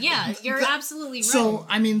it. Yeah, you're absolutely right. So,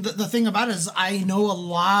 I mean, the thing about it is I know a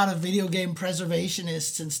lot of video game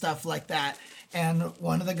preservationists and stuff like that. And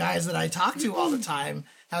one of the guys that I talk to all the time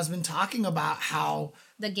has been talking about how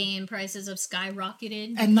the game prices have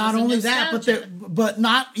skyrocketed, and not only that, but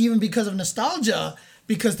not even because of nostalgia,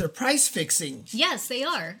 because they're price fixing. Yes, they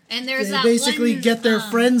are, and they basically get their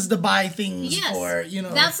friends to buy things for.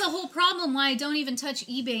 That's the whole problem. Why I don't even touch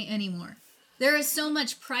eBay anymore. There is so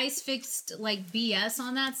much price fixed like BS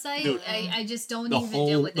on that site. Dude, I just don't even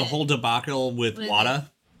deal with it. The whole debacle with Wata.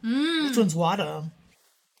 Which one's Wata?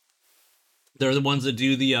 They're the ones that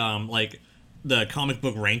do the the comic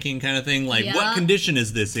book ranking kind of thing, like what condition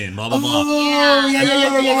is this in? Blah blah blah. Oh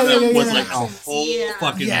yeah. Was like a whole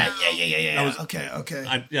fucking yeah. Okay.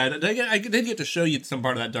 I did get to show you some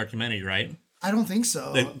part of that documentary, right? I don't think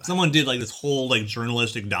so. Someone did like this whole like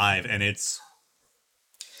journalistic dive, and it's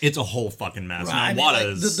a whole fucking mess. Right. Now,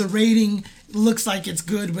 the rating looks like it's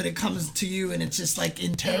good, but it comes to you and it's just like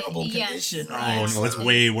in terrible condition. Right? Oh no, it's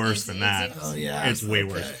way worse than that. Oh yeah, it's way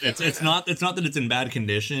worse. It's not that it's in bad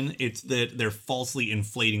condition. It's that they're falsely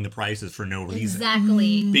inflating the prices for no reason.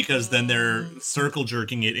 Exactly. Because then they're circle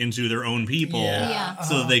jerking it into their own people,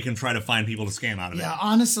 so that they can try to find people to scam out of it. Yeah,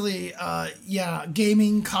 honestly,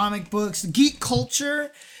 gaming, comic books, geek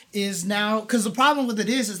culture is now, because the problem with it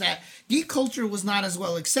is that geek culture was not as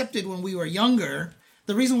well accepted when we were younger.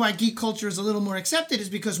 The reason why geek culture is a little more accepted is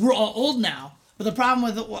because we're all old now. But the problem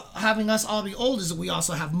with having us all be old is that we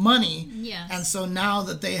also have money. Yes. And so now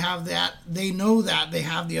that they have that, they know that they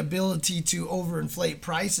have the ability to overinflate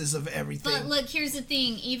prices of everything. But look, here's the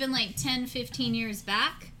thing. Even like 10, 15 years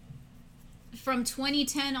back, from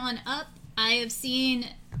 2010 on up, I have seen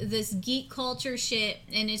this geek culture shit,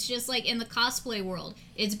 and it's just like in the cosplay world.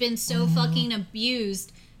 It's been so fucking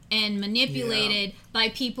abused and manipulated by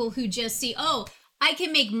people who just see, oh, I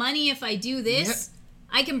can make money if I do this. Yep.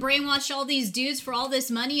 I can brainwash all these dudes for all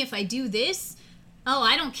this money if I do this. Oh,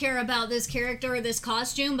 I don't care about this character or this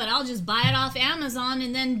costume, but I'll just buy it off Amazon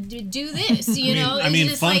and then do this, you know? I mean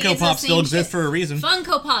Funko Pops still exist for a reason.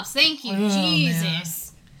 Funko Pops, thank you. Jesus. Man.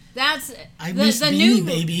 That's the new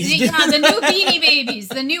babies. The new Beanie Babies.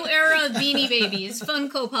 The new era of Beanie Babies.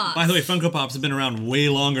 Funko Pops. By the way, Funko Pops have been around way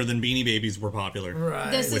longer than Beanie Babies were popular.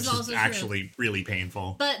 Right. This which is also actually really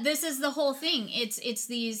painful. But this is the whole thing. It's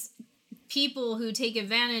these people who take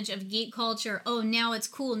advantage of geek culture. Oh, now it's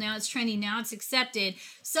cool, now it's trendy, now it's accepted.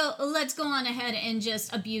 So let's go on ahead and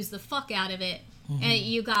just abuse the fuck out of it. And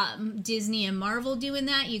you got Disney and Marvel doing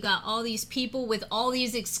that. You got all these people with all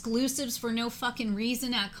these exclusives for no fucking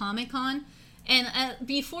reason at Comic-Con. And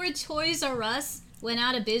before Toys R Us went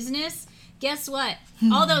out of business, guess what?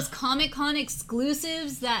 All those Comic-Con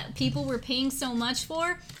exclusives that people were paying so much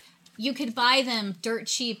for, you could buy them dirt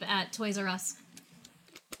cheap at Toys R Us.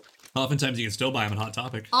 Oftentimes you can still buy them at Hot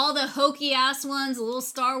Topic. All the hokey ass ones, the little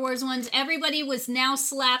Star Wars ones, everybody was now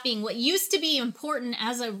slapping what used to be important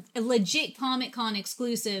as a legit Comic-Con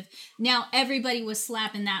exclusive. Now everybody was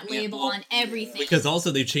slapping that label on everything. Because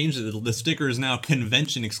also they changed it. The sticker is now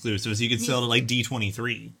convention exclusive, so you can sell it like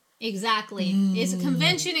D23. Exactly. It's a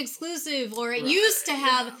convention exclusive, or it used to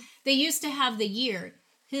have, they used to have the year.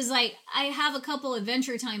 Because, like, I have a couple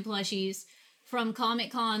Adventure Time plushies from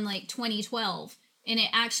Comic-Con, like, 2012. And it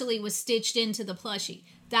actually was stitched into the plushie.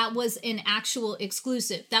 That was an actual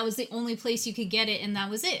exclusive. That was the only place you could get it, and that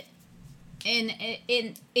was it. And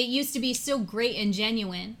it used to be so great and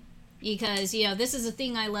genuine. Because, you know, this is a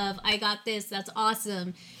thing I love. I got this. That's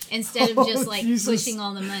awesome. Instead of just, like, pushing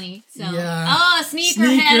all the money. So,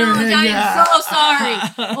 Sneakerhead. I'm so sorry.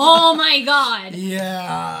 Oh, my God.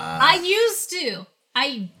 Yeah.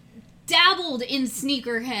 I dabbled in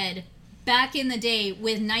Sneakerhead back in the day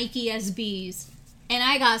with Nike SBs. And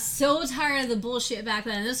I got so tired of the bullshit back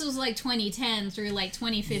then. This was like 2010 through like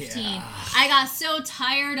 2015. Yeah. I got so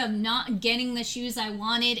tired of not getting the shoes I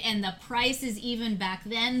wanted, and the prices even back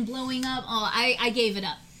then blowing up. Oh, I gave it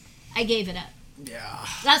up. I gave it up. Yeah.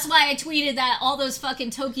 That's why I tweeted that all those fucking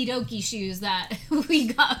Tokidoki shoes that we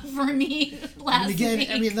got for me last week.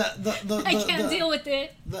 I mean, I can't deal with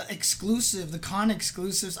it. The exclusive, the con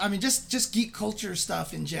exclusives. I mean, just geek culture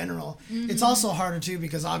stuff in general. It's also harder too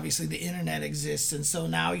because obviously the internet exists, and so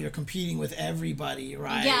now you're competing with everybody,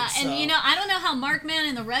 right? Yeah, and you know, I don't know how Markman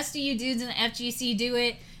and the rest of you dudes in the FGC do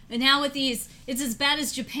it. And now with these, it's as bad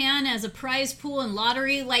as Japan as a prize pool and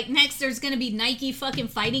lottery. Like, next there's going to be Nike fucking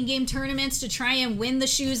fighting game tournaments to try and win the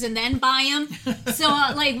shoes and then buy them. So,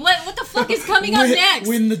 like, what the fuck is coming up next?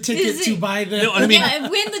 Win the ticket to buy them. No, I mean, yeah,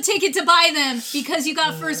 win the ticket to buy them because you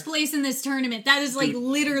got first place in this tournament. That is, like,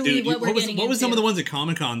 literally what we're getting into. What was some of the ones at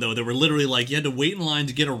Comic-Con, though, that were literally, like, you had to wait in line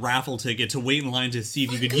to get a raffle ticket, to wait in line to see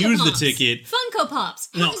if you could use the ticket. Funko Pops.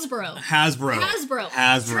 Hasbro.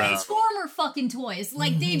 Transformer fucking toys.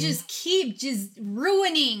 Like, they just keep just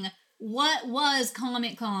ruining what was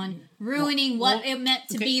Comic-Con, ruining what it meant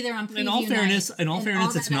to be there on preview In all fairness,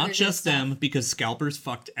 it's not just them, because scalpers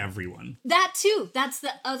fucked everyone. That too. That's the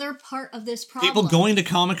other part of this problem. People going to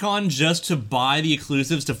Comic-Con just to buy the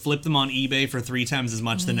exclusives to flip them on eBay for 3 times as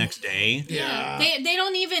much the next day. Yeah. They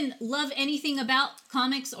don't even love anything about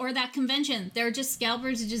comics or that convention. They're just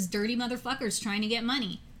scalpers, just dirty motherfuckers trying to get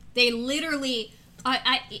money. They literally...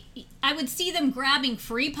 I would see them grabbing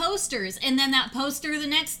free posters, and then that poster the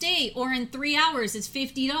next day or in 3 hours is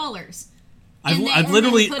 $50. I've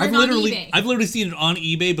literally seen it on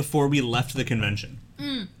eBay before we left the convention.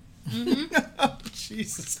 Oh,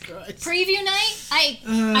 Jesus Christ! Preview night,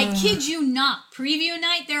 I kid you not. Preview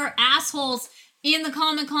night, there are assholes in the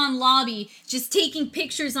Comic-Con lobby just taking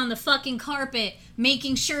pictures on the fucking carpet,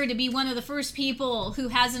 making sure to be one of the first people who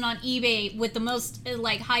has it on eBay with the most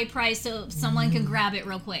like high price so someone can grab it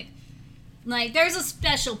real quick. Like, there's a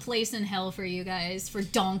special place in hell for you guys for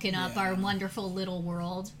donking up our wonderful little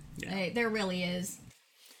world. Yeah. There really is.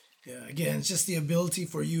 Yeah, again, it's just the ability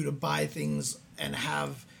for you to buy things and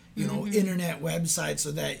have, you know, internet websites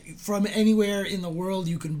so that from anywhere in the world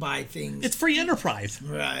you can buy things. It's free enterprise.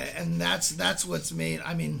 Right, and that's what's made,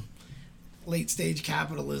 I mean, late stage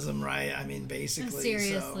capitalism, right? I mean, basically.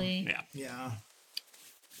 Seriously. So, yeah.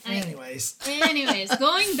 Anyways,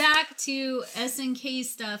 going back to SNK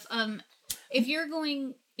stuff, if you're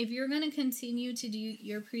going to continue to do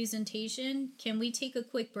your presentation, can we take a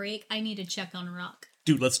quick break? I need to check on Rock.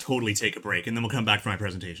 Dude, let's totally take a break, and then we'll come back for my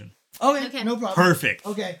presentation. Okay, no problem. Perfect.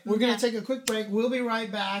 Okay, we're going to take a quick break. We'll be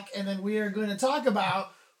right back, and then we are going to talk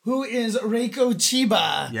about who is Reiko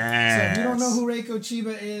Chiba. Yes. So if you don't know who Reiko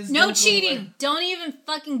Chiba is... No cheating. Don't even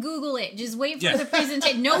fucking Google it. Just wait for the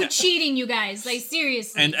presentation. No cheating, you guys. Like,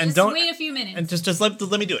 seriously. And just don't, wait a few minutes. And just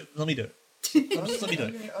let me do it. Let me do it. Just let me do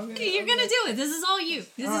it. Okay, you're going to do it. This is all you.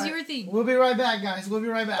 This is your thing. We'll be right back, guys. We'll be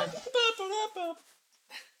right back.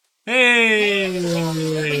 Hey!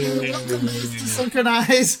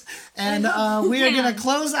 Synchronize. And we are going to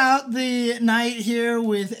close out the night here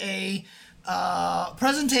with a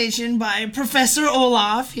presentation by Professor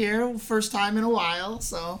Olaf here. First time in a while,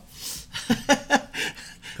 so...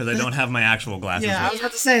 because I don't have my actual glasses. Yeah, I was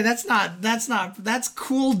about to say that's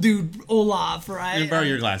cool, dude. Olaf, right? You can borrow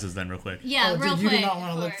your glasses then, real quick. Yeah, Oh, real dude, you quick. do not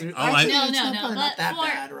want to look through. Oh, Actually, No, it's no, probably no, not that but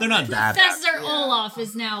bad. for- Right? They're not that bad. Professor Olaf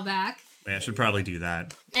is now back. Yeah, I should probably do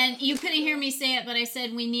that. And you couldn't hear me say it, but I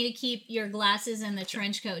said we need to keep your glasses and the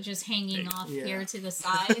trench coat just hanging off here to the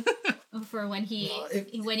side for when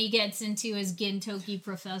he gets into his Gintoki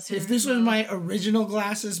professor. If this was my original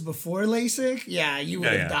glasses before LASIK, yeah, you would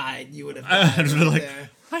have yeah. died. You would have I'd died. be right like, there.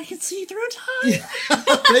 I can see through time.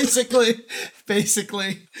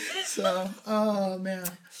 basically. So, oh man.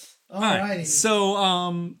 Alrighty.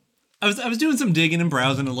 So, I was doing some digging and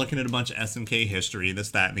browsing and looking at a bunch of SNK history, this,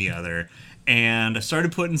 that, and the other, and I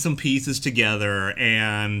started putting some pieces together,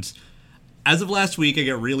 and as of last week, I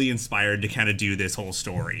got really inspired to kind of do this whole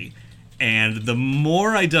story. And the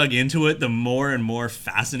more I dug into it, the more and more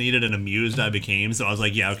fascinated and amused I became. So I was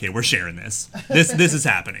like, yeah, okay, we're sharing this. This is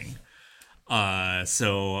happening.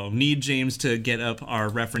 So I'll need James to get up our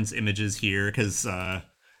reference images here, because I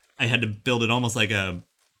had to build it almost like a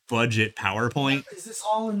budget PowerPoint. Is this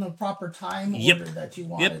all in the proper time Yep. order that you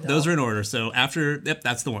wanted? Yep, those are in order. So after,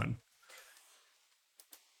 that's the one.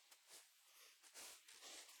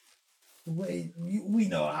 The way we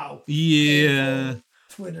know how Yeah. painful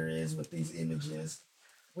Twitter is with these images.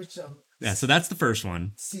 Which Yeah, so that's the first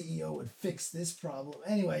one. CEO would fix this problem.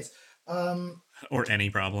 Anyways, Or any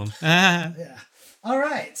problem. yeah. All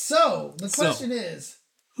right. So the question is,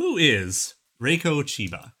 Who is Reiko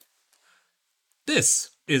Chiba? This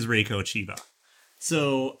is Reiko Chiba.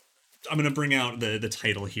 So I'm going to bring out the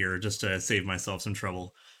title here just to save myself some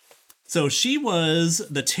trouble. So she was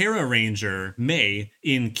the Terra Ranger Mei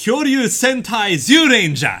in Kyoryu Sentai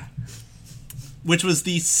Zyuranger, which was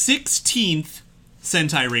the 16th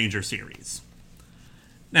Sentai Ranger series.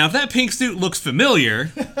 Now, if that pink suit looks familiar,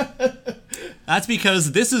 that's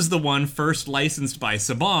because this is the one first licensed by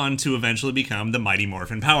Saban to eventually become the Mighty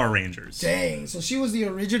Morphin Power Rangers. dang. So she was the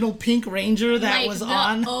original Pink Ranger that like was the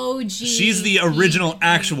on. OG. She's the original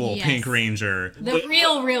actual Yes. Pink Ranger. The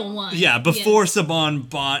real one. Yeah, before Yes. Saban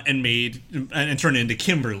bought and made and turned into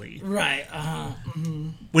Kimberly, Right.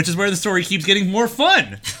 which is where the story keeps getting more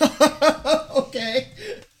fun. Okay.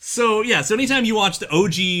 So anytime you watch the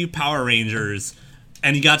OG Power Rangers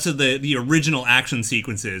and you got to the original action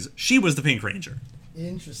sequences, she was the Pink Ranger.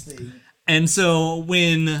 Interesting. And so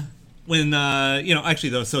when actually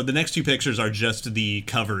though, so the next two pictures are just the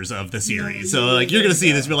covers of the series. So like you're gonna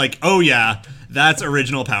see this, be like, oh yeah, that's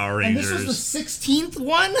original Power And Rangers. this was the 16th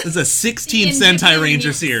one? This is a 16th In Sentai Japan, Ranger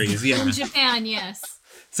yes. series. Yeah, In Japan, yes.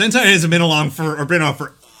 Sentai has been on for.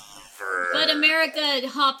 But America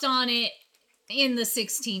hopped on it in the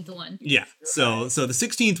 16th one. Yeah. So the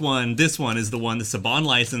 16th one, this one is the one that Saban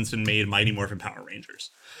licensed and made Mighty Morphin Power Rangers.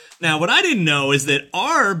 Now, what I didn't know is that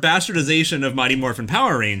our bastardization of Mighty Morphin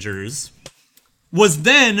Power Rangers was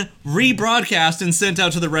then rebroadcast and sent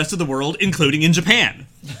out to the rest of the world, including in Japan.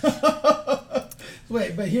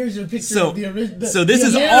 Wait, but here's your picture So, of the original. so this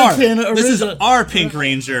is our Pink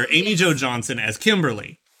Ranger, Amy Jo Johnson as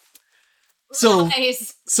Kimberly. So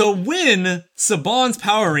Nice. So when Saban's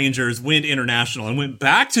Power Rangers went international and went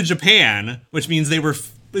back to Japan, which means they were,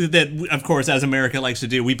 that of course, as America likes to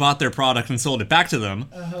do, we bought their product and sold it back to them.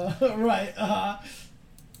 Right.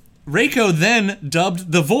 Reiko then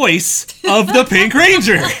dubbed the voice of the Pink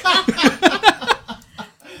Ranger.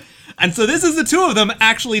 And so this is the two of them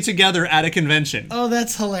actually together at a convention. Oh,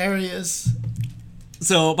 that's hilarious.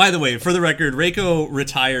 So, by the way, for the record, Reiko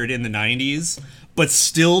retired in the 90s, but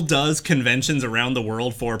still does conventions around the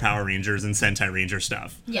world for Power Rangers and Sentai Ranger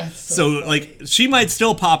stuff. Yes. So, like, she might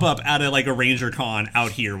still pop up at a Ranger Con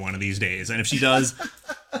out here one of these days. And if she does,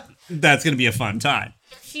 that's going to be a fun time.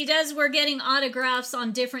 She does. We're getting autographs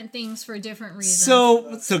on different things for different reasons.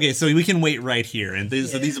 So we can wait right here. And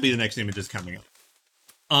so these will be the next images coming up.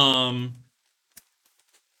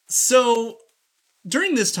 So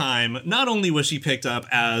during this time, not only was she picked up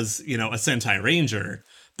as, a Sentai Ranger,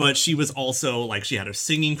 but she was also, like, she had a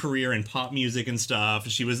singing career in pop music and stuff.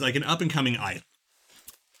 She was, like, an up-and-coming idol.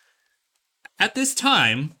 At this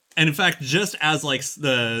time, and in fact, just as, like,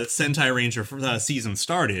 the Sentai Ranger season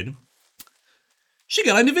started, she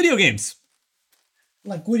got into video games.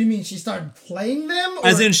 Like, what do you mean? She started playing them? Or?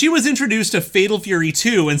 As in, she was introduced to Fatal Fury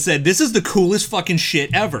 2 and said, this is the coolest fucking shit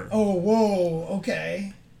ever. Oh, whoa,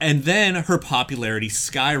 okay. And then her popularity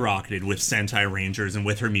skyrocketed with Sentai Rangers and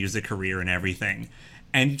with her music career and everything.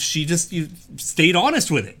 And she just stayed honest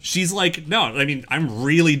with it. She's like, no, I mean, I'm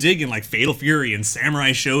really digging like Fatal Fury and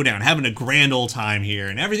Samurai Showdown, having a grand old time here,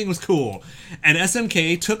 and everything was cool. And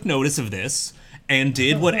SMK took notice of this and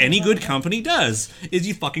did what any good company does, is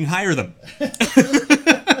you fucking hire them.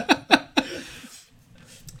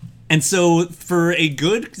 And so for a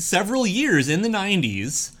good several years in the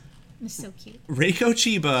 90s, It's so cute. Reiko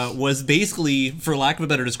Chiba was basically, for lack of a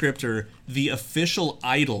better descriptor, the official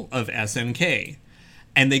idol of SNK.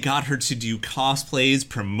 And they got her to do cosplays,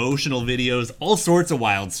 promotional videos, all sorts of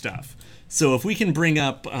wild stuff. So if we can bring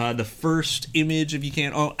up the first image, if you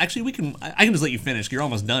can. Oh, actually, I can just let you finish. You're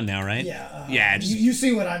almost done now, right? Yeah. Yeah. You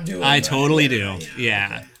see what I'm doing. I right? totally do.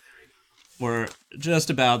 Yeah. Okay. We're just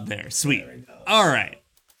about there. Sweet. All right.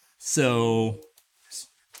 So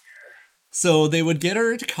they would get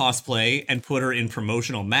her to cosplay and put her in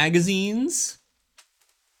promotional magazines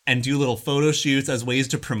and do little photo shoots as ways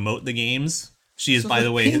to promote the games. She is, by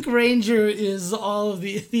the way... Pink Ranger is all of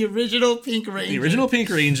the original Pink Ranger. The original Pink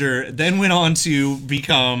Ranger then went on to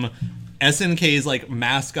become SNK's, like,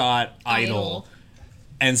 mascot idol.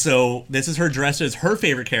 And so this is her dressed as her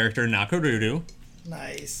favorite character, Nakoruru.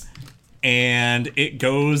 Nice. And it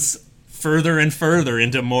goes further and further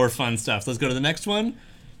into more fun stuff. So let's go to the next one.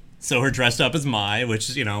 So her dressed up as Mai, which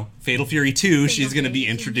is, Fatal Fury 2, she's going to be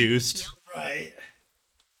introduced. Right.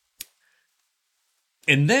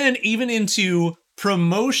 And then even into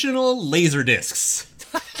promotional laser discs.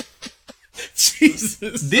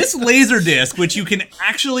 Jesus. This laser disc, which you can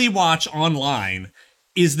actually watch online,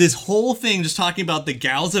 is this whole thing just talking about the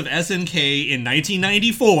gals of SNK in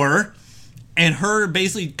 1994 and her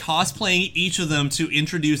basically cosplaying each of them to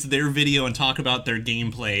introduce their video and talk about their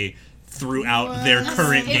gameplay throughout their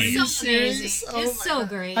current games. It's so amazing. It's so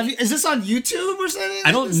great. Is this on YouTube or something?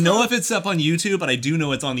 I don't know if it's up on YouTube, but I do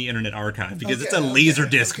know it's on the Internet Archive because it's a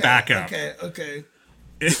Laserdisc backup. Okay.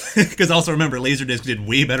 Because also remember, Laserdisc did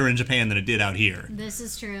way better in Japan than it did out here. This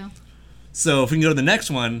is true. So if we can go to the next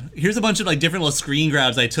one, here's a bunch of like different little screen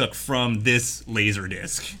grabs I took from this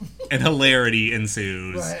Laserdisc, and hilarity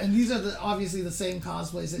ensues. Right, and these are obviously the same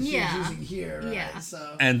cosplays that she's using here, right? Yeah.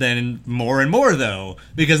 So. And then more and more though,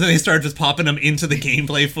 because then they start just popping them into the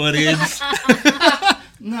gameplay footage.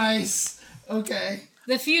 Nice. Okay.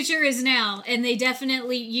 The future is now, and they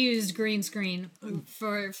definitely used green screen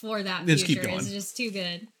for that Just future. keep going. It's just too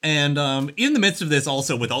good. And in the midst of this,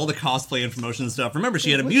 also with all the cosplay and promotion stuff, remember she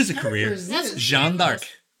had a music career. That's Jeanne d'Arc.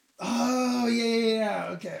 Oh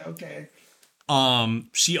yeah. Okay.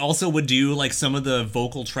 She also would do like some of the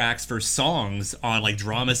vocal tracks for songs on like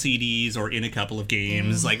drama CDs or in a couple of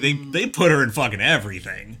games. Like they put her in fucking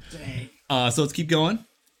everything. Dang. So let's keep going.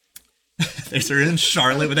 There's her in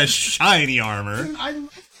Charlotte with that shiny armor. Dude, I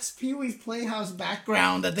like this Pee-wee's Playhouse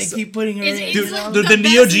background that they keep putting her in. Dude, like the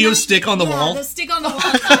Neo Geo stick on the wall. The stick on the wall.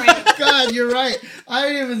 Sorry. God, you're right. I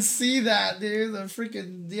didn't even see that, dude. The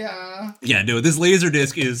freaking Yeah, dude, this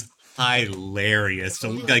Laserdisc is hilarious to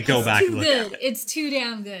like go back and look at. It's too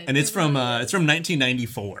damn good. And it's from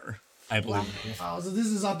 1994, I believe. Oh, so this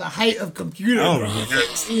is on the height of computer. Oh,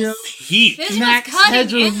 graphics, you know? Heat. This Max was cutting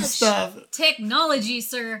Headroom edge stuff. technology,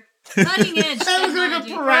 sir. Cutting edge That was like a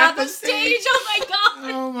technology. parappa Parappa stage. Oh my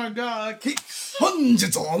god. Oh my god.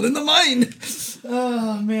 It's all in the mind.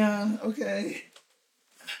 Oh man. Okay.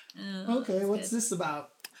 Okay, what's this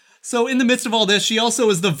about? So in the midst of all this, she also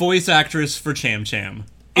is the voice actress for Cham Cham.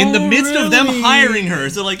 In the midst of them really? hiring her,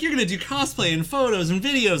 so like you're gonna do cosplay and photos and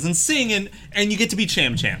videos and sing and you get to be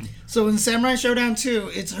Cham Cham. So in Samurai Showdown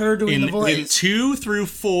 2, it's her doing the In voice. 2 through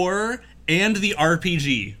 4 and the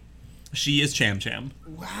RPG, she is Cham Cham.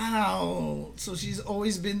 Wow. So she's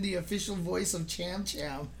always been the official voice of Cham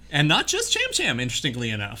Cham. And not just Cham Cham,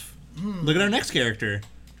 interestingly enough. Look at our next character.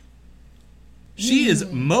 She is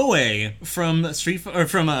Moe from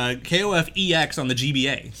KOF EX on the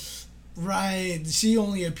GBA. Right. She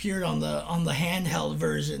only appeared on the handheld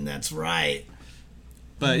version. That's right.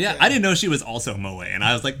 But yeah, I didn't know she was also Moe, and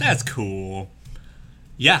I was like, that's cool.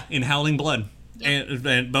 Yeah, in Howling Blood.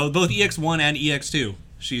 And both EX1 and EX2,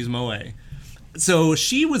 she's Moe. So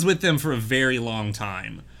she was with them for a very long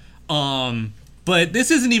time. But this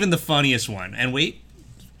isn't even the funniest one. And wait.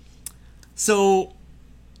 So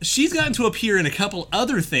she's gotten to appear in a couple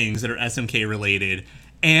other things that are SNK related.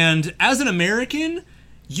 And as an American,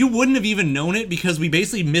 you wouldn't have even known it because we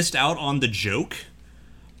basically missed out on the joke.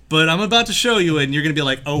 But I'm about to show you and you're going to be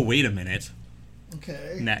like, oh, wait a minute.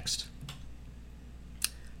 Okay. Next.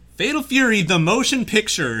 Fatal Fury, the motion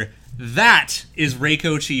picture, that is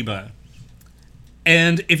Reiko Chiba.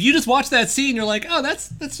 And if you just watch that scene, you're like, oh, that's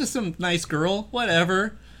just some nice girl,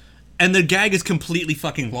 whatever. And the gag is completely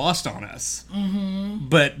fucking lost on us. Mm-hmm.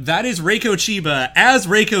 But that is Reiko Chiba, as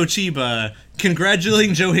Reiko Chiba,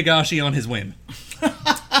 congratulating Joe Higashi on his win.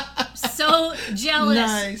 So jealous.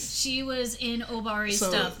 Nice. She was in Obari's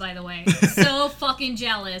stuff, by the way. So fucking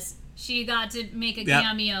jealous. She got to make a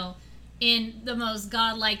cameo in the most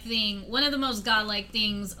godlike thing, one of the most godlike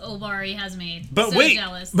things Obari has made. But so wait,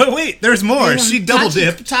 jealous. there's more. She double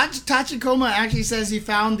dipped. Tachikoma actually says he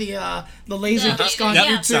found the laser disc on Yep,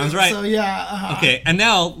 YouTube. sounds right. So yeah. Okay, and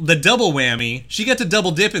now the double whammy. She got to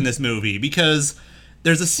double dip in this movie because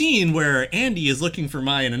there's a scene where Andy is looking for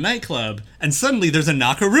Mai in a nightclub, and suddenly there's a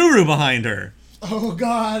Nakaruru behind her. Oh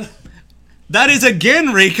God. That is again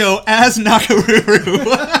Reiko as Nakaruru.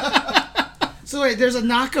 So wait, there's a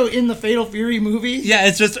Nako in the Fatal Fury movie? Yeah,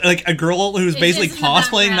 it's just like a girl who's basically just in the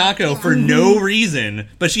cosplaying background. Nako for no reason,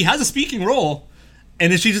 but she has a speaking role,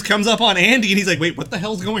 and then she just comes up on Andy, and he's like, "Wait, what the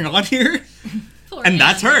hell's going on here?" Poor And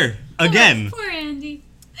that's Andy. her again. Poor Andy.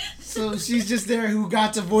 So she's just there who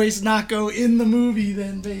got to voice Nako in the movie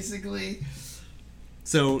then, basically.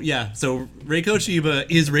 So yeah, so Reiko Chiba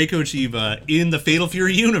is Reiko Chiba in the Fatal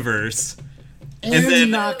Fury universe. And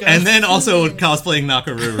then also cosplaying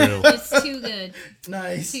Nakaruru. It's too good.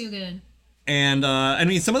 Nice. Too good. And I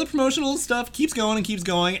mean, some of the promotional stuff keeps going and keeps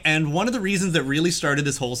going. And one of the reasons that really started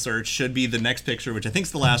this whole search should be the next picture, which I think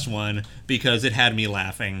is the last one, because it had me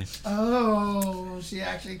laughing Oh, she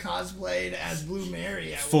actually cosplayed as Blue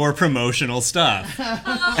Mary. for promotional stuff.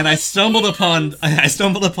 And I stumbled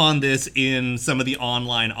upon this in some of the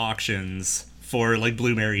online auctions for like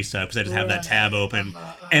Blue Mary stuff because I just have that tab open.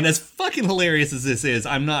 And as fucking hilarious as this is,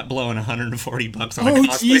 I'm not blowing $140 on a Oh,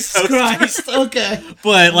 cosplay Jesus poster. Christ. Okay.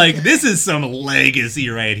 But like, this is some legacy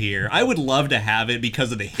right here. I would love to have it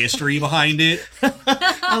because of the history behind it.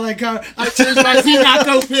 I like how I changed my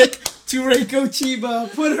Hinako pick to Reiko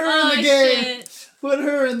Chiba. Put her in the game. Shit. Put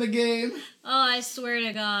her in the game. Oh, I swear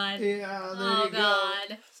to God. Yeah, there Oh, you go.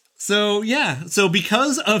 God. So yeah, so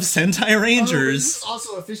because of Sentai Oh, this Rangers, is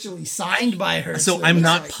also officially signed by her. so too, I'm it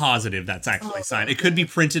not looks like. positive that's actually Oh, signed. It okay. could be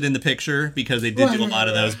printed in the picture because they did do a lot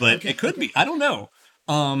of those, but Okay, it could be. I don't know.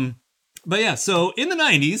 But yeah, so in the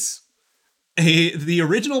 90s, the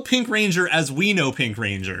original Pink Ranger, as we know Pink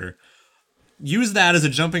Ranger, used that as a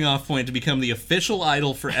jumping off point to become the official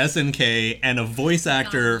idol for SNK and a voice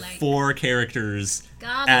actor Godlike. for characters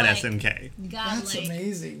at Godlike. SNK. That's Godlike.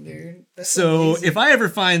 amazing, dude. That's So amazing. if I ever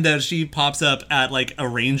find that she pops up at like a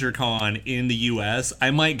Ranger Con in the US,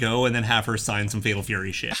 I might go and then have her sign some Fatal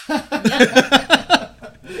Fury shit.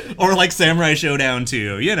 Or like Samurai Showdown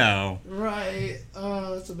 2, you know. Right.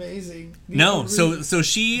 Oh, that's amazing. No, so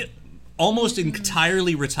she almost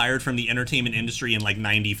entirely retired from the entertainment industry in like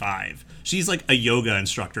 95. She's like a yoga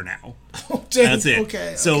instructor now. Oh, dang. That's it.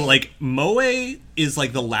 Okay. So like Moe is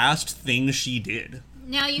like the last thing she did.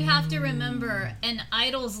 Now you have to remember, an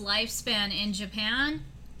idol's lifespan in Japan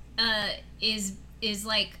is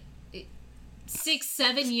like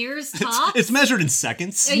 6-7 years tops. It's measured in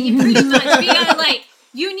seconds. You pretty much because like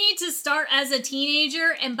you need to start as a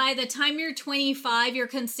teenager, and by the time you're 25, you're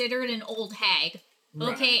considered an old hag.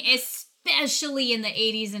 Okay, especially in the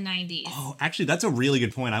 80s and 90s. Oh, actually, that's a really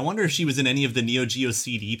good point. I wonder if she was in any of the Neo Geo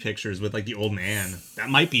CD pictures with like the old man. That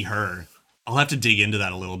might be her. I'll have to dig into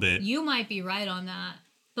that a little bit. You might be right on that,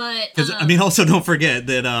 but Because I mean, also don't forget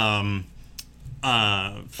that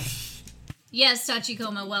yes,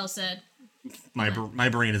 Tachikoma, well said. my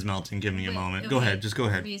brain is melting. Give me a moment. Go Okay, ahead. Just go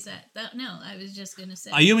ahead. Reset. No, I was just gonna say.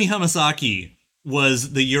 Ayumi Hamasaki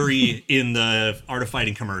was the Yuri in the Art of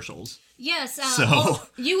Fighting commercials. Yes. So-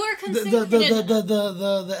 you were the considered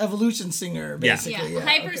the evolution singer, basically. yeah,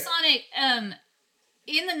 Yeah. hypersonic.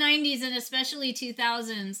 In the 90s and especially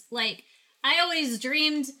 2000s, like I always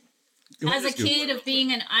dreamed as a kid of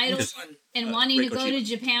being an idol and wanting to go to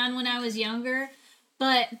Japan when I was younger.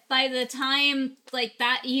 But by the time like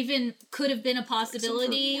that even could have been a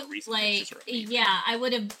possibility, like yeah, I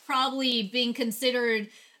would have probably been considered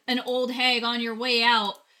an old hag on your way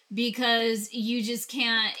out, because you just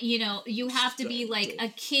can't, you have to be like a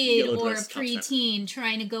kid or a preteen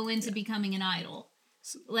trying to go into becoming an idol.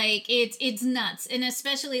 Like it's nuts. And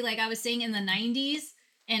especially like I was saying in the 90s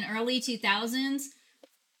and early 2000s,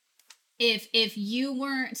 if you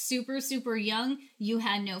weren't super young, you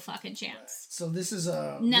had no fucking chance. So this is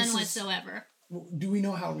None whatsoever. Do we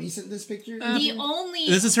know how recent this picture is? The only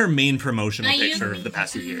This is her main promotional Ayumi picture of the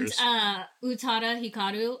past few years. Utada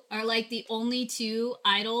Hikaru are like the only two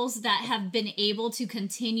idols that have been able to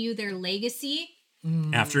continue their legacy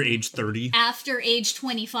After age 30. after age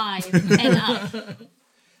 25 and up.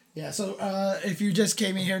 Yeah, so if you just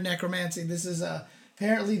came in here, Necromancy, this is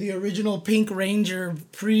apparently the original Pink Ranger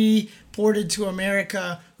pre-ported to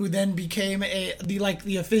America, who then became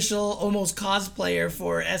the official almost cosplayer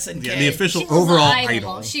for SNK. Yeah, the official She was overall an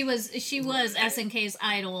idol. She was SNK's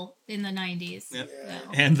idol in the 90s.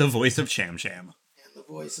 And the voice of Sham Sham.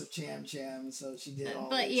 voice of Cham Cham, so she did all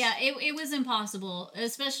But this. yeah, it was impossible,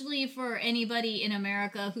 especially for anybody in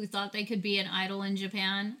America who thought they could be an idol in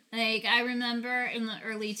Japan. Like, I remember in the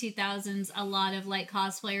early 2000s, a lot of like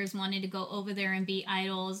cosplayers wanted to go over there and be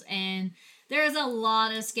idols, and there's a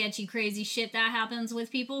lot of sketchy, crazy shit that happens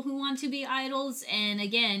with people who want to be idols. And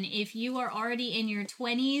again, if you are already in your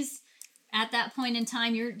 20s, at that point in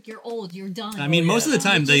time, you're old, you're done. I mean, most of the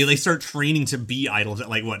time they start training to be idols at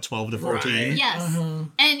like what, 12 to 14. Right. Yes.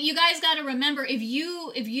 And you guys got to remember, if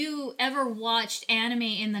you ever watched anime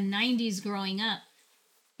in the 90s growing up,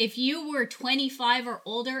 if you were 25 or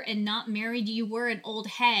older and not married, you were an old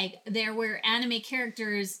hag. There were anime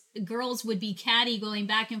characters, girls would be catty going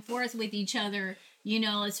back and forth with each other, you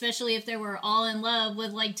know, especially if they were all in love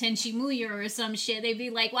with like Tenchi Muyo or some shit. They'd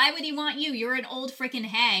be like, why would he want you? You're an old freaking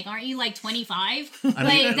hag. Aren't you like 25?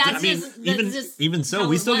 Even so, how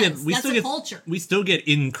we it still was. get Culture. we still get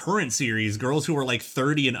in current series girls who are like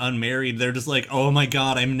 30 and unmarried. They're just like, oh my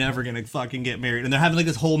god, I'm never gonna fucking get married, and they're having like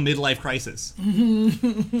this whole midlife crisis.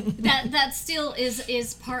 That still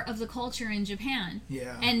is part of the culture in Japan.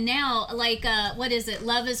 Yeah. And now, like, what is it?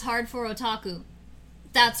 Love is Hard for Otaku.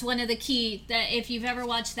 That's one of the key, that if you've ever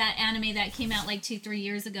watched that anime that came out like 2-3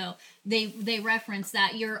 years ago, they reference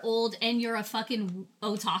that you're old and you're a fucking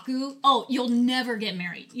otaku. Oh, you'll never get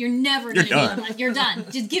married. You're never gonna done. You're done.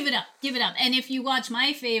 Just give it up. Give it up. And if you watch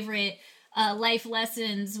my favorite life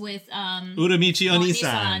lessons with Uramichi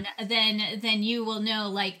Onisan. then you will know,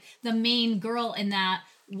 like, the main girl in that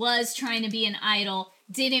was trying to be an idol,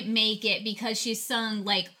 didn't make it because she sung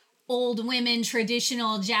like old women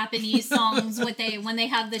traditional Japanese songs when they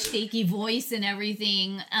have the shaky voice and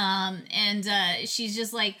everything, and she's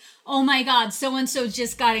just like, oh my god, so and so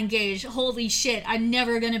just got engaged, holy shit, I'm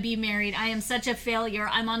never gonna be married, I am such a failure,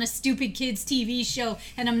 I'm on a stupid kids TV show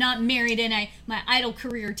and I'm not married, and my idol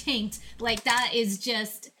career tanked. Like, that's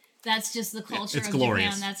just the culture It's of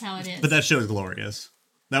glorious. Japan. That's how it is. But that show is glorious.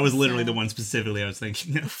 That was literally the one specifically I was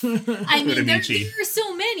thinking of. I mean, there Uramichi. are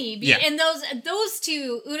so many. Yeah. And those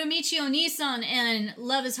two, Uramichi Onisan and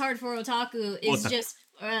Love is Hard for Otaku,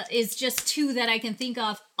 is just two that I can think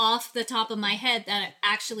of off the top of my head that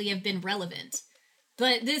actually have been relevant.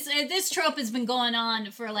 But this trope has been going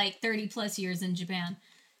on for like 30 plus years in Japan.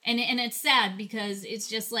 And it's sad because it's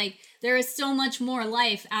just like there is so much more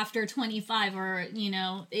life after 25, or, you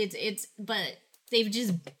know, but they've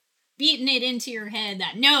just beating it into your head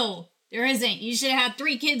that no, there isn't. You should have had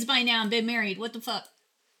 3 kids by now and been married. What the fuck?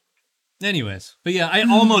 Anyways, but yeah, I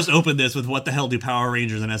almost opened this with what the hell do Power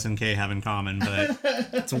Rangers and SNK have in common, but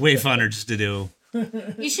it's way funner just to do.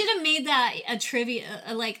 You should have made that a trivia,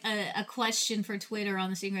 a question for Twitter on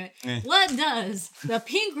the secret. What does the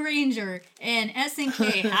Pink Ranger and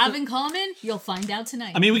SNK have in common? You'll find out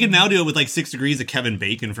tonight. I mean, we could now do it with like 6 Degrees of Kevin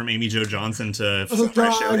Bacon from Amy Jo Johnson to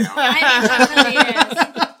Fresh Showdown.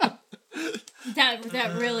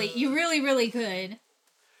 That really, you really could.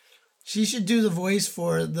 She should do the voice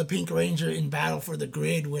for the Pink Ranger in Battle for the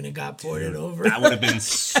Grid when it got ported over. That would have been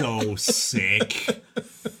so sick.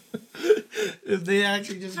 If they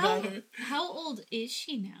actually just got her. How old is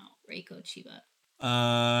she now, Reiko Chiba?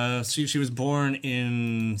 She was born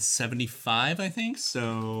in 75, I think.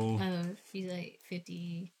 So She's like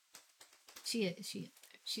 50. She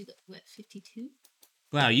what, 52?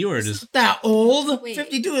 wow, you are just That old? Wait.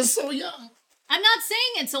 52 is so young. I'm not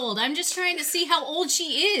saying it's old. I'm just trying to see how old she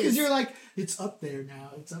is. Because you're like, it's up there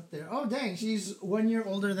now. It's up there. Oh, dang. She's 1 year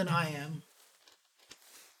older than I am.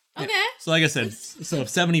 Okay. so like I said, so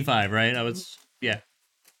 75, right? I was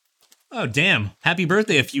Oh damn! Happy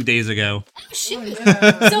birthday a few days ago. Oh, shit. Oh,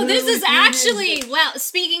 yeah. So this is actually, well,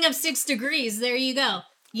 speaking of 6 degrees, there you go.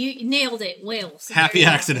 You nailed it, Wales. Happy There you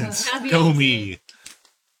go. accidents. Happy Go accidents. me.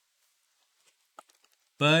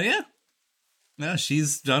 But yeah. No,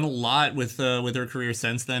 she's done a lot with her career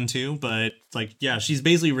since then too, but like yeah, she's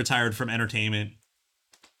basically retired from entertainment.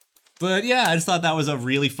 But yeah, I just thought that was a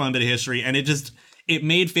really fun bit of history, and it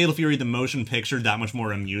made Fatal Fury the motion picture that much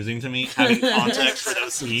more amusing to me, having context for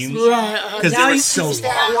those scenes. Right. Because they Now were you so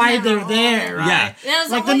understand why they're there, right? Yeah. That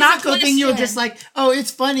was Like the always a Nako thing, you were question. just like, oh,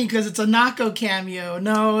 it's funny because it's a Nako cameo.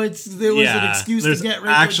 No, there was an excuse to there's get Reiko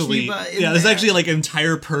actually Chiba in there's there. actually like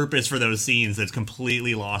entire purpose for those scenes that's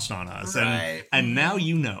completely lost on us, Right. and now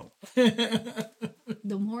you know.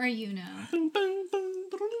 The more you know.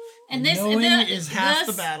 And this Knowing is half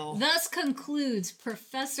the battle. Thus concludes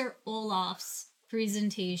Professor Olaf's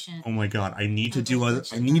presentation. Oh my god, I need to do a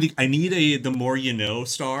the more you know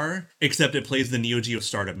star, except it plays the Neo Geo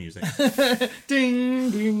startup music.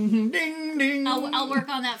 Ding, ding, ding, ding. I'll work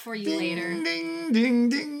on that for you later. Ding, ding,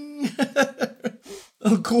 ding.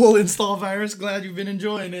 Oh, cool install virus. Glad you've been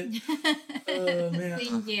enjoying it. Oh, man.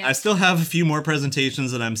 Thank you. I still have a few more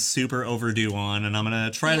presentations that I'm super overdue on, and I'm gonna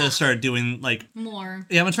try to start doing like More.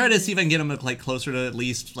 Yeah, I'm gonna try to see if I can get them like closer to at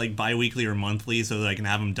least like bi-weekly or monthly, so that I can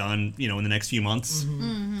have them done, in the next few months.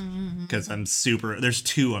 Because there's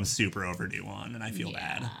two I'm super overdue on, and I feel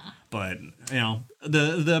bad. But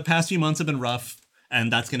the past few months have been rough,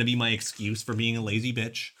 and that's gonna be my excuse for being a lazy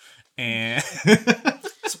bitch. And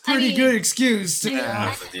It's a pretty good excuse to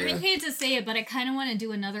I hate to say it, but I kind of want to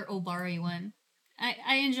do another Obari one.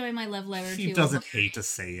 I enjoy my Love Letter too. she doesn't hate to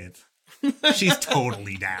say it. She's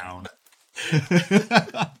totally down.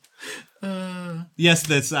 Yes,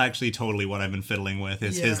 that's actually totally what I've been fiddling with.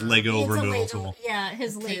 Is his Lego removal tool. Yeah,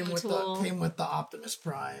 his Lego tool. Came with the Optimus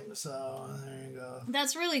Prime, so there you go.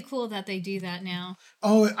 That's really cool that they do that now.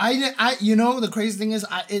 Oh, the crazy thing is,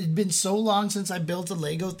 it had been so long since I built a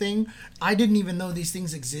Lego thing, I didn't even know these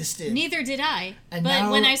things existed. Neither did I. And but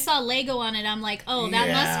now- when I saw Lego on it, I'm like, oh, that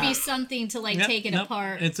must Yeah. be something to Yep, take it nope.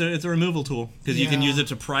 apart. It's a removal tool because you can Yeah. use it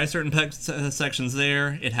to pry certain sections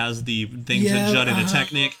there. It has the things Yeah, that jut into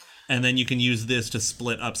Technic, and then you can use this to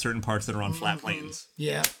split up certain parts that are on flat planes.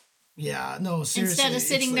 Yeah. Yeah, no, seriously. Instead of it's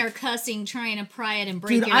sitting there like- cussing, trying to pry it and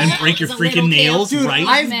break Dude, your I- nails And break your a freaking little nails, kid. Dude, right?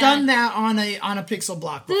 I've Man. done that on a pixel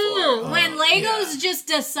block before. When Legos just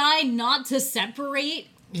decide not to separate,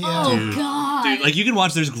 Yeah. oh Dude. god. Dude, like you can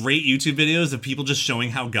watch. There's great YouTube videos of people just showing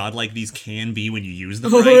how godlike these can be when you use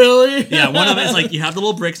them. Right? Really? Yeah, one of them is like you have the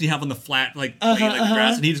little bricks and you have on the flat like plate, like the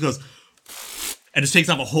grass, and he just goes and just takes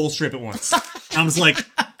off a whole strip at once. I'm just like,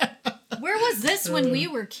 Where was this when we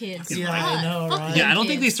were kids? Yeah, I know, Fuck right? them yeah, I don't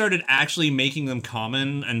think they kids. started actually making them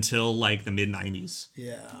common until like the mid '90s.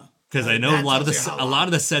 Yeah. Because I know That a lot tells you how long.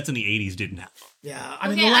 of the sets in the '80s didn't have them. Yeah. I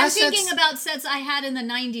mean, Okay, the I'm last thinking sets, about sets I had in the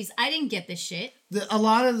 90s. I didn't get this shit. a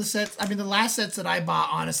lot of the sets, I mean, the last sets that I bought,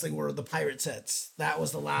 honestly, were the pirate sets. That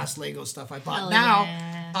was the last Lego stuff I bought. Hell Now,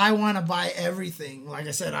 yeah. I want to buy everything. Like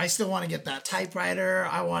I said, I still want to get that typewriter.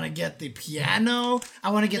 I want to get the piano. I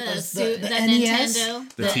want to get the NES.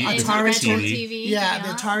 Nintendo, The the T- Atari Atari TV. Yeah,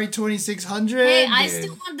 the Atari 2600. Hey, I dude.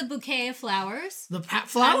 still want the bouquet of flowers. The I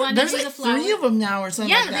flower. wanna There's do like the flower. 3 of them now or something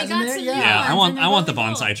Yeah, like that. they isn't got there? some Yeah. new Yeah, I ones, and want they're the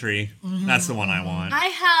really bonsai cool. tree. That's the one I want.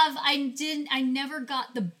 I never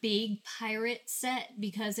got the big pirate set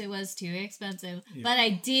because it was too expensive. But I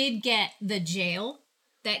did get the jail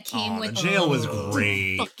that came The with jail was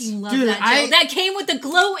great. fucking love Dude, that jail. That came with the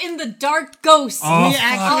glow in the dark ghost. Oh, We fuck,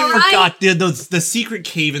 actually- I forgot, dude. The secret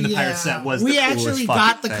cave in the pirate set was we the coolest actually fucking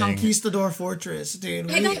got the thing. Conquistador Fortress,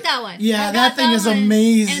 dude. I got that one. Yeah, I that got thing is one.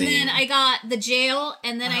 amazing. And then I got the jail,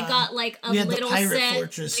 and then I got like a we had the little pirate set.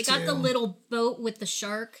 fortress, I got the too. little boat with the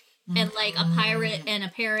shark. And like a pirate and a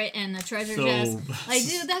parrot and a treasure chest. Like,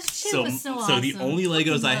 dude, that shit was so awesome. So the only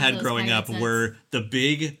Legos I Love had those growing pirate up sets. were the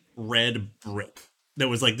big red brick. That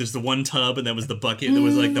was like there's the one tub and that was the bucket that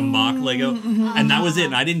was like the mock Lego. And that was it.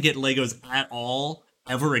 And I didn't get Legos at all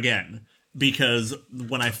ever again. Because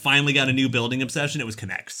when I finally got a new building obsession, it was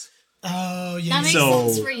Connects. Oh, yeah. That makes So-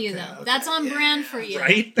 sense for you, though. That's on brand for you.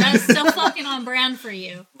 Right? That's so fucking on brand for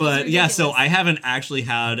you. But That's yeah, so ridiculous. I haven't actually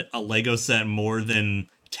had a Lego set more than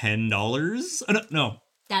 $10.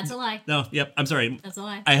 That's a lie. No, yep, I'm sorry. That's a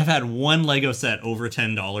lie. I have had one Lego set over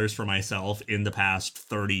 $10 for myself in the past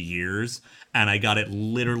 30 years, and I got it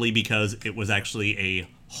literally because it was actually a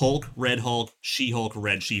Hulk, Red Hulk, She-Hulk,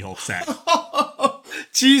 Red She-Hulk set.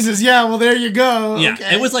 Jesus, yeah, well, there you go. Yeah,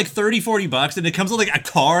 Okay. it was like $30-$40, and it comes with like a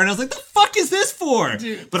car, and I was like, the fuck is this for?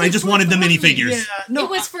 But I just wanted the minifigures. Yeah, no, it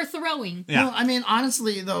was for throwing. Yeah. No, I mean,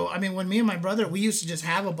 honestly, though, when me and my brother, we used to just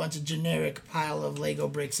have a bunch of generic pile of Lego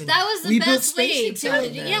bricks. And That was the we built best way spaceships to out it.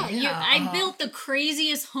 of them. Yeah, I built the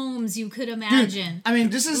craziest homes you could imagine. I mean,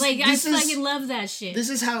 this is like, this I is fucking love that shit. this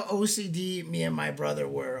is how OCD me and my brother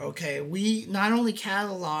were. Okay, we not only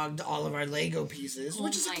cataloged all of our Lego pieces,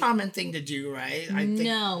 which is a my- common thing to do, right? I think.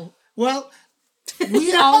 No. Well,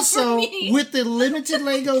 we Not also, for me. with the limited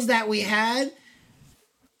Legos that we had,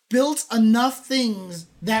 built enough things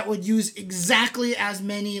that would use exactly as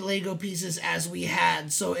many Lego pieces as we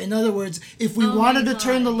had. So, in other words, if we wanted to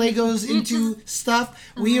turn the Legos into stuff,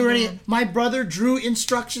 we already. My brother drew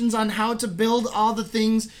instructions on how to build all the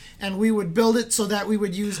things, and we would build it so that we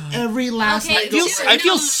would use every last Okay, Lego. dude, I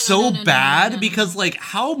feel No, so no, bad no. because, like,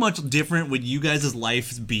 how much different would you guys'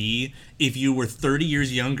 lives be if you were 30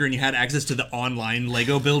 years younger and you had access to the online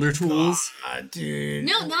Lego Builder tools? Dude.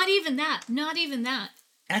 No, not even that. Not even that.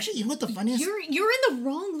 Actually, you know what the funniest? You're in the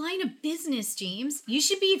wrong line of business, James. You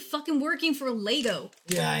should be fucking working for Lego.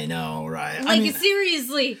 Yeah, I know, right? Like,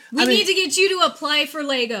 seriously, we need to get you to apply for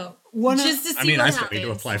Lego. Just to see what I happens. still need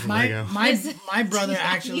to apply for Lego. My brother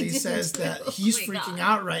actually says that he's my freaking God.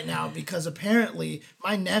 out right now because apparently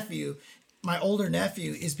my older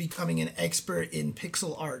nephew, is becoming an expert in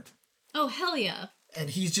pixel art. Oh, hell yeah. And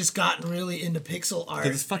he's just gotten really into pixel art.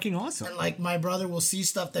 It's fucking awesome. And like my brother will see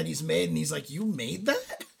stuff that he's made and he's like, "You made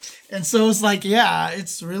that?" And so it's like, yeah,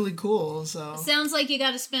 it's really cool. So Sounds like you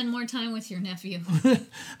got to spend more time with your nephew.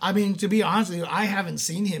 I mean, to be honest with you, I haven't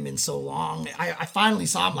seen him in so long. I finally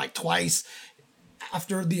saw him like twice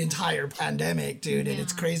after the entire pandemic, dude, and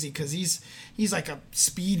it's crazy because he's like a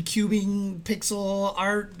speed cubing pixel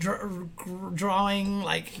art drawing,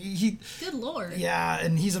 like he Good lord. yeah,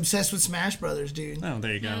 and he's obsessed with Smash Brothers, dude. Oh,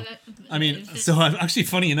 there you go. No, I mean, so actually,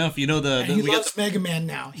 funny enough, you know And he we got loves Mega Man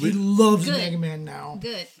now. He loves Good. Mega Man now.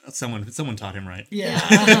 Good. someone taught him right.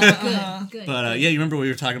 Yeah. Good. But yeah, you remember we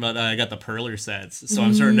were talking about I got the Perler sets, so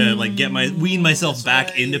I'm starting to like wean myself back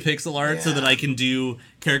right. into pixel art so that Yeah. I can do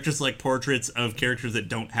characters like portraits of characters that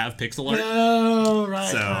don't have pixel art. Oh,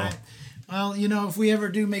 right, So- right. Well, you know, if we ever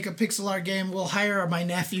do make a pixel art game, we'll hire my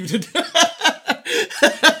nephew to do it.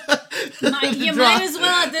 You might as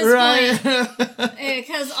well at this Right. point.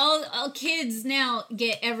 Because all kids now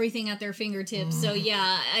get everything at their fingertips. So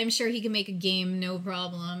yeah, I'm sure he can make a game, no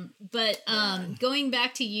problem. But going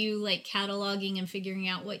back to you, like, cataloging and figuring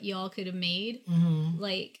out what y'all could have made,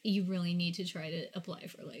 like, you really need to try to apply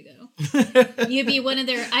for Lego. You'd be one of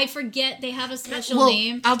their, I forget, they have a special Well,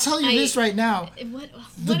 name. I'll tell you this right now. What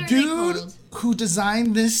The are they dude called? who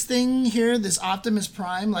designed this thing here, this Optimus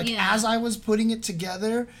Prime, like Yeah. as I was putting it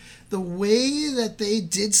together, the way that they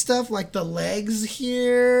did stuff, like the legs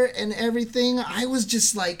here and everything, I was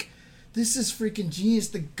just like, this is freaking genius.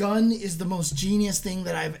 The gun is the most genius thing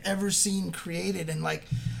that I've ever seen created. And like,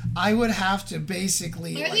 I would have to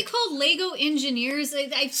basically Are they like, called Lego engineers? I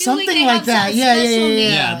feel Something like they like have that. some Yeah, special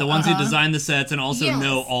name. Yeah, the ones who design the sets and also Yes.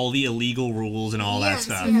 know all the illegal rules and all that Yes,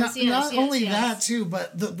 stuff. yes. not only yes. that too,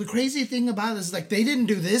 but the crazy thing about this is like they didn't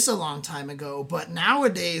do this a long time ago, but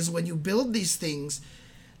nowadays when you build these things,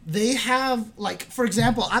 they have, like, for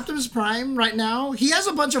example, Optimus Prime right now, he has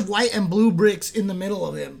a bunch of white and blue bricks in the middle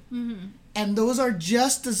of him. And those are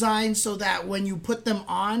just designed so that when you put them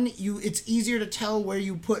on, it's easier to tell where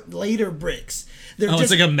you put later bricks. They're Oh,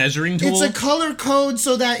 it's like a measuring tool? It's a color code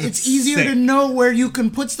so that it's easier sick. to know where you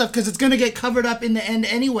can put stuff because it's going to get covered up in the end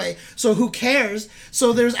anyway. So who cares?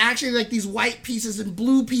 So there's actually like these white pieces and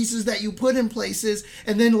blue pieces that you put in places.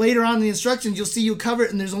 And then later on in the instructions, you'll see you cover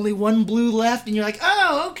it and there's only one blue left. And you're like,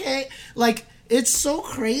 oh, okay. Like, it's so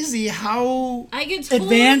crazy how I can totally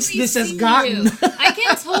advanced this has see gotten. you. I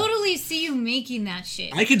can totally see you making that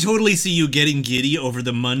shit. I can totally see you getting giddy over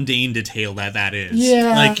the mundane detail that is.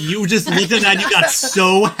 Yeah. Like, you just looked at that and you got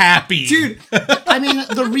so happy. Dude, I mean,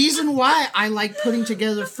 the reason why I like putting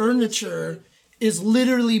together furniture is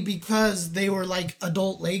literally because they were like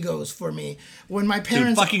adult Legos for me. When my Dude,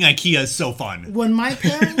 parents fucking IKEA is so fun. when my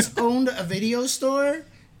parents owned a video store,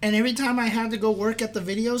 and every time I had to go work at the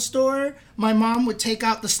video store, my mom would take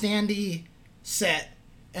out the standee set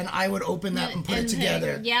and I would open that and put it And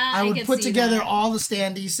together. yeah, I I would could put see together that. all the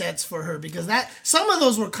standee sets for her because some of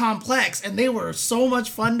those were complex and they were so much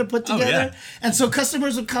fun to put Oh, together. yeah. And so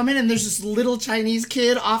customers would come in and there's this little Chinese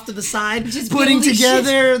kid off to the side Just putting building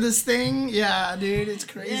together this thing. Yeah, dude, it's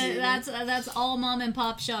crazy. Yeah, that's all mom and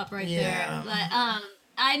pop shop right Yeah. there. But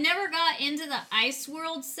I never got into the Ice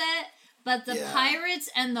World set, but the Yeah. Pirates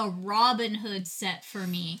and the Robin Hood set for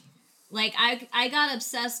me. Like, I got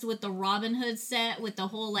obsessed with the Robin Hood set with the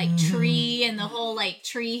whole, like, tree and the whole, like,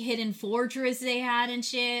 tree hidden fortress they had and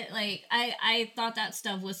shit. Like, I thought that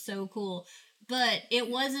stuff was so cool. But it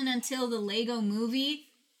wasn't until the Lego movie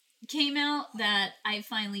came out that I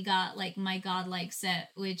finally got, like, my godlike set,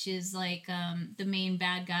 which is, like, the main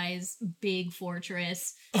bad guy's big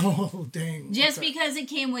fortress. Oh, dang. Just Okay. because it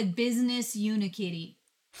came with Business Unikitty.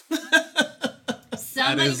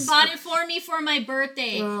 Somebody is- bought it for me for my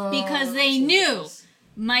birthday because they knew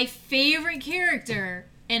my favorite character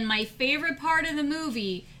and my favorite part of the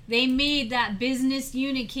movie. They made that Business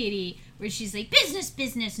Unikitty where she's like,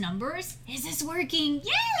 business numbers. Is this working?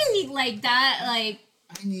 Yay! Like that, like,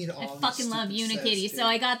 I need all I these fucking love stupid Unikitty. sets, So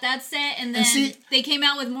I got that set, and then see- they came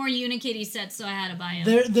out with more Unikitty sets, so I had to buy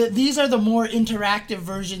them. These are the more interactive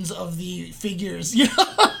versions of the figures. You know?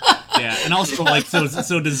 Yeah, and also, like, so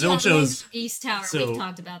to Zilcho's... East Tower, So, we've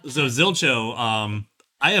talked about that. so Zilcho,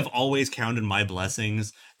 I have always counted my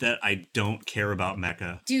blessings that I don't care about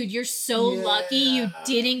mecha. Dude, you're so lucky you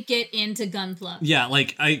didn't get into Gunpla. Yeah,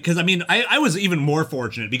 like, I was even more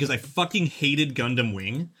fortunate because I fucking hated Gundam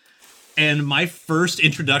Wing. And my first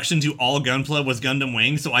introduction to all Gunpla was Gundam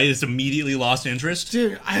Wing, so I just immediately lost interest.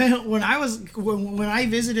 Dude, when I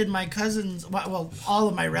visited my cousins, well, all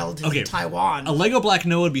of my relatives in Taiwan. A Lego Black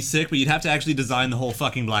Noah would be sick, but you'd have to actually design the whole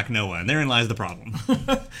fucking Black Noah, and therein lies the problem.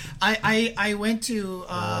 I went to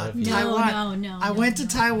Taiwan. I went to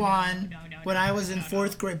Taiwan when I was in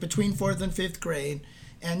 4th grade, between 4th and 5th grade.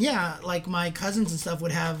 And yeah, like my cousins and stuff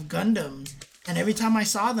would have Gundams. And every time I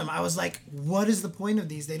saw them, I was like, what is the point of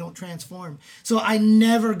these? They don't transform. So I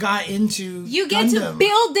never got into You get Gundam. to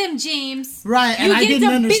build them, James. Right, and I didn't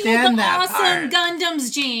understand that You get to build part. awesome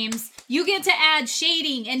Gundams, James. You get to add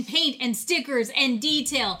shading and paint and stickers and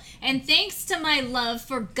detail. And thanks to my love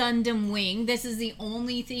for Gundam Wing, this is the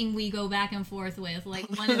only thing we go back and forth with. Like,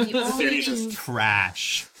 one of the only things.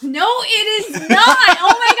 Trash. No, it is not.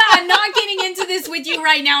 Oh my god, I'm not getting into this with you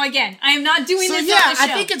right now again. I am not doing So this yeah, on the show. I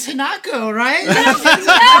think it's Hinako, right? No,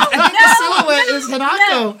 the silhouette is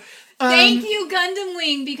Hinako. Thank you, Gundam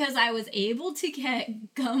Wing, because I was able to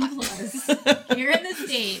get Gunplas here in the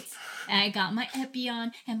States. And I got my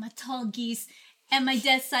Epion and my Tall Geese and my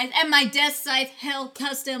Death Scythe and my Death Scythe Hell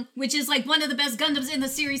Custom, which is like one of the best Gundams in the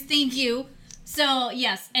series. Thank you. So,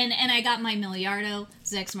 yes, and I got my Milliardo,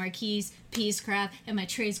 Zex Marquise, Peacecraft, and my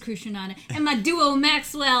Trace Crucianata, and my Duo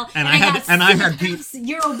Maxwell, and I had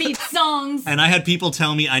Eurobeat songs. And I had people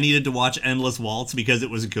tell me I needed to watch Endless Waltz because it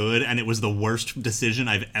was good, and it was the worst decision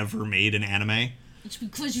I've ever made in anime. It's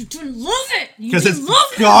because you didn't love it. Because it's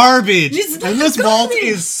garbage. Endless Waltz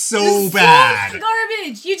is so bad. So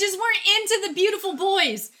garbage. You just weren't into the beautiful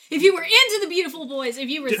boys. If you were into the beautiful boys, if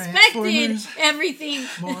you respected everything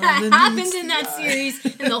that happened in that series,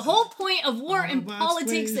 and the whole point of war and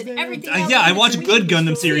politics and everything else. Yeah, I watched good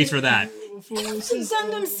Gundam series for that.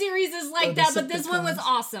 Gundam series is like that, but this one was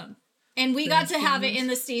awesome. And we got to have it in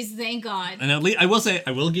the States, thank God. And at least, I will say,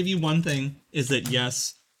 I will give you one thing, is that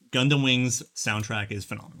yes, Gundam Wing's soundtrack is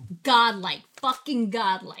phenomenal. Godlike. Fucking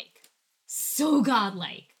godlike. So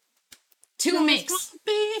godlike. 2 mix.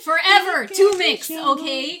 Forever. 2 mix.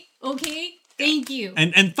 Okay? Okay? Thank you.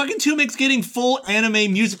 And fucking 2 Mix getting full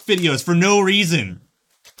anime music videos for no reason.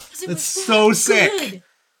 That's so sick.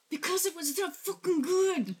 Because it was that fucking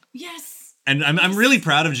good. Yes. And I'm really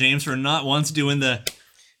proud of James for not once doing the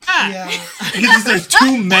Yeah. because there's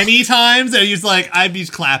too many times and he's like, I'd be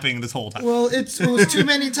clapping this whole time. Well, it was too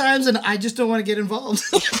many times, and I just don't want to get involved.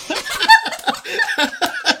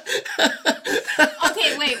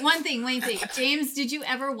 Okay, wait, one thing. James, did you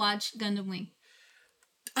ever watch Gundam Wing?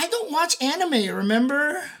 I don't watch anime,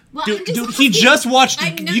 remember? Well, Dude, he just watched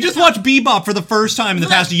watched Bebop for the first time in the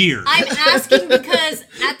past year. I'm asking because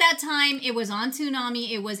at that time it was on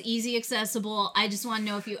Toonami, it was easy accessible. I just want to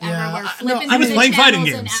know if you ever were flipping I was through playing the fighting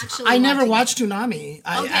channels and games. actually I never watching watched Toonami.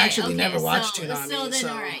 I actually never watched Toonami. So then,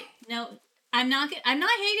 all right. No, I'm not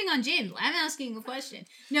hating on James. I'm asking a question.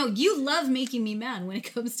 No, you love making me mad when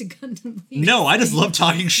it comes to Gundam Wing. No, I just love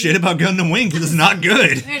talking shit about Gundam Wing because it's not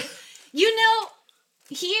good. You know,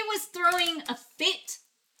 he was throwing a fit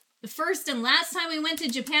the first and last time we went to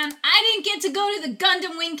Japan. I didn't get to go to the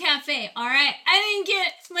Gundam Wing Cafe, alright? I didn't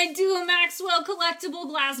get my Duo Maxwell collectible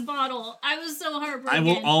glass bottle. I was so heartbroken. I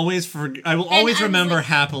will always remember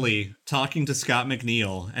happily talking to Scott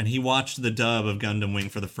McNeil, and he watched the dub of Gundam Wing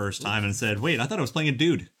for the first time and said, wait, I thought I was playing a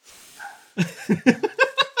dude.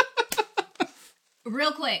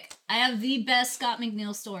 Real quick, I have the best Scott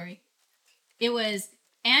McNeil story. It was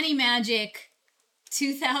Annie Magic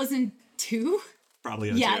 2002?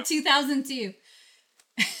 Probably. Yeah, 2002.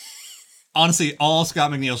 Honestly, all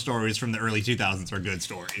Scott McNeil stories from the early 2000s are good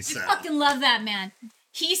stories. So. I fucking love that man.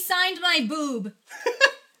 He signed my boob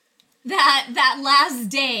that last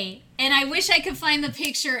day, and I wish I could find the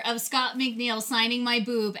picture of Scott McNeil signing my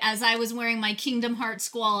boob as I was wearing my Kingdom Hearts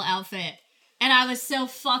Squall outfit. And I was so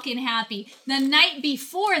fucking happy. The night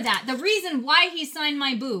before that, the reason why he signed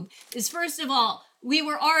my boob is, first of all, we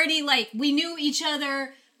were already we knew each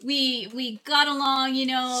other. We got along,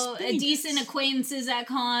 decent acquaintances at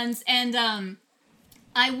cons, and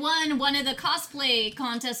I won one of the cosplay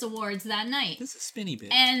contest awards that night. This is a spinny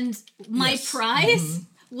bit. And my prize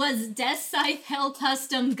was Death Scythe Hell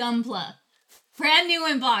Custom Gunpla. Brand new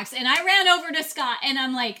in box. And I ran over to Scott and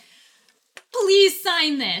I'm like, please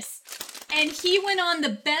sign this. And he went on the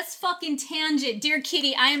best fucking tangent. Dear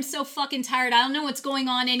Kitty, I am so fucking tired. I don't know what's going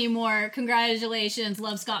on anymore. Congratulations.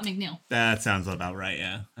 Love, Scott McNeil. That sounds about right,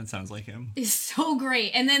 yeah. That sounds like him. It's so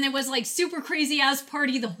great. And then it was like super crazy ass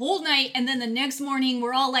party the whole night. And then the next morning,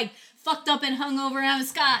 we're all like fucked up and hungover. And I'm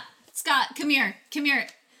Scott, come here.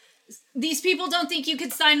 These people don't think you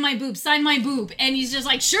could sign my boob. And he's just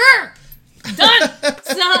like, sure. Done.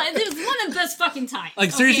 So it was one of the best fucking times.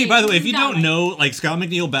 Like, seriously, okay, by the way, if you don't know, like, Scott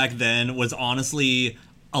McNeil back then was honestly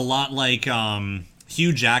a lot like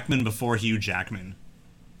Hugh Jackman before Hugh Jackman.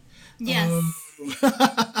 Yes.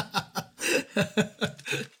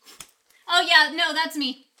 Oh yeah, no, that's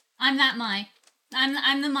me. I'm that Mai.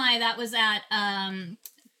 I'm the Mai that was at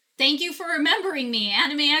thank you for remembering me,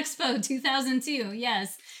 Anime Expo 2002.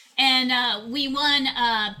 Yes. And we won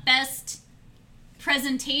best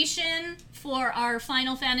presentation for our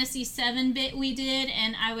Final Fantasy VII bit we did,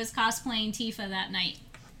 and I was cosplaying Tifa that night.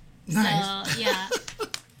 Nice. So, yeah.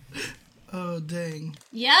 Oh, dang.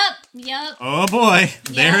 Yep. Oh boy,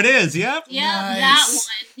 there it is. Yep. Yep, Nice. that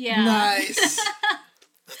one. Yeah. Nice.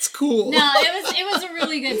 That's cool. No, it was a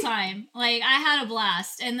really good time. Like, I had a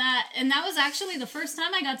blast, and that was actually the first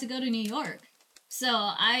time I got to go to New York. So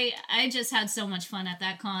I just had so much fun at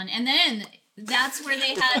that con. And then that's where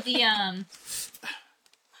they had the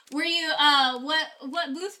were you what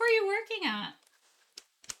booth were you working at?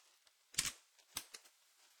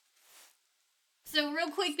 So real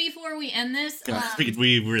quick before we end this,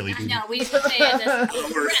 We really do. no, we should say this.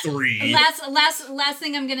 Number 3. Last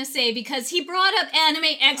thing I'm gonna say, because he brought up Anime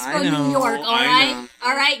Expo I know, New York. I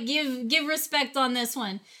All right, give respect on this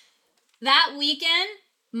one. That weekend,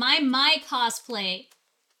 my cosplay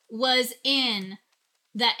was in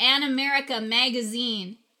the Animerica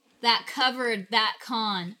magazine that covered that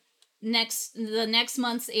con the next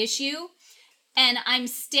month's issue. And I'm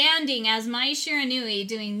standing as Mai Shiranui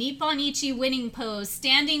doing Nippon Ichi winning pose,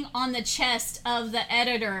 standing on the chest of the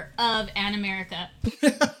editor of Animerica.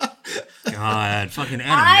 God, fucking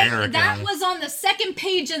Animerica. That was on the second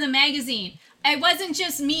page of the magazine. It wasn't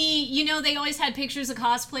just me. You know, they always had pictures of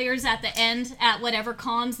cosplayers at the end at whatever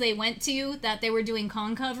cons they went to that they were doing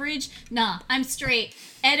con coverage. Nah, I'm straight.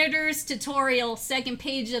 Editor's tutorial, second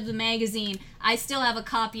page of the magazine. I still have a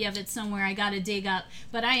copy of it somewhere I gotta dig up.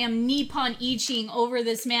 But I am Nippon Iching over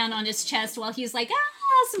this man on his chest while he's like,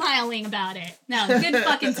 smiling about it. No, good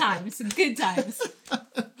fucking times. Good times.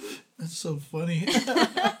 That's so funny.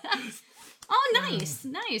 Oh, nice.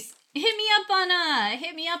 Hit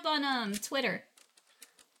me up on Twitter.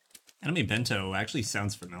 Anime Bento actually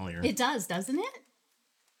sounds familiar. It does, doesn't it?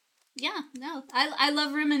 Yeah, no. I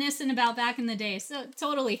love reminiscing about back in the day. So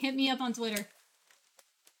totally hit me up on Twitter.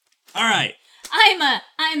 All right. I'm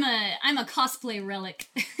a cosplay relic.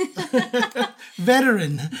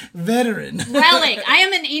 Veteran. Relic. I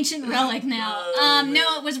am an ancient relic now.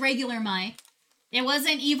 No, it was regular Mai. It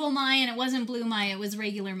wasn't evil Mai and it wasn't blue Mai. It was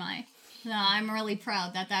regular Mai. No, I'm really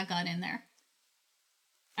proud that got in there.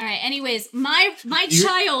 All right. Anyways, my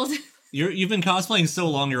child. You've been cosplaying so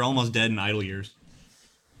long, you're almost dead in idle years.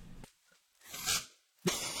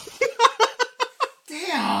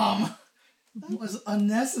 Damn. That was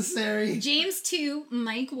unnecessary. James 2,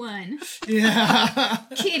 Mike 1. Yeah.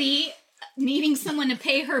 Kitty needing someone to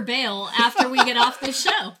pay her bail after we get off this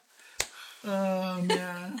show. Oh,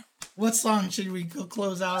 man. What song should we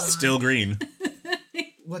close out on? Still Green.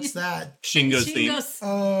 What's that? Shingo's theme.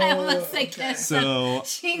 I almost said that. So,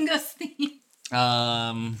 Shingo's theme.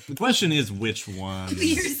 the question is which one?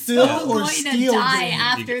 You're Still so or going Steel to die Green?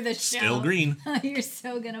 after the show. Still Green. You're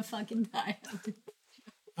so gonna fucking die.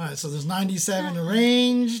 All right, so there's 97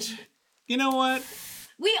 arranged. You know what?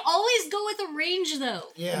 We always go with arrange though.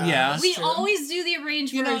 Yeah. Yeah. We true. always do the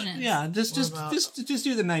arranged You know, versions. yeah, just about-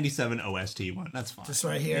 do the 97 OST one. That's fine. This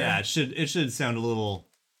right here. Yeah, it should sound a little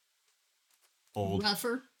old.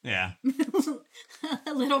 Rougher. Yeah.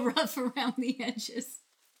 A little rough around the edges.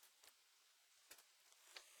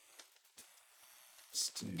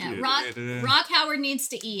 Yeah, Rock Howard needs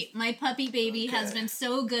to eat. My puppy baby has been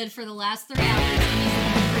so good for the last 3 hours and he's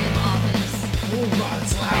in the crib office. Oh, God,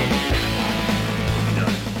 it's loud.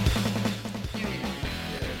 There we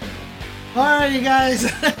go. All right, you guys.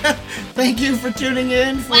 Thank you for tuning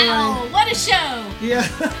in. Wow, what a show! Yeah.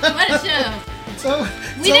 What a show! So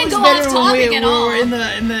We didn't go off topic at all. We're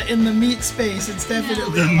in the meat space. It's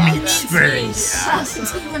definitely The a lot meat better.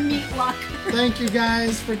 space. To the meat locker. Thank you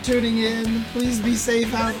guys for tuning in. Please be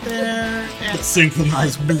safe out there. And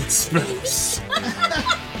Synchronized meat space.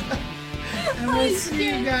 we'll see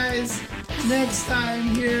you guys next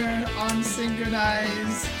time here on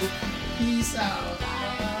Synchronize. Peace out.